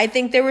power. I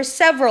think there were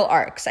several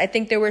arks. I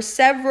think there were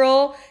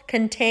several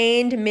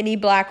contained mini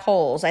black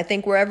holes. I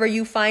think wherever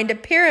you find a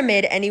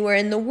pyramid anywhere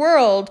in the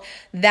world,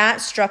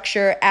 that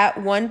structure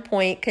at one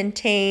point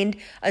contained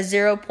a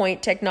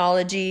 0-point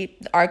technology,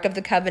 the Ark of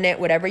the Covenant,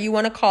 whatever you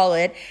want to call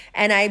it.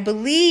 And I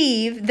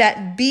believe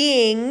that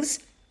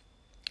beings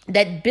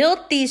that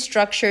built these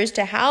structures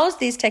to house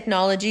these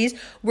technologies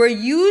were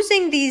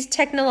using these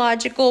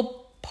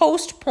technological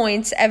post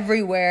points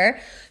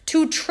everywhere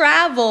to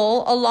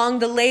travel along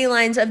the ley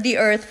lines of the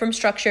earth from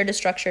structure to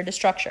structure to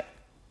structure.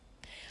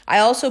 I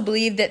also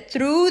believe that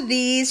through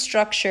these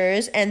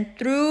structures and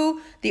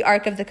through the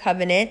Ark of the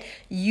Covenant,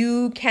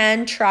 you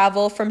can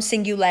travel from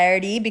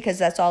singularity, because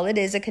that's all it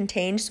is, a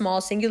contained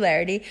small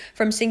singularity,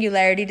 from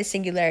singularity to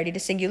singularity to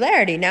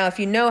singularity. Now, if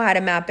you know how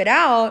to map it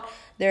out,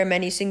 there are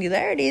many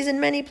singularities in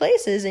many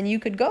places, and you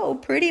could go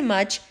pretty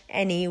much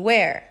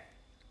anywhere.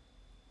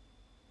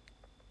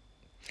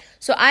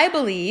 So I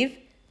believe,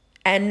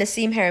 and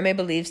Nassim Haramein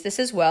believes this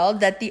as well,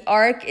 that the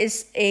ark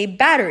is a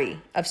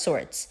battery of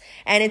sorts,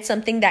 and it's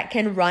something that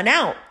can run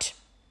out.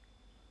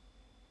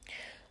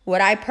 What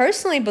I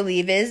personally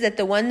believe is that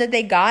the one that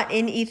they got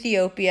in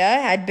Ethiopia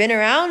had been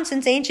around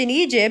since ancient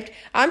Egypt.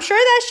 I'm sure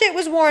that shit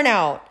was worn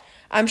out.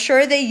 I'm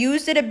sure they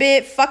used it a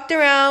bit, fucked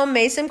around,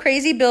 made some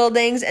crazy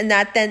buildings, and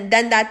then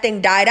that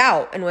thing died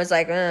out and was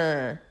like,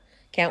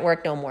 can't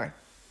work no more.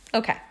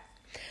 Okay.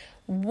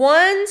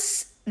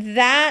 Once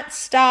that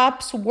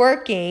stops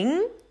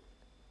working,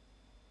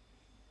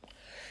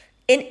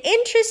 an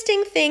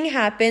interesting thing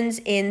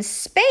happens in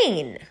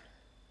Spain.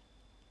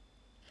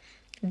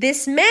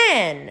 This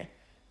man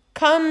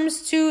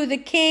comes to the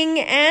king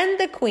and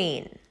the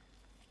queen,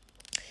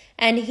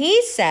 and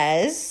he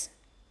says,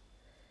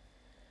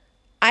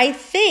 I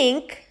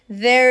think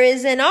there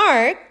is an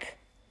ark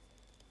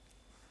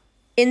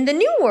in the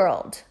New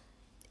World,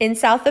 in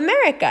South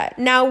America.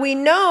 Now we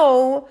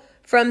know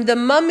from the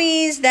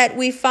mummies that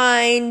we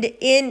find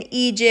in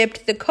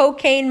Egypt, the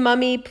cocaine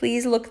mummy,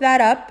 please look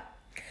that up.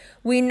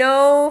 We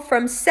know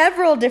from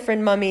several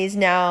different mummies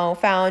now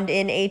found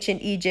in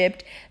ancient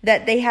Egypt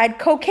that they had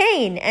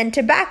cocaine and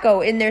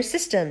tobacco in their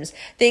systems,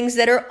 things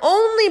that are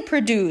only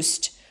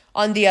produced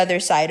on the other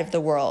side of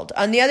the world.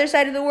 On the other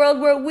side of the world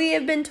where we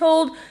have been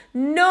told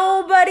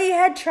nobody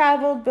had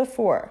traveled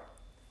before.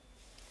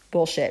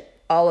 Bullshit.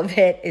 All of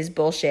it is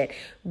bullshit.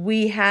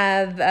 We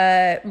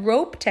have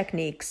rope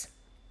techniques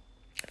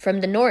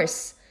from the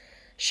Norse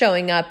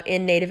showing up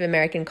in Native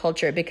American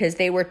culture because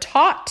they were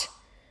taught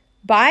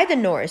by the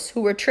Norse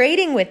who were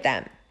trading with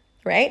them,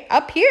 right?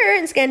 Up here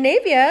in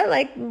Scandinavia,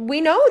 like, we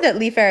know that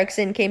Leif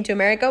Erikson came to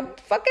America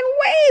fucking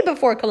way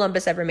before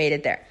Columbus ever made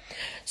it there.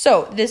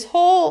 So this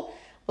whole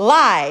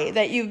lie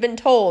that you've been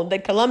told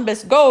that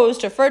Columbus goes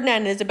to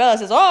Ferdinand and Isabella,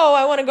 says, oh,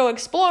 I want to go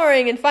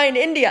exploring and find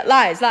India.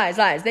 Lies, lies,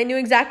 lies. They knew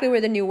exactly where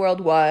the New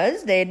World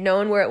was. They had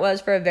known where it was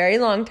for a very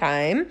long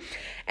time.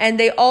 And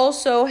they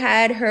also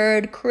had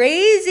heard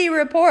crazy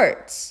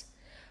reports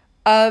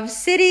of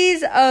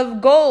cities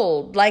of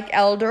gold like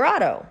El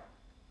Dorado.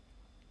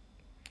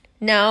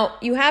 Now,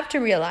 you have to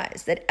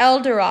realize that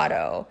El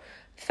Dorado,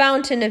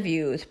 Fountain of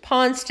Youth,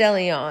 Ponce de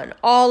Leon,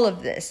 all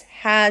of this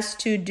has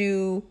to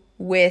do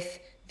with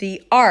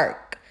the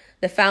ark.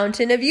 The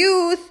Fountain of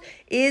Youth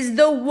is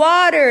the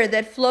water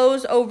that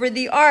flows over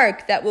the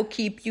ark that will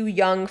keep you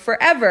young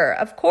forever.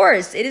 Of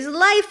course, it is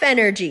life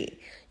energy.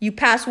 You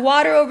pass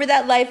water over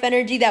that life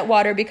energy, that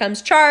water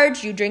becomes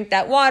charged, you drink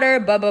that water,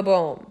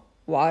 boom.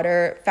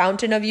 Water,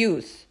 Fountain of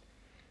Youth.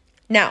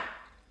 Now,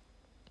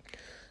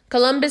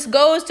 Columbus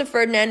goes to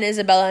Ferdinand and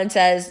Isabella and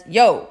says,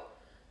 yo,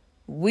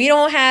 we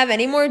don't have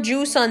any more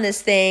juice on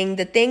this thing.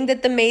 The thing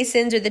that the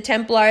Masons or the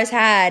Templars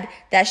had,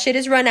 that shit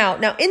is run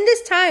out. Now, in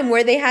this time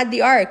where they had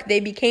the Ark,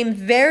 they became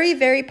very,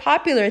 very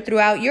popular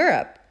throughout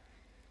Europe.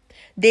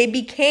 They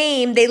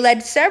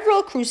led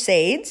several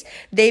crusades.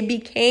 They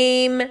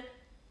became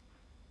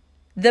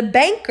the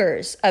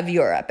bankers of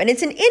Europe. And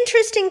it's an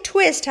interesting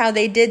twist how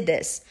they did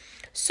this.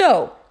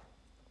 So,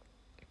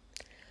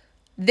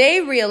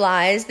 they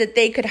realized that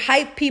they could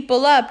hype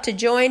people up to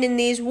join in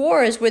these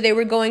wars where they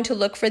were going to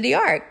look for the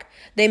Ark.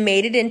 They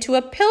made it into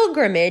a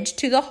pilgrimage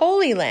to the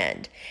Holy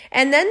Land.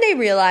 And then they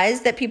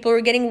realized that people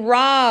were getting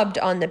robbed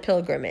on the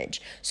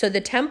pilgrimage. So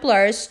the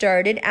Templars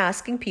started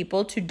asking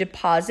people to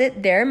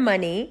deposit their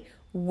money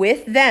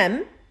with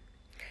them.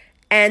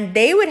 And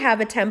they would have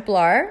a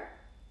Templar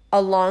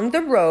along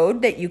the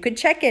road that you could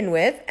check in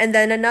with. And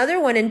then another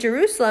one in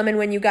Jerusalem. And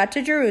when you got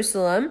to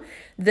Jerusalem,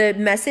 the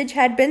message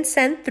had been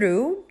sent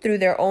through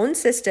their own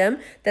system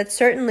that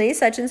certainly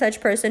such and such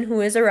person who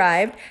has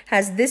arrived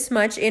has this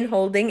much in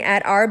holding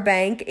at our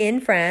bank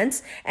in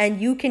France, and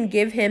you can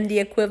give him the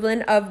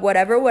equivalent of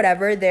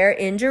whatever there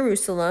in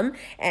Jerusalem.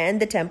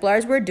 And the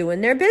Templars were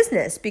doing their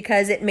business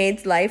because it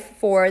made life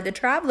for the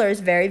travelers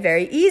very,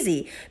 very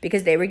easy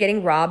because they were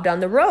getting robbed on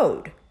the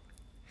road.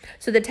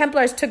 So the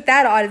Templars took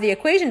that out of the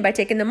equation by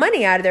taking the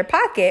money out of their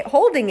pocket,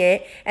 holding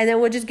it, and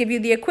then we'll just give you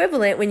the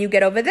equivalent when you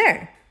get over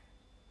there.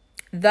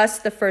 Thus,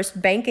 the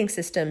first banking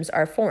systems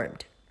are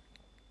formed.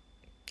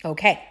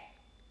 Okay.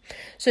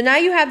 So now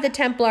you have the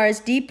Templars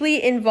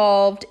deeply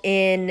involved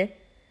in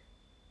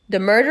the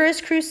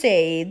murderous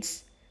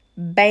crusades,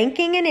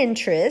 banking and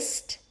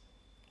interest,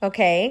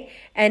 okay?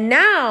 And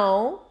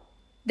now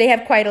they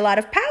have quite a lot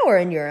of power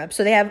in Europe.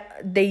 So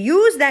they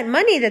use that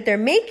money that they're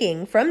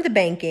making from the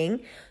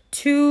banking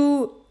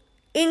to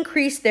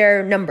increase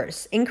their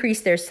numbers,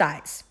 increase their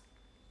size.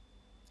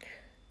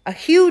 A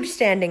huge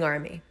standing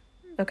army,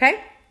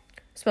 okay?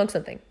 Smoke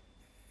something.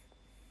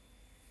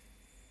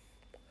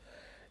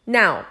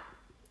 Now,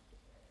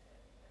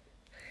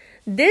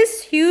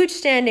 this huge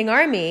standing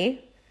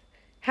army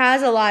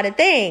has a lot of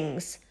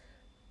things,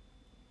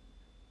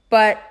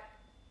 but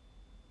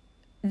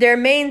their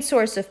main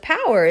source of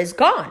power is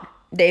gone.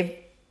 They've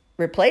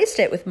replaced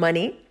it with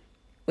money,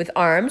 with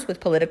arms,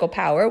 with political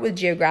power, with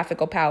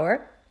geographical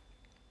power,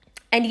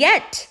 and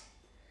yet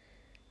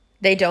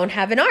they don't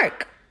have an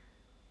ark.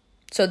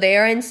 So they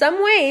are in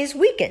some ways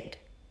weakened.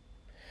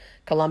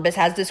 Columbus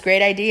has this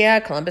great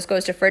idea. Columbus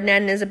goes to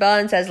Ferdinand and Isabella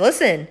and says,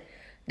 listen,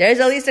 there's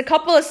at least a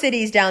couple of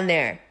cities down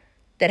there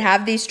that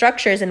have these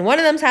structures, and one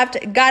of them's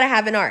gotta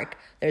have an ark.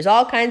 There's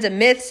all kinds of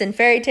myths and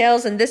fairy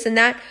tales and this and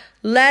that.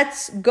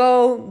 Let's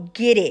go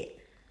get it.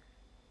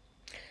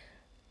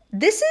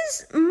 This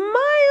is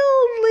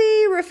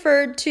mildly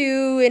referred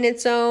to in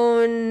its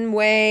own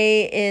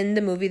way in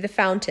the movie The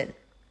Fountain.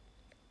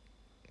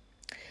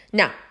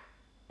 Now,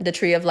 the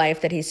tree of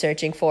life that he's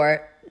searching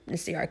for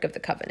is the Ark of the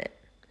Covenant.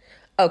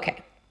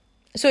 Okay,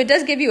 so it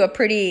does give you a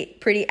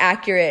pretty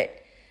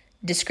accurate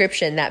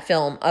description, that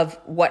film, of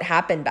what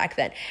happened back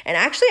then. And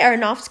actually,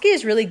 Aronofsky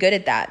is really good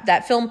at that.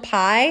 That film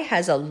Pi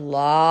has a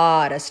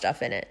lot of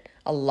stuff in it,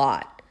 a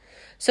lot.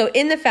 So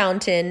in The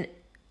Fountain,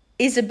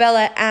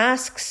 Isabella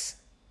asks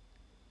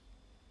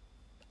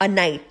a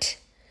knight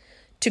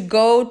to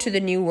go to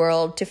the New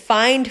World to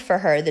find for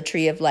her the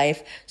tree of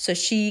life so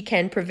she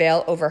can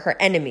prevail over her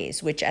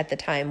enemies, which at the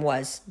time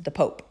was the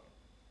Pope,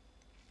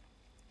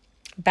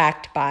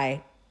 backed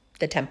by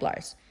the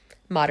Templars,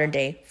 modern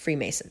day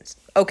Freemasons.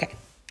 Okay,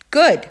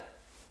 good.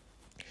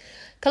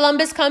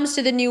 Columbus comes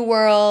to the New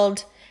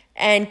World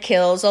and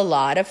kills a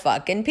lot of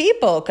fucking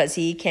people because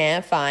he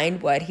can't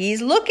find what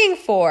he's looking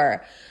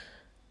for.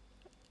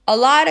 a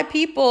lot of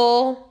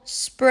people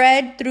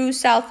spread through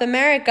South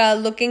America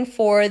looking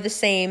for the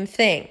same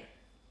thing.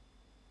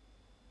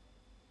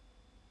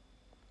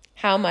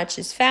 How much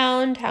is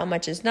found, how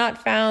much is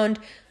not found,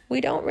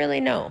 we don't really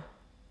know.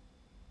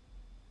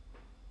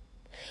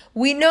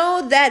 We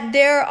know that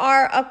there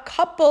are a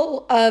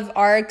couple of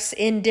arcs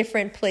in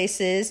different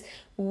places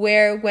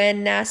where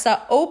when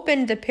NASA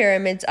opened the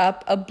pyramids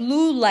up, a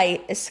blue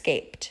light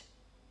escaped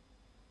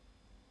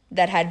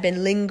that had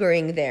been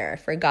lingering there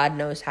for God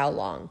knows how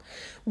long.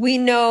 We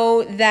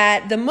know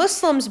that the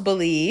Muslims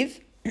believe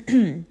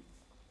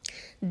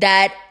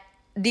that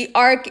the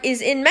ark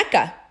is in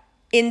Mecca,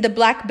 in the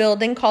black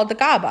building called the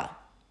Kaaba,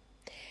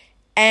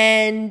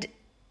 and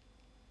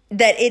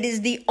that it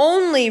is the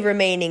only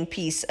remaining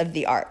piece of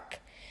the ark.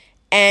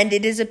 And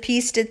it is a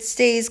piece that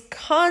stays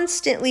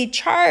constantly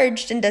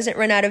charged and doesn't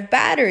run out of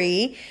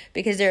battery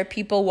because there are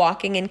people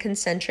walking in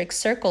concentric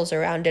circles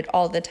around it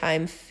all the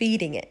time,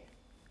 feeding it.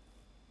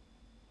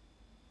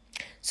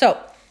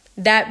 So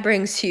that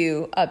brings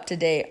you up to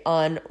date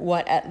on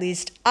what at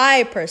least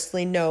I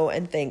personally know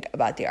and think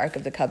about the Ark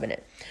of the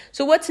Covenant.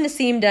 So what's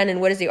Nassim done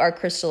and what is the Ark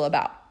crystal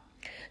about?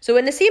 So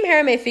what Nassim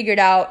Haramein figured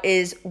out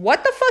is,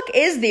 what the fuck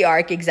is the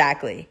Ark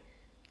exactly?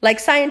 Like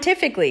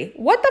scientifically,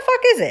 what the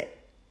fuck is it?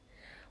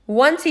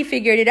 Once he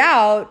figured it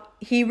out,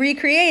 he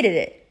recreated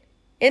it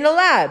in a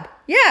lab.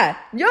 Yeah,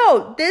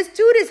 yo, this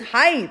dude is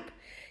hype.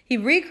 He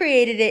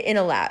recreated it in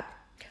a lab.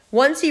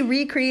 Once he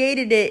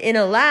recreated it in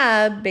a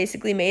lab,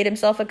 basically made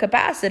himself a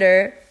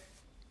capacitor,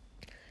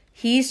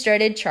 he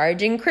started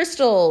charging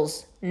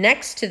crystals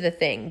next to the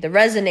thing, the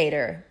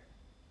resonator,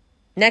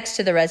 next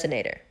to the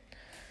resonator.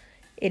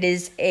 It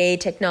is a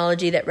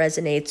technology that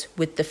resonates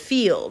with the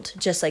field,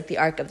 just like the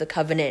Ark of the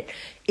Covenant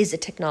is a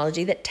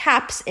technology that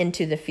taps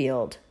into the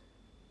field.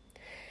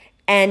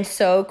 And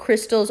so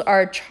crystals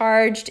are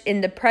charged in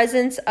the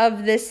presence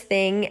of this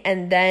thing,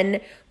 and then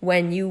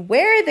when you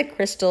wear the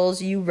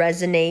crystals, you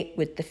resonate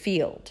with the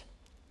field.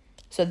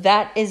 So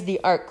that is the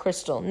Ark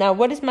crystal. Now,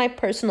 what is my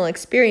personal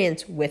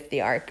experience with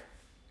the Ark?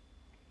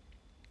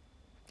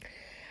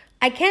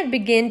 I can't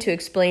begin to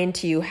explain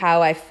to you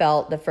how I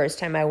felt the first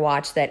time I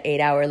watched that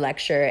 8-hour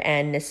lecture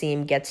and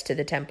Nassim gets to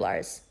the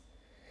Templars.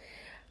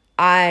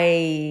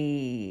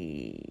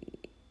 I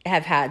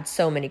have had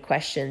so many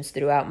questions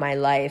throughout my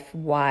life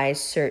why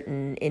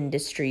certain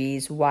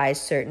industries, why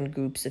certain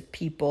groups of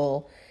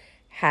people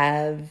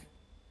have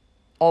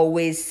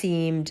always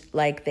seemed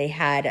like they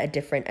had a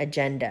different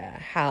agenda,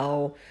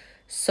 how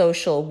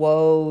social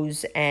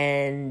woes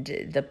and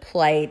the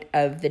plight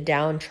of the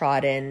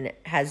downtrodden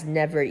has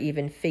never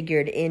even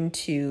figured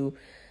into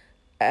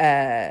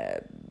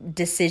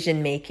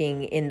decision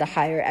making in the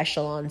higher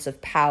echelons of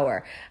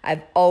power.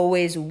 I've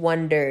always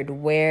wondered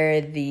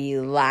where the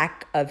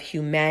lack of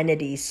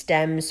humanity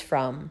stems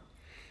from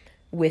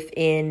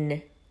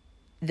within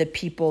the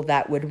people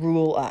that would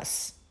rule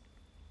us.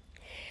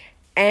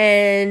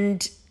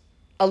 And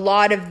a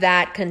lot of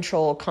that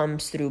control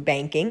comes through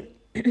banking.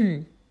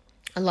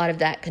 A lot of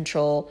that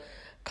control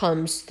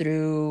comes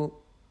through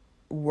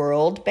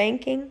world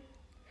banking.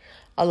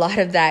 A lot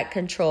of that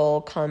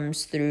control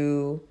comes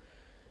through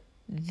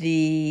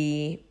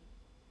the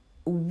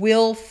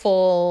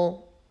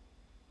willful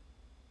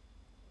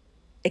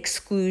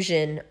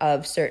exclusion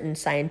of certain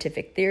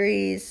scientific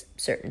theories,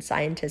 certain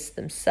scientists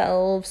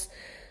themselves.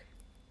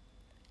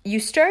 You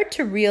start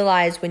to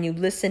realize when you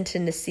listen to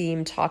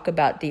Nassim talk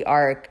about the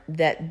Ark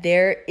that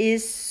there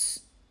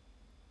is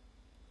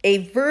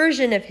a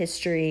version of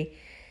history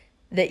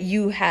that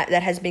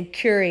that has been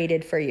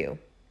curated for you.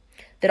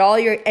 That all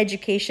your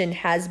education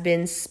has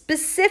been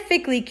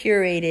specifically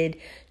curated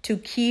to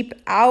keep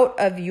out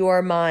of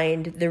your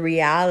mind the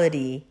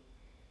reality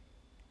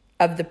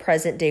of the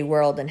present day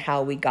world and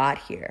how we got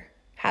here.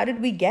 How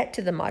did we get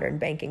to the modern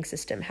banking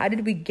system? How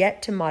did we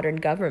get to modern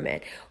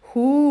government?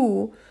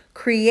 Who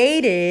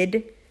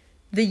created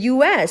the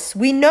US?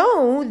 We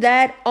know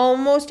that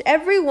almost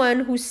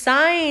everyone who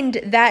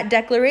signed that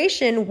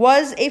declaration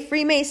was a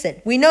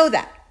Freemason. We know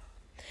that.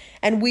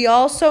 And we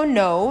also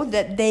know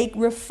that they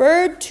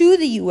referred to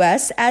the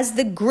US as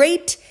the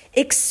Great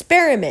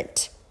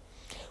Experiment.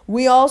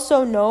 We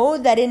also know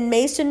that in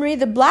Masonry,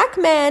 the black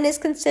man is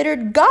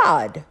considered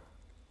God.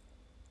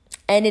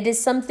 And it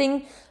is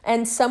something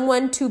and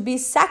someone to be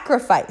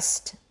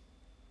sacrificed.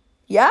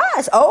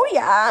 Yes. Oh,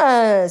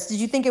 yes. Did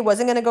you think it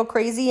wasn't going to go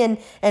crazy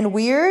and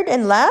weird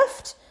and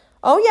left?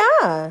 Oh,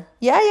 yeah.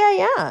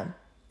 Yeah.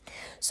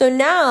 So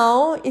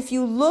now, if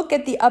you look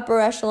at the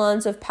upper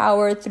echelons of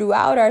power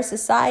throughout our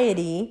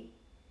society,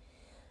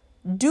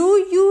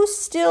 do you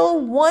still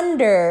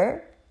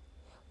wonder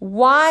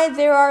why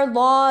there are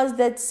laws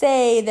that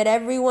say that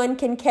everyone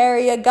can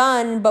carry a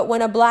gun, but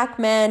when a black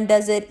man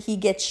does it, he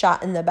gets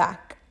shot in the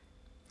back?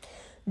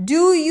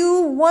 Do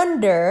you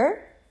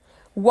wonder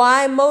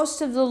why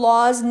most of the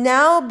laws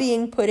now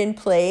being put in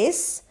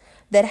place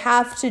that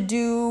have to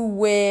do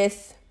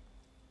with,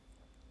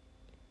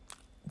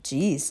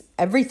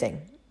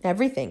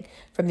 everything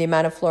from the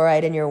amount of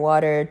fluoride in your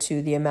water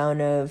to the amount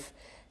of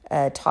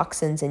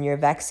toxins in your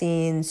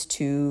vaccines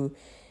to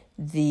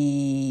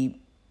the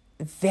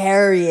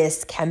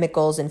various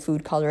chemicals and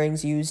food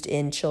colorings used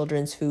in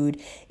children's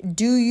food.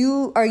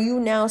 Are you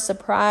now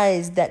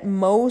surprised that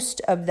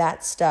most of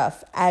that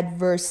stuff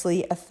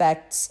adversely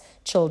affects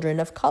children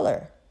of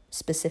color,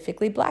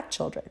 specifically Black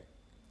children?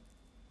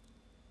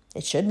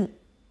 It shouldn't.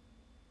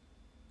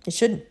 It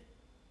shouldn't.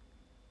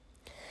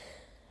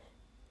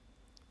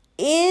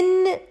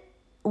 In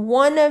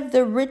one of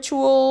the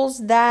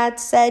rituals that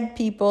said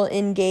people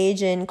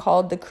engage in,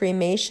 called the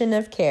cremation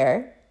of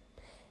care,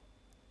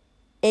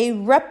 a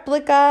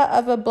replica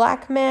of a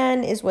Black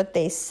man is what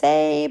they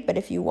say, but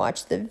if you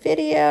watch the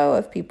video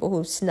of people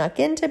who snuck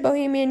into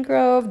Bohemian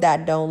Grove,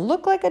 that don't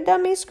look like a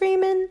dummy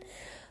screaming.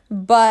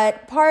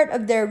 But part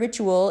of their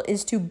ritual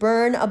is to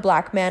burn a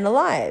Black man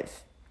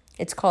alive.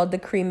 It's called the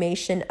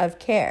cremation of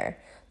care,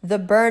 the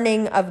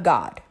burning of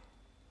God,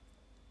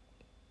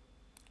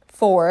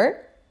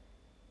 for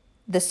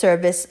the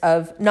service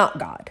of not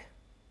God.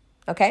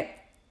 Okay?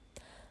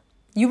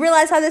 You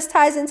realize how this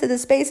ties into the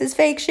space is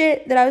fake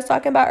shit that I was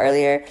talking about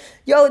earlier?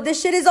 Yo,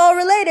 this shit is all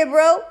related,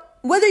 bro.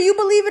 Whether you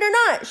believe it or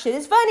not, shit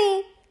is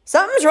funny.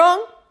 Something's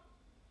wrong.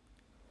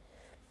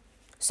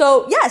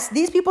 So, yes,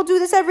 these people do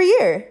this every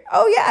year.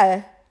 Oh,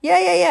 yeah.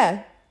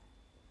 Yeah.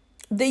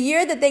 The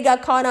year that they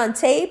got caught on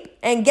tape,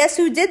 and guess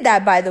who did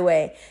that, by the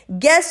way?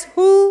 Guess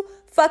who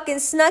fucking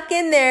snuck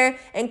in there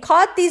and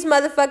caught these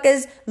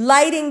motherfuckers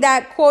lighting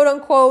that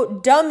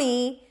quote-unquote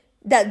dummy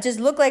that just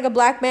looked like a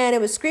Black man.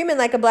 It was screaming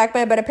like a Black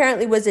man, but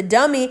apparently was a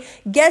dummy.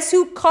 Guess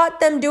who caught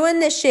them doing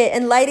this shit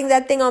and lighting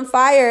that thing on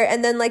fire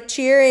and then like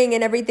cheering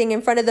and everything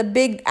in front of the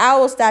big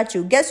owl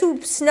statue? Guess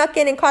who snuck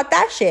in and caught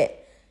that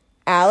shit?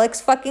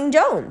 Alex fucking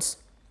Jones.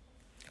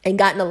 And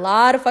got in a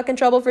lot of fucking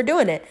trouble for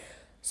doing it.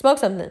 Smoke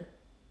something.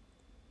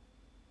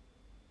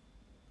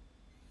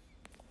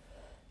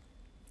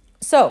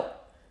 So,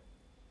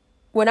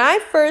 when I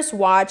first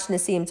watched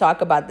Nassim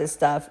talk about this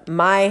stuff,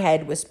 my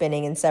head was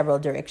spinning in several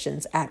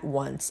directions at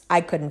once.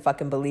 I couldn't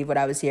fucking believe what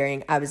I was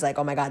hearing. I was like,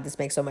 oh my God, this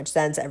makes so much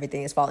sense.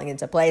 Everything is falling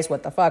into place.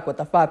 What the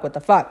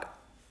fuck?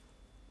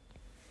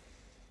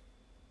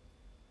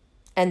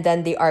 And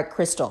then the Art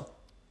Crystal.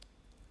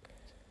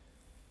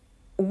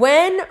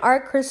 When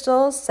Art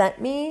Crystal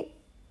sent me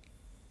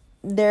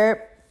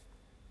their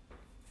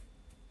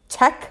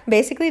tech,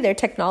 basically their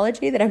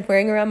technology that I'm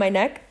wearing around my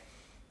neck,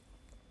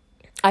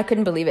 I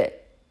couldn't believe it.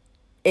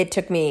 It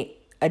took me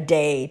a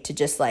day to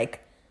just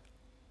like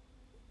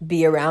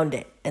be around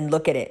it and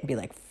look at it and be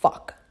like,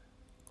 fuck,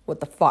 what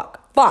the fuck?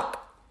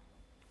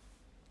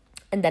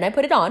 And then I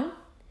put it on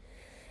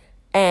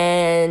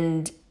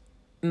and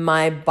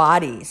my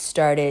body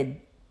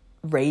started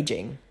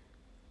raging.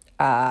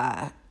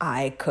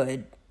 I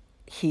could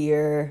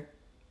hear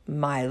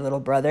my little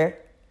brother.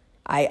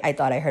 I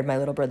thought I heard my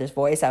little brother's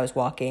voice. I was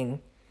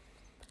walking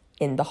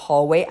in the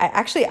hallway.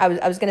 I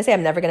was going to say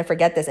I'm never going to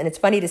forget this. And it's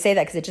funny to say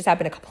that because it just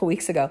happened a couple of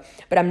weeks ago.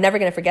 But I'm never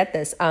going to forget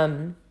this.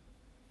 I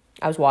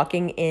was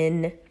walking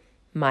in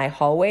my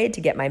hallway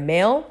to get my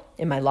mail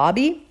in my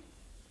lobby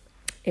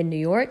in New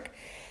York.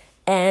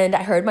 And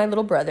I heard my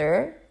little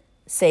brother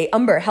say,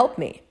 Umber, help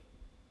me.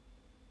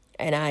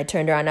 And I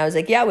turned around and I was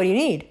like, yeah, what do you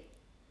need?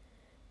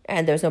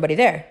 And there was nobody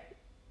there.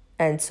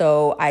 And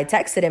so I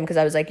texted him because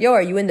I was like, yo,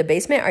 are you in the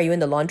basement? Are you in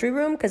the laundry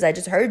room? Because I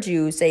just heard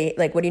you say,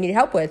 like, what do you need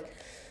help with?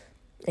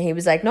 And he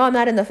was like, no, I'm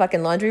not in the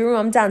fucking laundry room.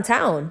 I'm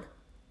downtown.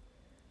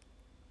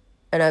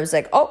 And I was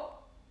like, oh,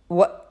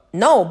 what?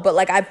 No, but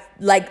like,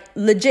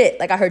 legit,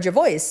 like I heard your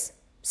voice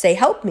say,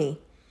 help me.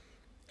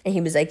 And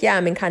he was like, yeah,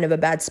 I'm in kind of a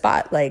bad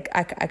spot. Like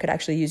I could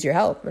actually use your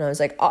help. And I was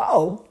like,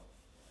 oh,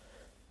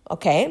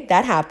 okay,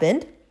 that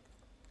happened.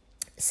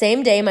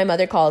 Same day, my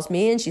mother calls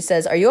me and she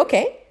says, are you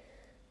okay?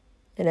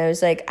 And I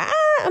was like,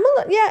 I'm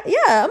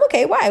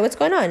okay. Why? What's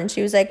going on? And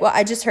she was like, well,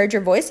 I just heard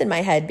your voice in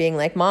my head being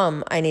like,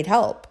 Mom, I need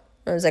help.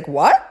 I was like,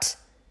 what?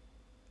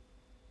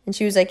 And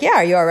she was like, yeah,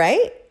 are you all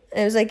right?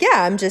 And I was like,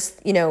 yeah, I'm just,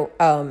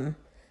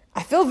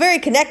 I feel very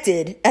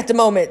connected at the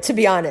moment, to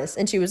be honest.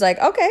 And she was like,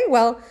 okay,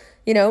 well,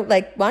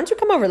 like, why don't you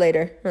come over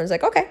later? And I was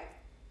like, okay.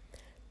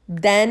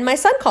 Then my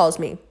son calls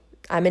me.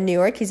 I'm in New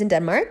York. He's in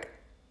Denmark.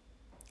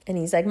 And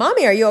he's like,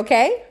 Mommy, are you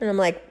okay? And I'm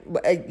like,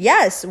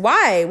 yes.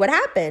 Why? What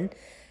happened?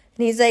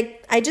 And he's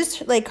like, I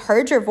just like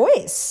heard your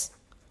voice.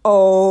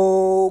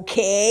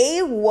 Okay,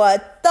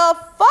 what the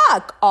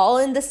fuck? All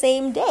in the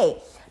same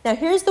day. Now,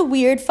 here's the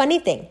weird, funny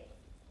thing.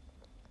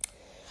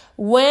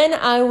 When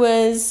I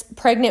was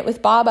pregnant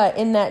with Baba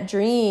in that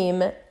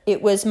dream,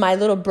 it was my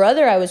little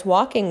brother I was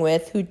walking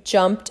with who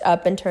jumped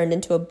up and turned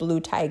into a blue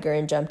tiger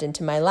and jumped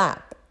into my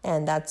lap.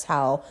 And that's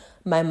how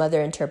my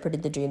mother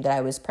interpreted the dream that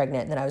I was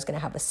pregnant and that I was going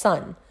to have a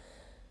son.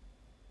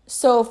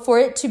 So for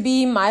it to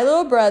be my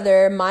little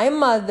brother, my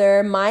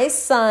mother, my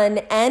son,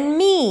 and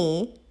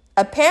me,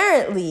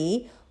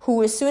 apparently,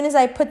 who as soon as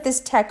I put this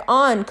tech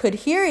on could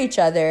hear each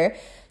other,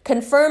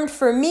 confirmed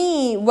for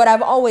me what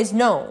I've always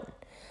known.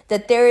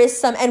 That there is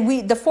some,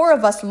 and the four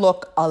of us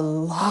look a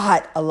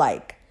lot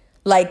alike.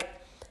 Like,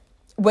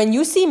 when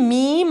you see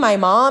me, my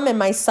mom, and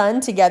my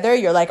son together,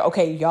 you're like,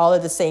 okay, y'all are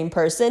the same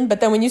person. But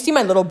then when you see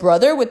my little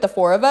brother with the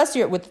four of us,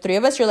 with the three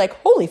of us, you're like,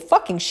 holy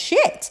fucking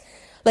shit.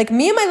 Like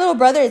me and my little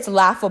brother, it's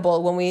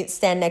laughable when we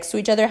stand next to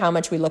each other how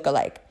much we look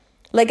alike.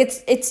 Like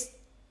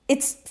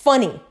it's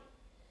funny,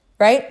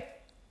 right?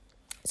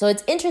 So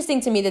it's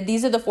interesting to me that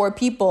these are the 4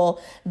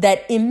 people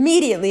that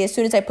immediately, as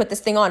soon as I put this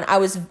thing on, I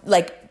was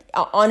like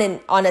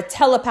on a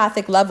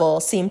telepathic level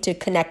seemed to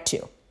connect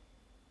to.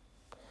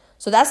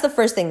 So that's the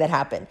first thing that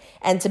happened.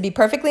 And to be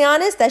perfectly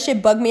honest, that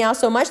shit bugged me out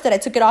so much that I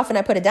took it off and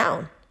I put it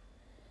down.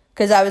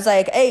 Because I was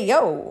like, hey,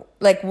 yo,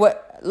 like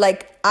what?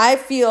 Like I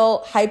feel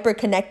hyper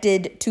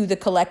connected to the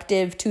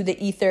collective, to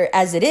the ether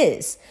as it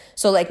is.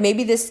 So like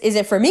maybe this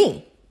isn't for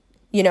me,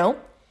 you know?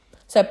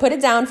 So I put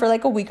it down for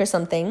like a week or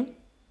something,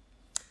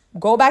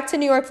 go back to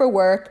New York for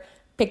work,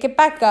 pick it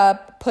back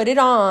up, put it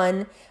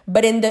on.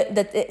 But in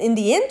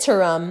the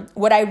interim,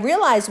 what I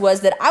realized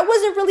was that I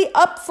wasn't really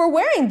up for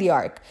wearing the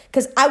arc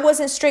because I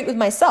wasn't straight with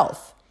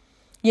myself,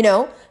 you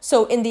know?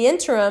 So in the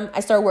interim, I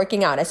started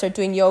working out. I started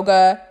doing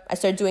yoga. I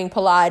started doing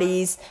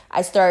Pilates.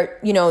 I start,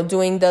 you know,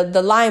 doing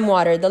the lime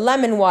water, the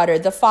lemon water,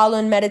 the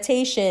follow-in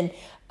meditation.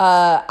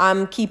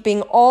 I'm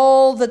keeping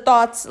all the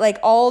thoughts, like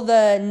all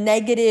the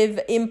negative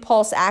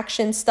impulse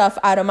action stuff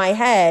out of my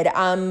head.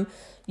 I'm,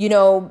 you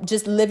know,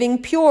 just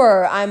living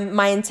pure.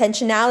 My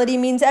intentionality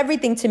means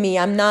everything to me.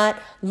 I'm not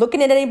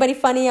looking at anybody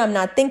funny. I'm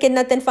not thinking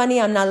nothing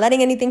funny. I'm not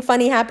letting anything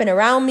funny happen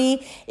around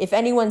me. If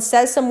anyone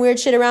says some weird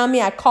shit around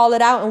me, I call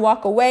it out and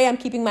walk away. I'm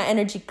keeping my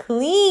energy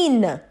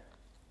clean.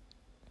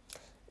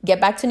 Get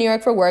back to New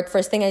York for work.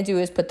 First thing I do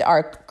is put the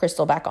arc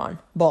crystal back on.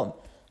 Boom.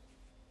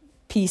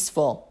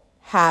 Peaceful,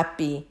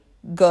 happy,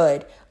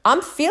 good.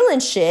 I'm feeling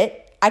shit.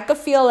 I could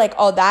feel like,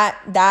 oh,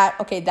 that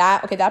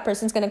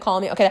person's going to call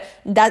me. Okay,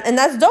 and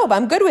that's dope.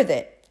 I'm good with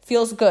it.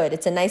 Feels good.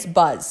 It's a nice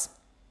buzz.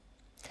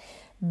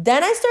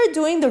 Then I start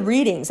doing the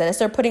readings and I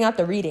start putting out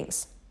the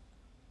readings.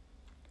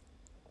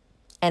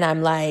 And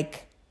I'm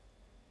like,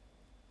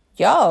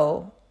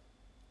 yo,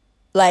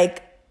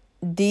 like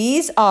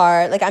these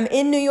are, like I'm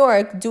in New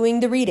York doing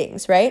the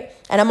readings, right?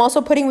 And I'm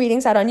also putting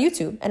readings out on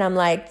YouTube. And I'm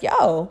like,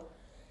 yo,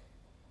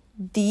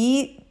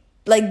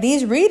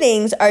 these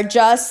readings are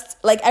just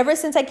like, ever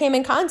since I came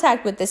in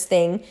contact with this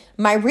thing,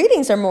 my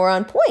readings are more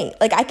on point.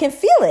 Like I can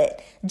feel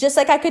it, just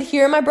like I could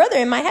hear my brother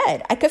in my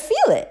head. I could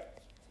feel it.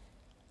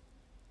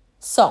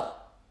 So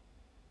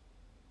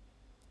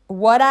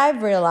what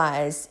I've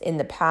realized in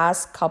the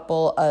past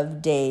couple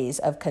of days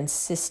of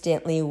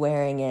consistently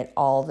wearing it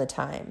all the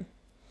time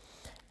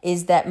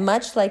is that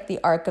much like the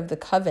Ark of the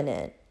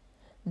Covenant,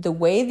 the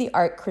way the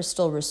Arc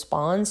crystal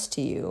responds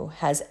to you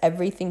has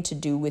everything to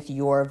do with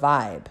your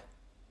vibe.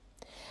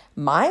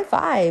 My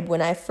vibe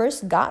when I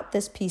first got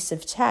this piece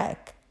of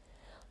tech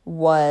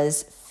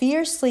was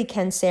fiercely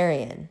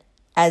Cancerian,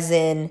 as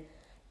in,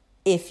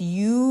 if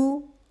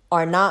you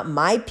are not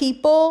my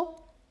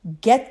people,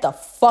 get the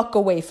fuck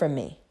away from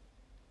me.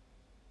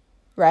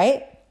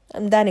 Right?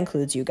 And that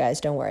includes you guys,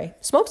 don't worry.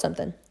 Smoke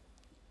something.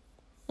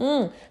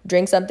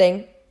 Drink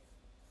something.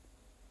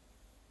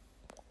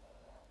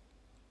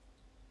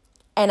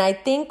 And I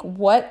think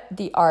what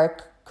the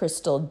Arc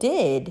crystal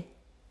did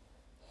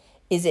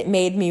is it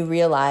made me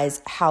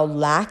realize how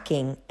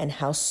lacking and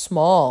how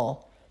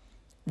small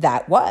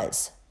that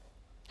was,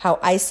 how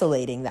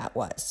isolating that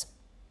was.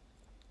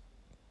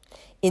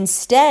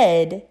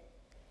 Instead,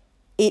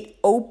 it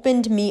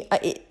opened me,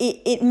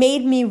 it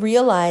made me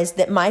realize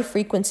that my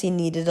frequency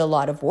needed a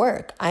lot of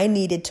work. I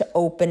needed to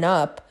open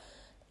up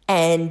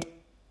and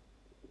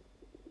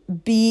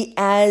be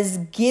as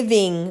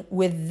giving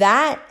with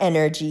that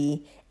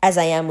energy as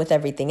I am with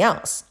everything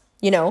else.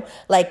 You know,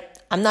 like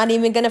I'm not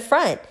even going to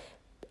front.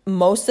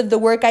 Most of the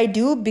work I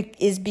do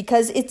is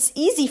because it's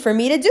easy for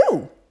me to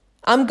do.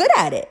 I'm good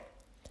at it.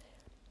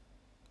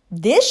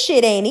 This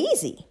shit ain't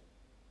easy,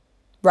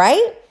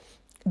 right?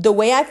 The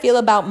way I feel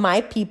about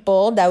my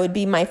people, that would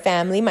be my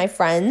family, my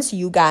friends,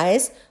 you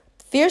guys,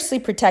 fiercely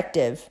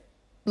protective,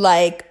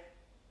 like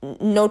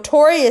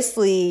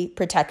notoriously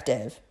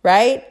protective,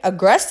 right?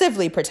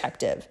 Aggressively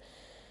protective.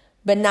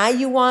 But now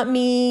you want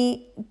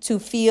me to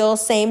feel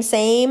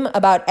same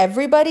about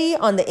everybody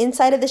on the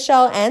inside of the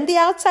shell and the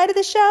outside of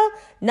the shell?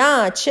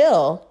 Nah,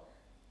 chill.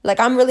 Like,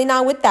 I'm really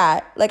not with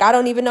that. Like, I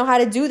don't even know how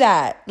to do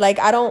that. Like,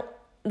 I don't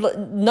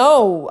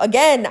know.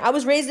 Again, I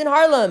was raised in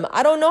Harlem.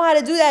 I don't know how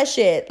to do that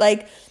shit.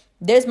 Like,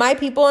 there's my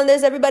people and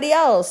there's everybody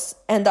else.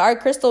 And the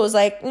Arc crystal was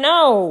like,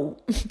 no,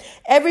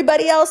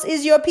 everybody else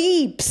is your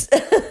peeps.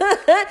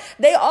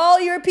 They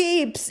all your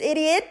peeps,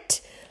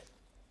 idiot.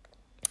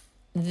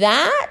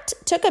 That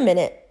took a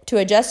minute to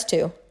adjust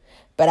to.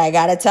 But I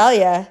gotta tell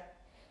you,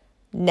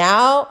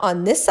 now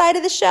on this side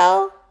of the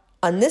shell,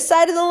 on this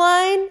side of the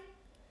line,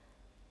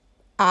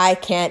 I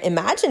can't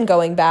imagine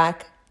going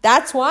back.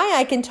 That's why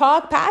I can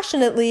talk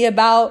passionately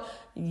about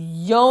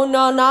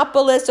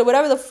Yiannopoulos or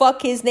whatever the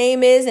fuck his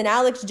name is, and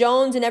Alex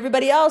Jones and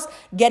everybody else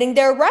getting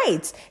their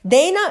rights.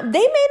 They may not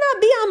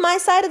be on my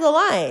side of the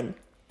line,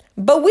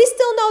 but we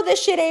still know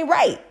this shit ain't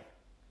right.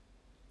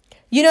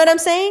 You know what I'm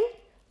saying?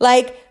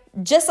 Like,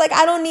 Just like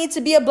I don't need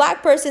to be a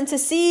black person to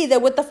see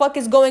that what the fuck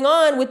is going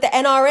on with the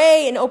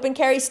NRA in open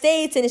carry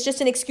states, and it's just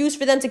an excuse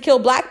for them to kill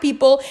black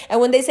people. And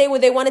when they say, well,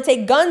 they want to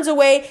take guns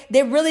away,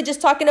 they're really just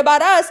talking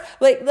about us.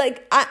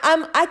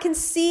 I can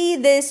see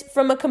this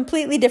from a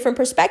completely different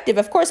perspective.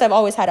 Of course, I've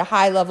always had a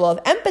high level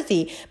of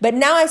empathy, but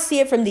now I see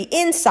it from the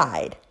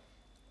inside.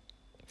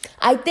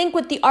 I think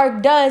what the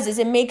arc does is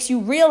it makes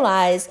you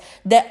realize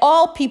that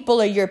all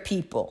people are your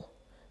people.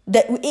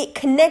 That it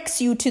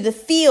connects you to the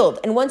field.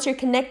 And once you're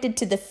connected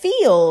to the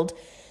field,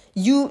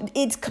 it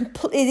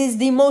is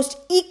the most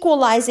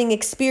equalizing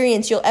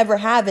experience you'll ever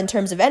have in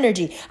terms of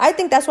energy. I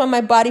think that's why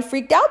my body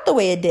freaked out the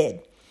way it did.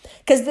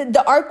 Because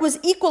the arc was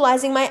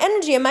equalizing my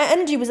energy, and my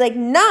energy was like,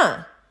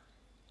 nah.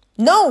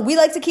 No, we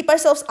like to keep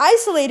ourselves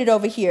isolated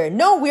over here.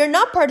 No, we are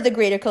not part of the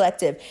greater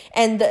collective.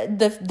 And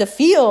the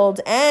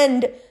field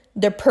and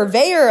the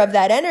purveyor of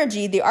that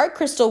energy, the arc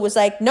crystal, was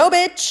like, no,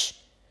 bitch.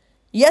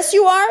 Yes,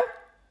 you are.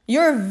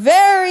 You're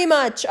very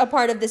much a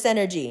part of this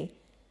energy.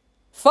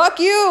 Fuck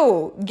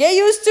you. Get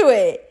used to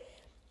it.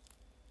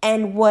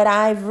 And what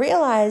I've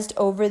realized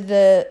over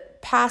the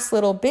past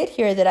little bit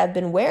here that I've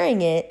been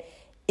wearing it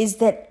is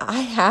that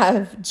I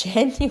have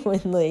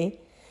genuinely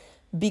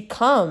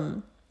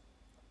become,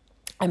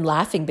 I'm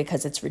laughing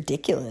because it's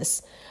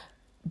ridiculous,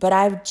 but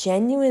I've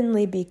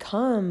genuinely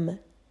become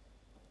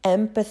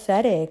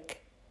empathetic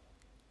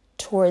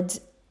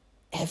towards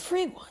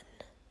everyone.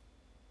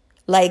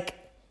 Like,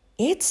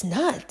 it's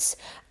nuts.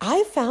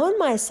 I found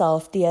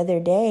myself the other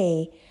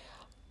day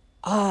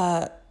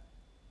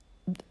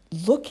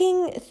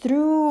looking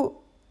through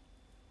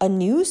a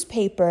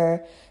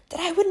newspaper that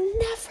I would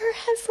never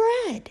have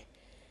read.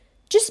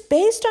 Just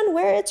based on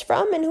where it's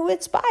from and who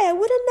it's by, I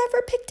would have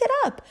never picked it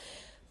up.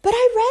 But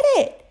I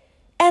read it.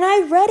 And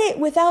I read it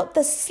without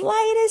the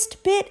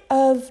slightest bit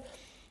of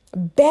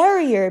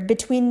barrier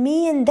between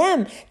me and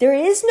them. There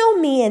is no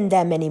me and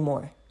them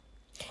anymore.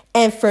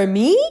 And for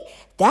me,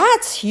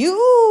 that's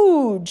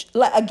huge.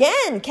 Like,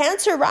 again,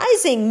 Cancer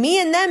rising, me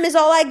and them is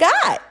all I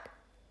got.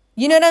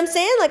 You know what I'm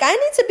saying? Like, I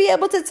need to be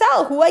able to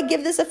tell who I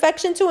give this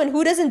affection to and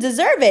who doesn't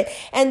deserve it.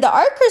 And the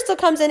arc crystal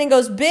comes in and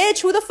goes,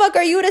 bitch, who the fuck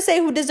are you to say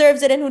who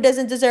deserves it and who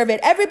doesn't deserve it?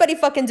 Everybody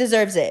fucking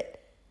deserves it.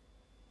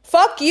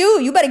 Fuck you.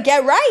 You better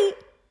get right.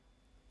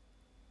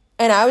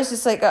 And I was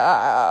just like,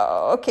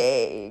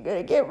 okay, you're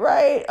gonna get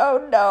right.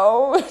 Oh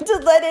no, to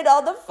let in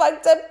all the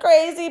fucked up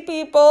crazy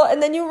people.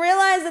 And then you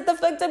realize that the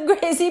fucked up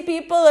crazy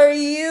people are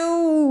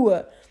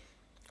you.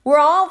 We're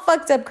all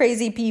fucked up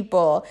crazy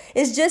people.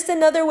 It's just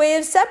another way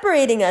of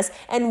separating us.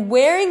 And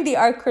wearing the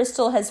arc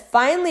crystal has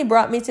finally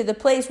brought me to the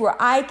place where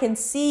I can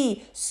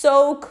see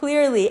so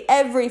clearly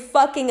every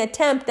fucking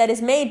attempt that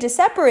is made to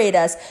separate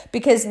us.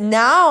 Because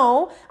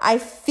now I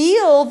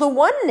feel the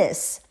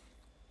oneness.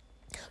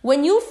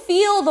 When you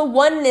feel the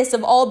oneness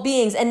of all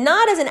beings, and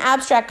not as an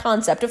abstract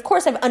concept, of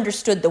course I've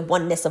understood the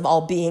oneness of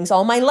all beings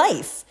all my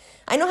life.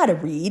 I know how to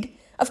read.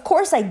 Of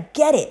course I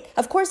get it.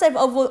 Of course I've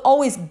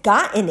always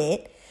gotten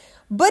it.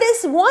 But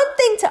it's one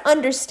thing to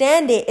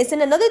understand it. It's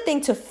another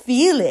thing to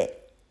feel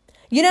it.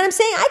 You know what I'm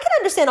saying? I can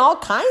understand all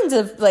kinds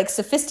of like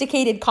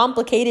sophisticated,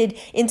 complicated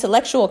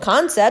intellectual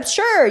concepts.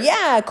 Sure,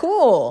 yeah,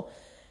 cool.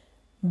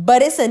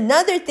 But it's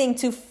another thing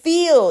to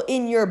feel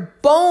in your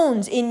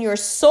bones, in your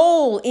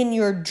soul, in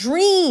your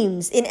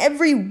dreams, in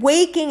every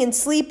waking and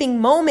sleeping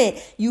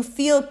moment. You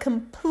feel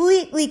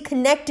completely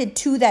connected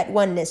to that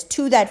oneness,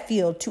 to that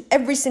field, to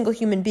every single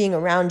human being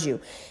around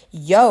you.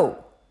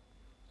 Yo,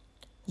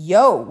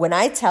 when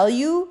I tell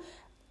you,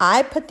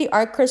 I put the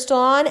arc crystal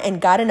on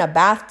and got in a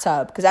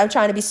bathtub because I'm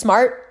trying to be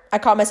smart. I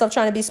caught myself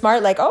trying to be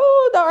smart, like,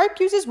 oh, the arc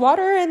uses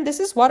water and this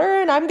is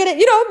water and I'm going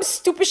to,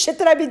 stupid shit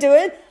that I be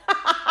doing.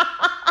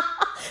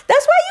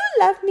 That's why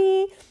you love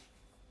me.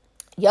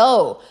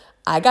 Yo,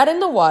 I got in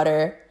the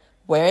water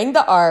wearing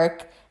the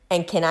arc,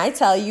 and can I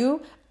tell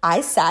you,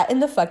 I sat in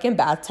the fucking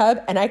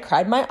bathtub and I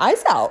cried my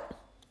eyes out.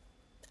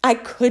 I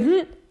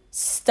couldn't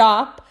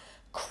stop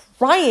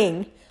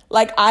crying.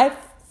 Like, I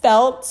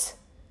felt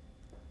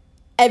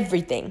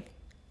everything.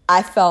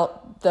 I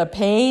felt the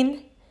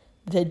pain,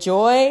 the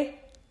joy,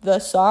 the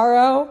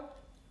sorrow,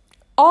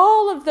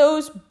 all of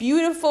those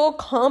beautiful,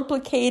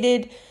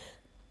 complicated,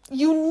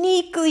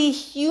 uniquely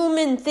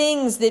human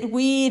things that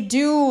we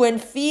do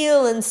and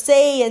feel and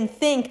say and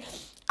think.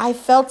 I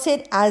felt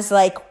it as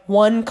like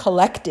one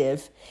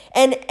collective.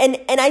 And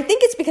I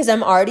think it's because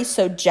I'm already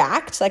so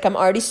jacked, like I'm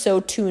already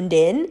so tuned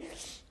in.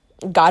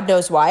 God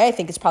knows why. I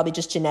think it's probably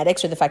just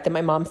genetics or the fact that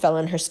my mom fell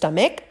on her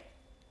stomach,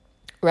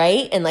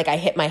 right? And like I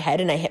hit my head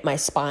and I hit my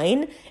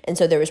spine. And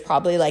so there was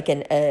probably like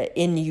an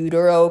in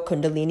utero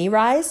Kundalini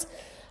rise.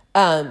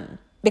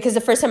 Because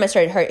the first time I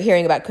started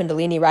hearing about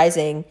Kundalini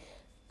rising,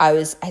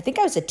 I think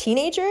I was a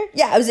teenager.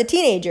 Yeah, I was a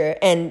teenager.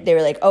 And they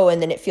were like, oh,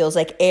 and then it feels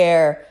like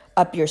air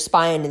up your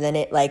spine. And then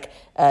it like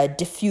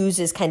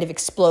diffuses, kind of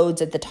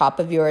explodes at the top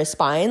of your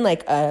spine,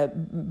 like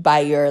by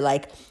your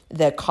like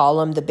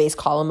the base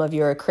column of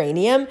your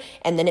cranium.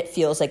 And then it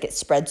feels like it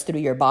spreads through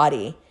your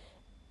body.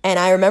 And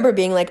I remember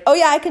being like, oh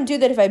yeah, I can do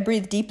that if I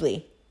breathe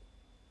deeply.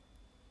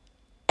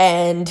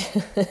 And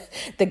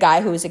the guy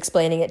who was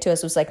explaining it to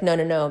us was like, no,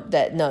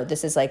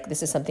 this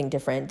is something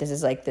different. This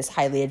is like this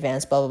highly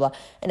advanced, blah, blah, blah.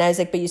 And I was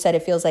like, but you said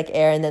it feels like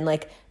air. And then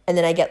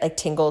I get like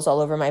tingles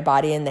all over my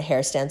body and the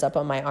hair stands up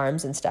on my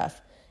arms and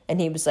stuff. And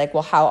he was like,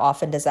 well, how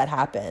often does that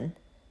happen?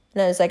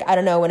 And I was like, I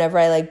don't know, whenever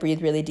I like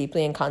breathe really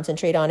deeply and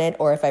concentrate on it,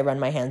 or if I run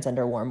my hands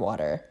under warm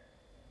water.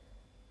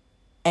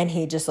 And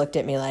he just looked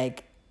at me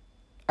like,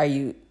 are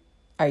you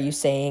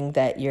saying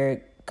that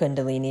your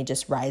Kundalini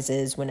just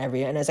rises whenever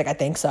you, and I was like, I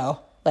think so.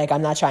 Like,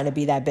 I'm not trying to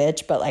be that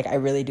bitch, but like, I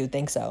really do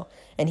think so.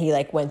 And he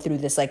like went through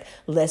this like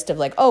list of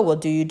like, oh, well,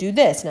 do you do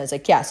this? And I was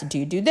like, yes. Do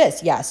you do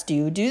this? Yes. Do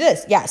you do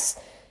this? Yes.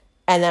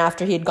 And then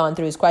after he had gone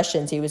through his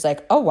questions, he was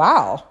like, oh,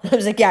 wow. I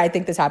was like, yeah, I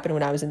think this happened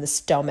when I was in the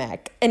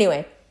stomach.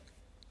 Anyway.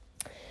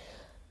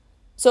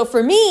 So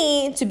for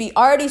me to be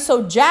already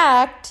so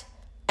jacked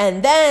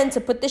and then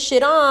to put the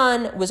shit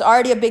on was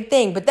already a big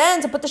thing. But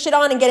then to put the shit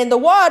on and get in the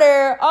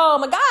water, oh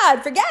my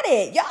God, forget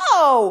it.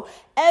 Yo,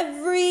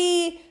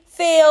 every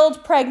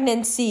failed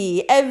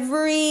pregnancy,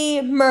 every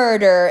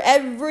murder,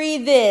 every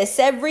this,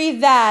 every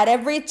that,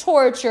 every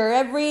torture,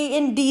 every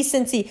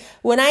indecency.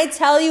 When I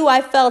tell you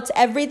I felt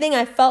everything,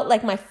 I felt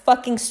like my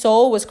fucking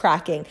soul was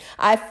cracking.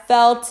 I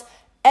felt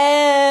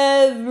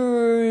everything.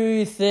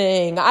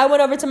 I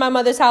went over to my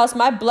mother's house.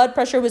 My blood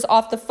pressure was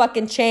off the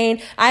fucking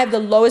chain. I have the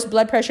lowest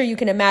blood pressure you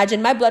can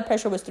imagine. My blood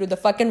pressure was through the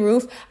fucking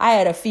roof. I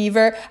had a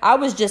fever. I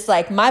was just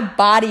like, my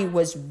body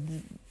was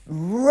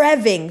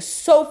revving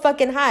so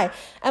fucking high.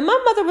 And my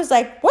mother was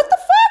like, what the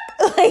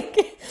fuck?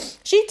 Like,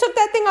 she took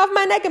that thing off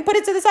my neck and put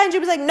it to the side. And she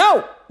was like,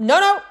 no,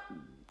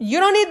 you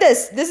don't need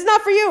this. This is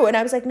not for you. And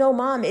I was like, no,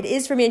 Mom, it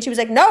is for me. And she was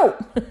like, no,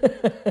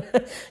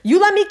 you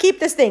let me keep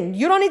this thing.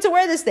 You don't need to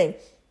wear this thing.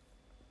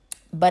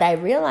 But I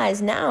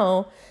realize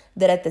now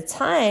that at the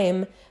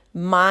time,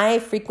 my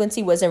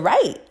frequency wasn't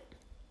right.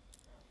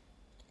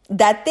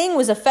 That thing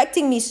was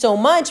affecting me so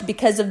much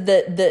because of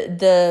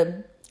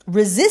the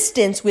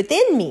resistance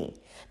within me.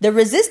 The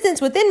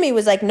resistance within me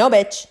was like, no,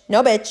 bitch,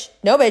 no, bitch,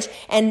 no, bitch.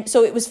 And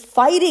so it was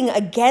fighting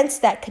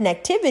against that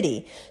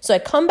connectivity. So I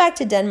come back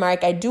to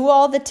Denmark, I do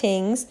all the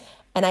things,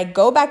 and I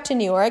go back to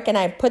New York, and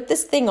I put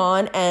this thing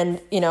on, and,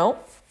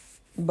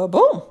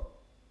 boom.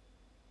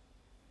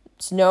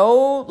 It's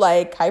no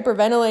like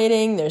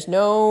hyperventilating. There's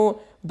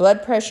no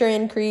blood pressure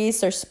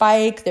increase or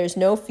spike. There's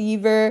no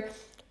fever.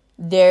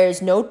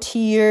 There's no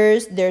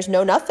tears. There's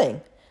no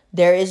nothing.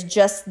 There is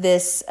just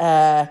this,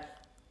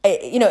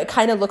 it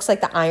kind of looks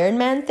like the Iron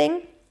Man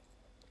thing.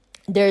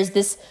 There's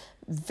this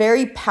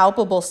very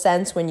palpable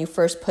sense when you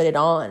first put it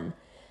on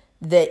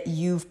that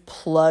you've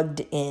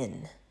plugged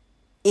in.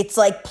 It's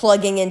like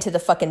plugging into the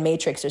fucking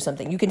Matrix or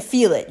something. You can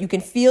feel it. You can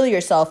feel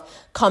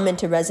yourself come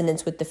into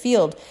resonance with the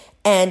field.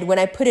 And when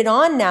I put it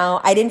on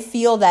now, I didn't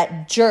feel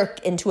that jerk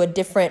into a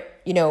different,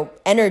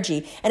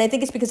 energy. And I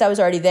think it's because I was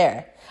already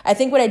there. I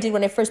think what I did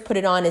when I first put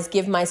it on is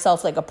give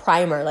myself like a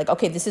primer, like,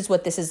 okay, this is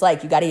what this is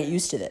like. You got to get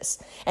used to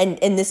this. And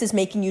this is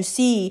making you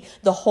see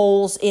the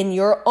holes in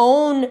your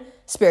own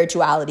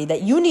spirituality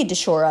that you need to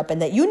shore up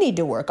and that you need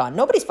to work on.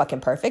 Nobody's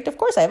fucking perfect. Of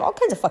course, I have all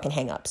kinds of fucking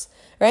hangups,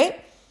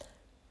 right?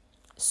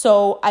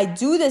 So I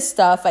do this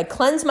stuff. I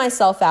cleanse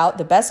myself out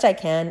the best I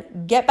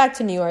can, get back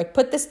to New York,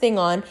 put this thing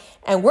on,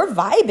 and we're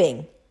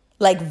vibing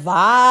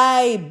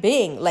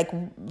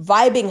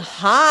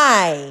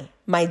high,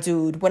 my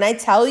dude. When I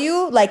tell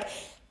you, like,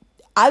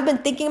 I've been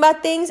thinking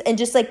about things and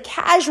just like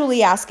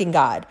casually asking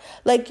God,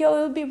 like, yo,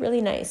 it would be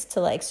really nice to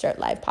like start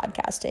live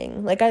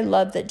podcasting. Like, I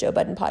love that Joe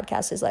Budden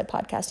podcast is live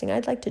podcasting.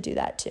 I'd like to do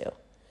that too.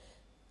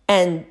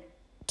 And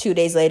 2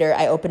 days later,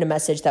 I opened a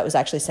message that was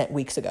actually sent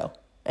weeks ago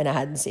and I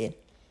hadn't seen.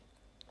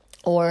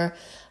 Or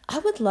I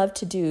would love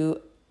to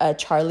do a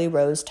Charlie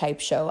Rose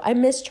type show. I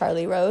miss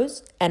Charlie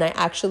Rose, and I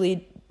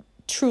actually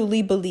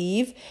truly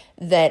believe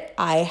that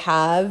I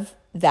have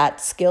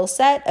that skill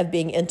set of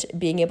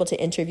being able to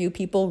interview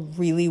people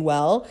really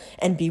well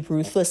and be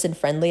ruthless and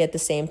friendly at the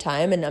same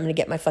time. And I'm going to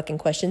get my fucking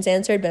questions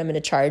answered, but I'm going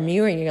to charm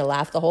you and you're going to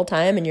laugh the whole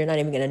time and you're not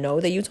even going to know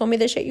that you told me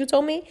the shit you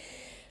told me.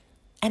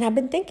 And I've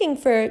been thinking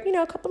for,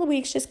 a couple of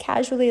weeks, just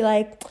casually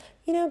like,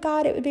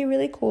 God, it would be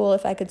really cool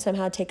if I could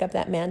somehow take up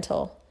that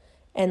mantle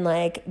and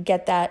like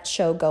get that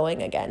show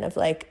going again of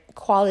like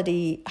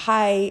quality,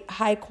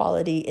 high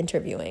quality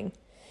interviewing.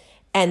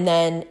 And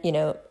then,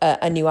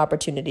 a new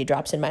opportunity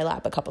drops in my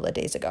lap a couple of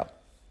days ago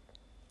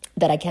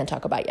that I can't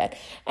talk about yet.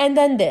 And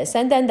then this,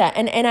 and then that.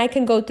 And I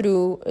can go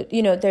through,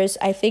 there's,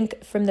 I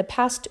think from the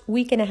past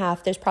week and a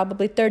half, there's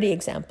probably 30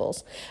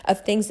 examples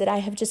of things that I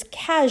have just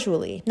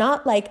casually,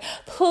 not like,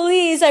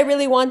 please, I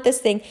really want this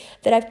thing,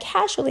 that I've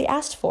casually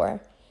asked for.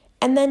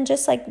 And then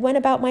just like went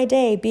about my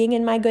day being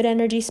in my good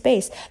energy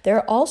space. There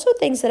are also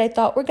things that I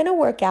thought were going to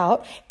work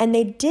out and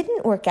they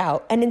didn't work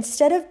out. And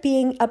instead of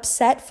being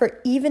upset for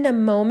even a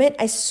moment,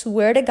 I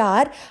swear to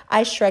God,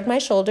 I shrugged my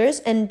shoulders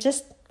and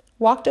just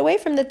walked away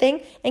from the thing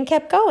and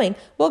kept going.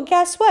 Well,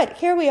 guess what?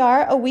 Here we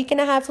are a week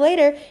and a half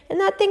later, and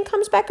that thing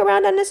comes back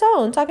around on its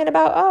own, talking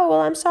about, oh,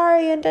 well, I'm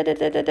sorry, and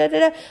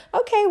da-da-da-da-da-da.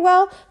 Okay,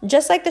 well,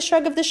 just like the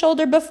shrug of the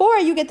shoulder before,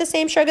 you get the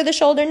same shrug of the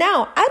shoulder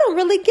now. I don't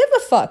really give a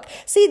fuck.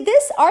 See,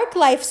 this arc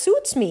life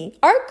suits me.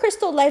 Arc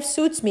crystal life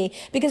suits me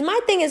because my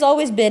thing has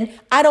always been,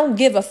 I don't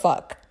give a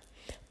fuck.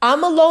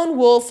 I'm a lone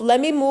wolf. Let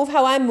me move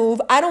how I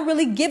move. I don't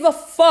really give a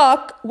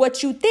fuck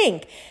what you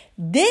think.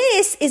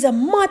 This is a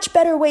much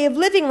better way of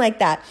living like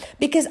that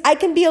because I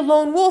can be a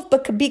lone wolf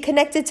but could be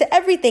connected to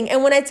everything.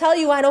 And when I tell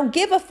you I don't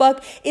give a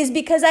fuck is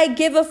because I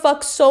give a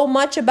fuck so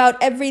much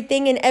about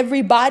everything and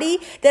everybody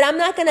that I'm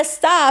not going to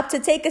stop to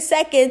take a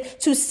second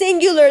to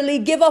singularly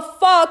give a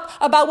fuck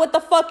about what the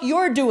fuck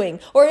you're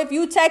doing, or if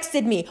you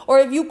texted me, or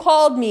if you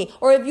called me,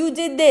 or if you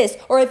did this,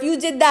 or if you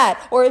did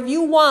that, or if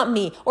you want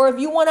me, or if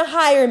you want to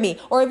hire me,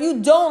 or if you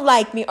don't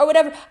like me, or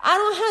whatever. I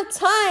don't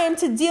have time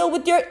to deal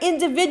with your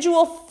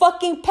individual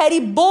fucking petty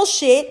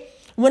bullshit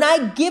when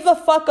I give a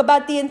fuck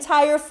about the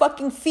entire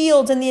fucking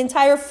field and the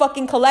entire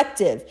fucking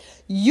collective.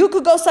 You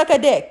could go suck a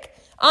dick.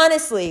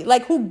 Honestly,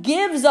 like, who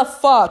gives a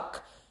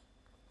fuck?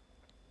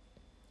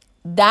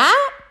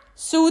 That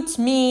suits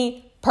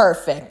me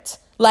perfect.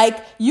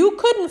 Like, you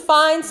couldn't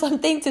find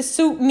something to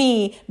suit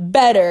me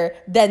better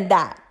than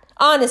that.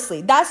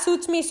 Honestly, that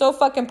suits me so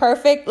fucking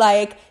perfect.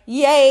 Like,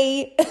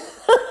 yay.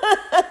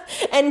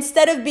 And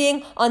instead of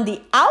being on the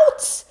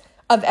outs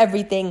of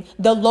everything,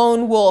 the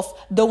lone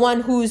wolf, the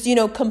one who's,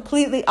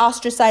 completely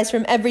ostracized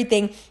from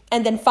everything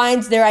and then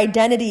finds their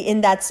identity in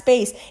that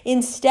space.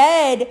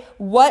 Instead,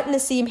 what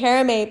Nassim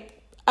Haramein,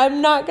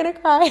 I'm not going to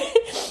cry,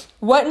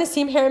 what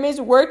Nassim Haramein's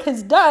work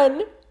has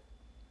done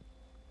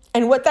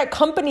and what that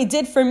company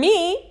did for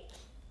me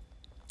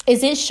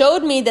is it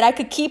showed me that I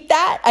could keep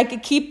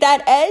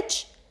that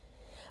edge,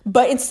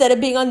 but instead of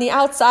being on the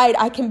outside,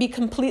 I can be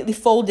completely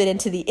folded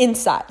into the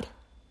inside.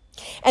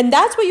 And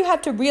that's what you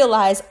have to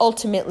realize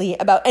ultimately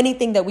about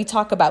anything that we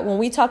talk about when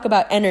we talk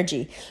about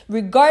energy.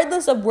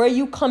 Regardless of where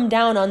you come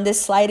down on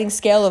this sliding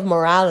scale of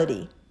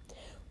morality,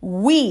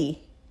 we,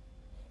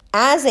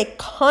 as a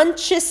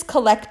conscious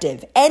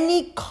collective,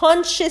 any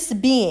conscious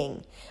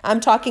being, I'm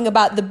talking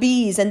about the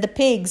bees and the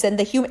pigs and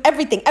the human,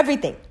 everything,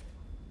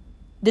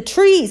 the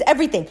trees,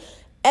 everything,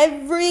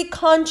 every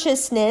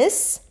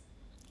consciousness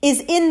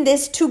is in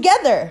this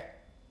together.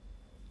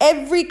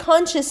 Every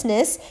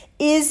consciousness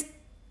is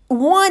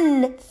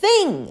one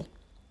thing.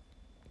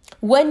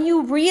 When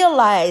you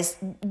realize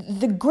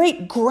the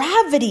great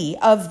gravity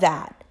of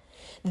that,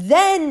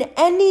 then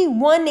any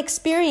one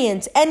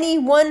experience, any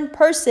one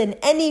person,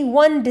 any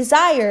one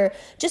desire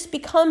just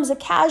becomes a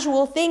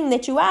casual thing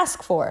that you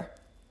ask for.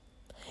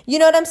 You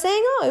know what I'm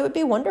saying? Oh, it would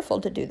be wonderful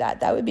to do that.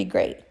 That would be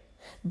great.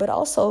 But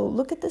also,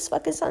 look at this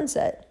fucking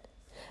sunset.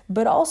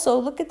 But also,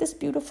 look at this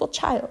beautiful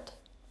child.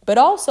 But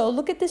also,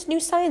 look at this new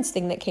science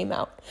thing that came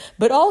out.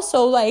 But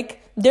also,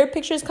 like, there are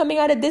pictures coming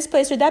out of this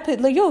place or that place.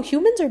 Like, yo,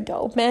 humans are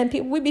dope, man.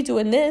 We be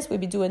doing this, we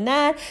be doing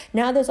that.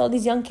 Now there's all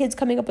these young kids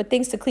coming up with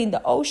things to clean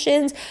the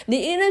oceans. You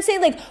know what I'm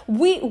saying? Like,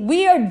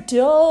 we are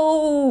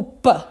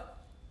dope.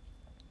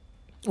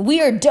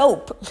 We are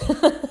dope.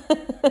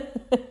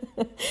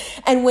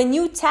 And when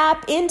you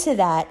tap into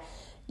that,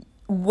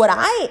 what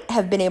I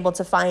have been able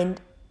to find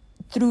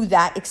through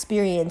that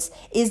experience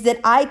is that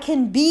I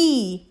can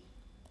be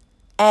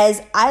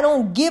as I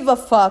don't give a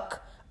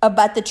fuck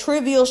about the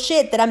trivial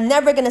shit that I'm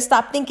never going to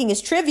stop thinking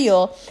is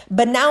trivial,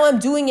 but now I'm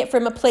doing it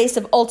from a place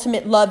of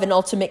ultimate love and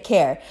ultimate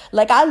care.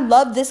 Like, I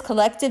love this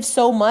collective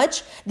so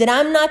much that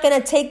I'm not going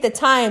to take the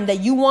time that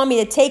you want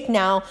me to take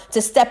now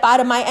to step out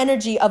of my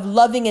energy of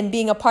loving and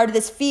being a part of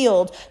this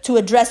field to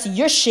address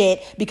your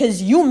shit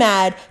because you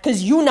mad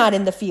because you not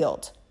in the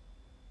field.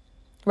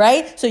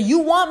 Right? So you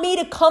want me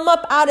to come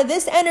up out of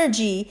this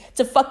energy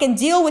to fucking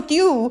deal with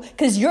you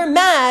because you're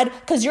mad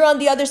because you're on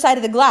the other side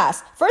of the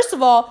glass. First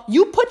of all,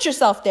 you put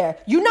yourself there.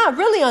 You're not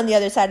really on the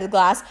other side of the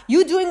glass.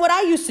 You doing what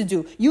I used to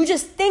do. You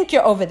just think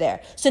you're over there.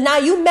 So now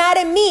you mad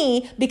at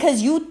me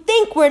because you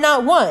think we're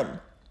not one,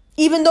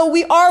 even though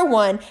we are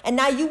one. And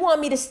now you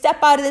want me to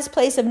step out of this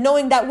place of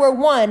knowing that we're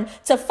one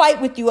to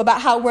fight with you about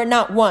how we're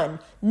not one.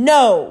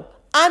 No,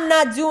 I'm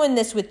not doing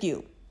this with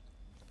you.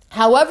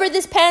 However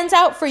this pans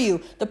out for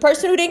you, the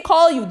person who didn't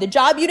call you, the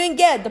job you didn't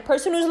get, the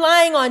person who's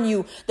lying on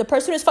you, the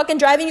person who's fucking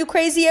driving you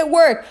crazy at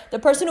work, the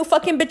person who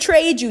fucking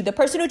betrayed you, the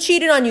person who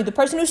cheated on you, the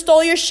person who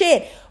stole your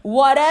shit,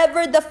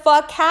 whatever the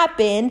fuck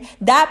happened,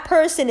 that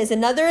person is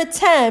another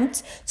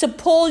attempt to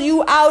pull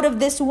you out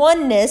of this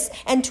oneness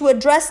and to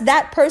address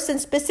that person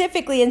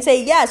specifically and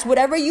say, yes,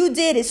 whatever you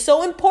did is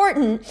so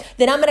important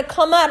that I'm going to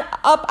come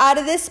up out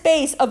of this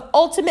space of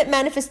ultimate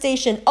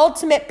manifestation,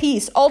 ultimate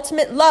peace,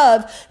 ultimate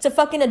love to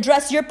fucking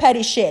address your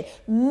petty shit.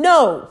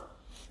 No.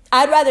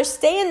 I'd rather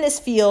stay in this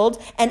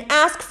field and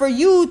ask for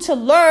you to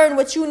learn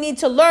what you need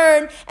to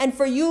learn and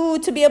for you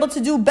to be able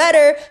to do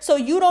better so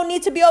you don't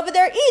need to be over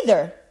there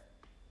either.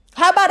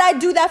 How about I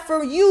do that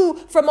for you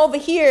from over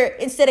here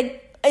instead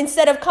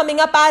of coming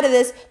up out of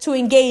this to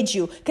engage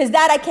you? Because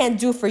that I can't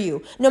do for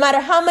you. No matter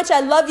how much I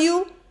love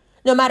you,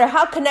 No matter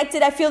how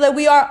connected I feel that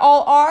we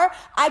all are,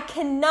 I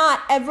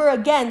cannot ever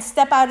again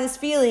step out of this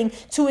feeling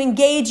to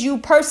engage you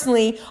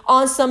personally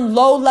on some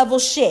low level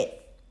shit.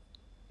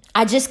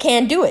 I just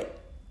can't do it.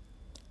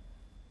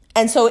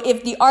 And so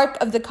if the Ark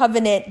of the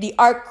Covenant, the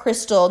Ark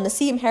Crystal,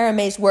 Nassim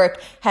Harame's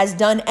work has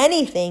done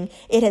anything,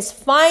 it has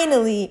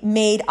finally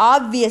made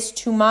obvious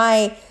to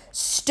my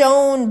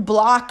stone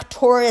block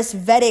Taurus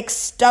Vedic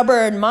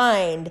stubborn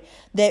mind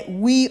that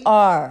we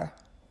are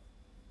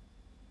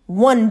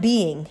one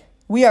being.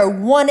 We are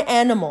one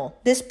animal.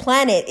 This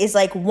planet is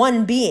like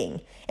one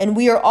being, and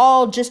we are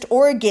all just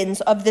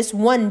organs of this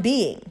one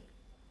being.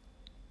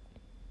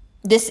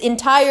 This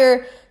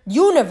entire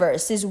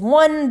universe is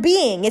one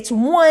being. It's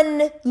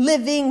one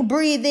living,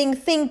 breathing,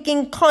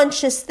 thinking,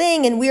 conscious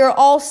thing, and we are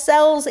all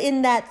cells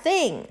in that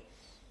thing.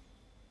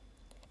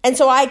 And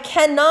so I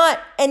cannot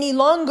any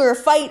longer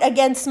fight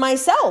against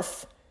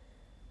myself.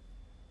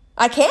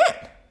 I can't.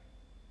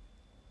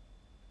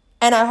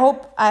 And I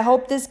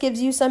hope this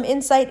gives you some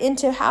insight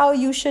into how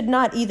you should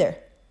not either.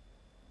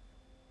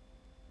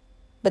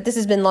 But this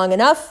has been long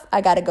enough.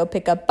 I got to go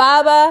pick up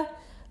Baba.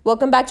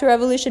 Welcome back to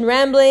Revolution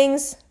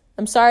Ramblings.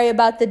 I'm sorry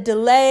about the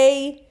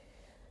delay.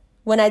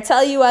 When I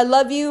tell you I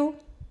love you,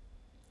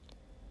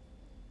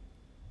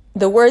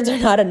 the words are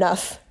not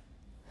enough.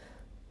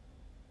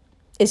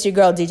 It's your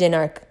girl, DJ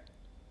Narc.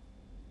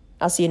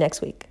 I'll see you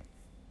next week.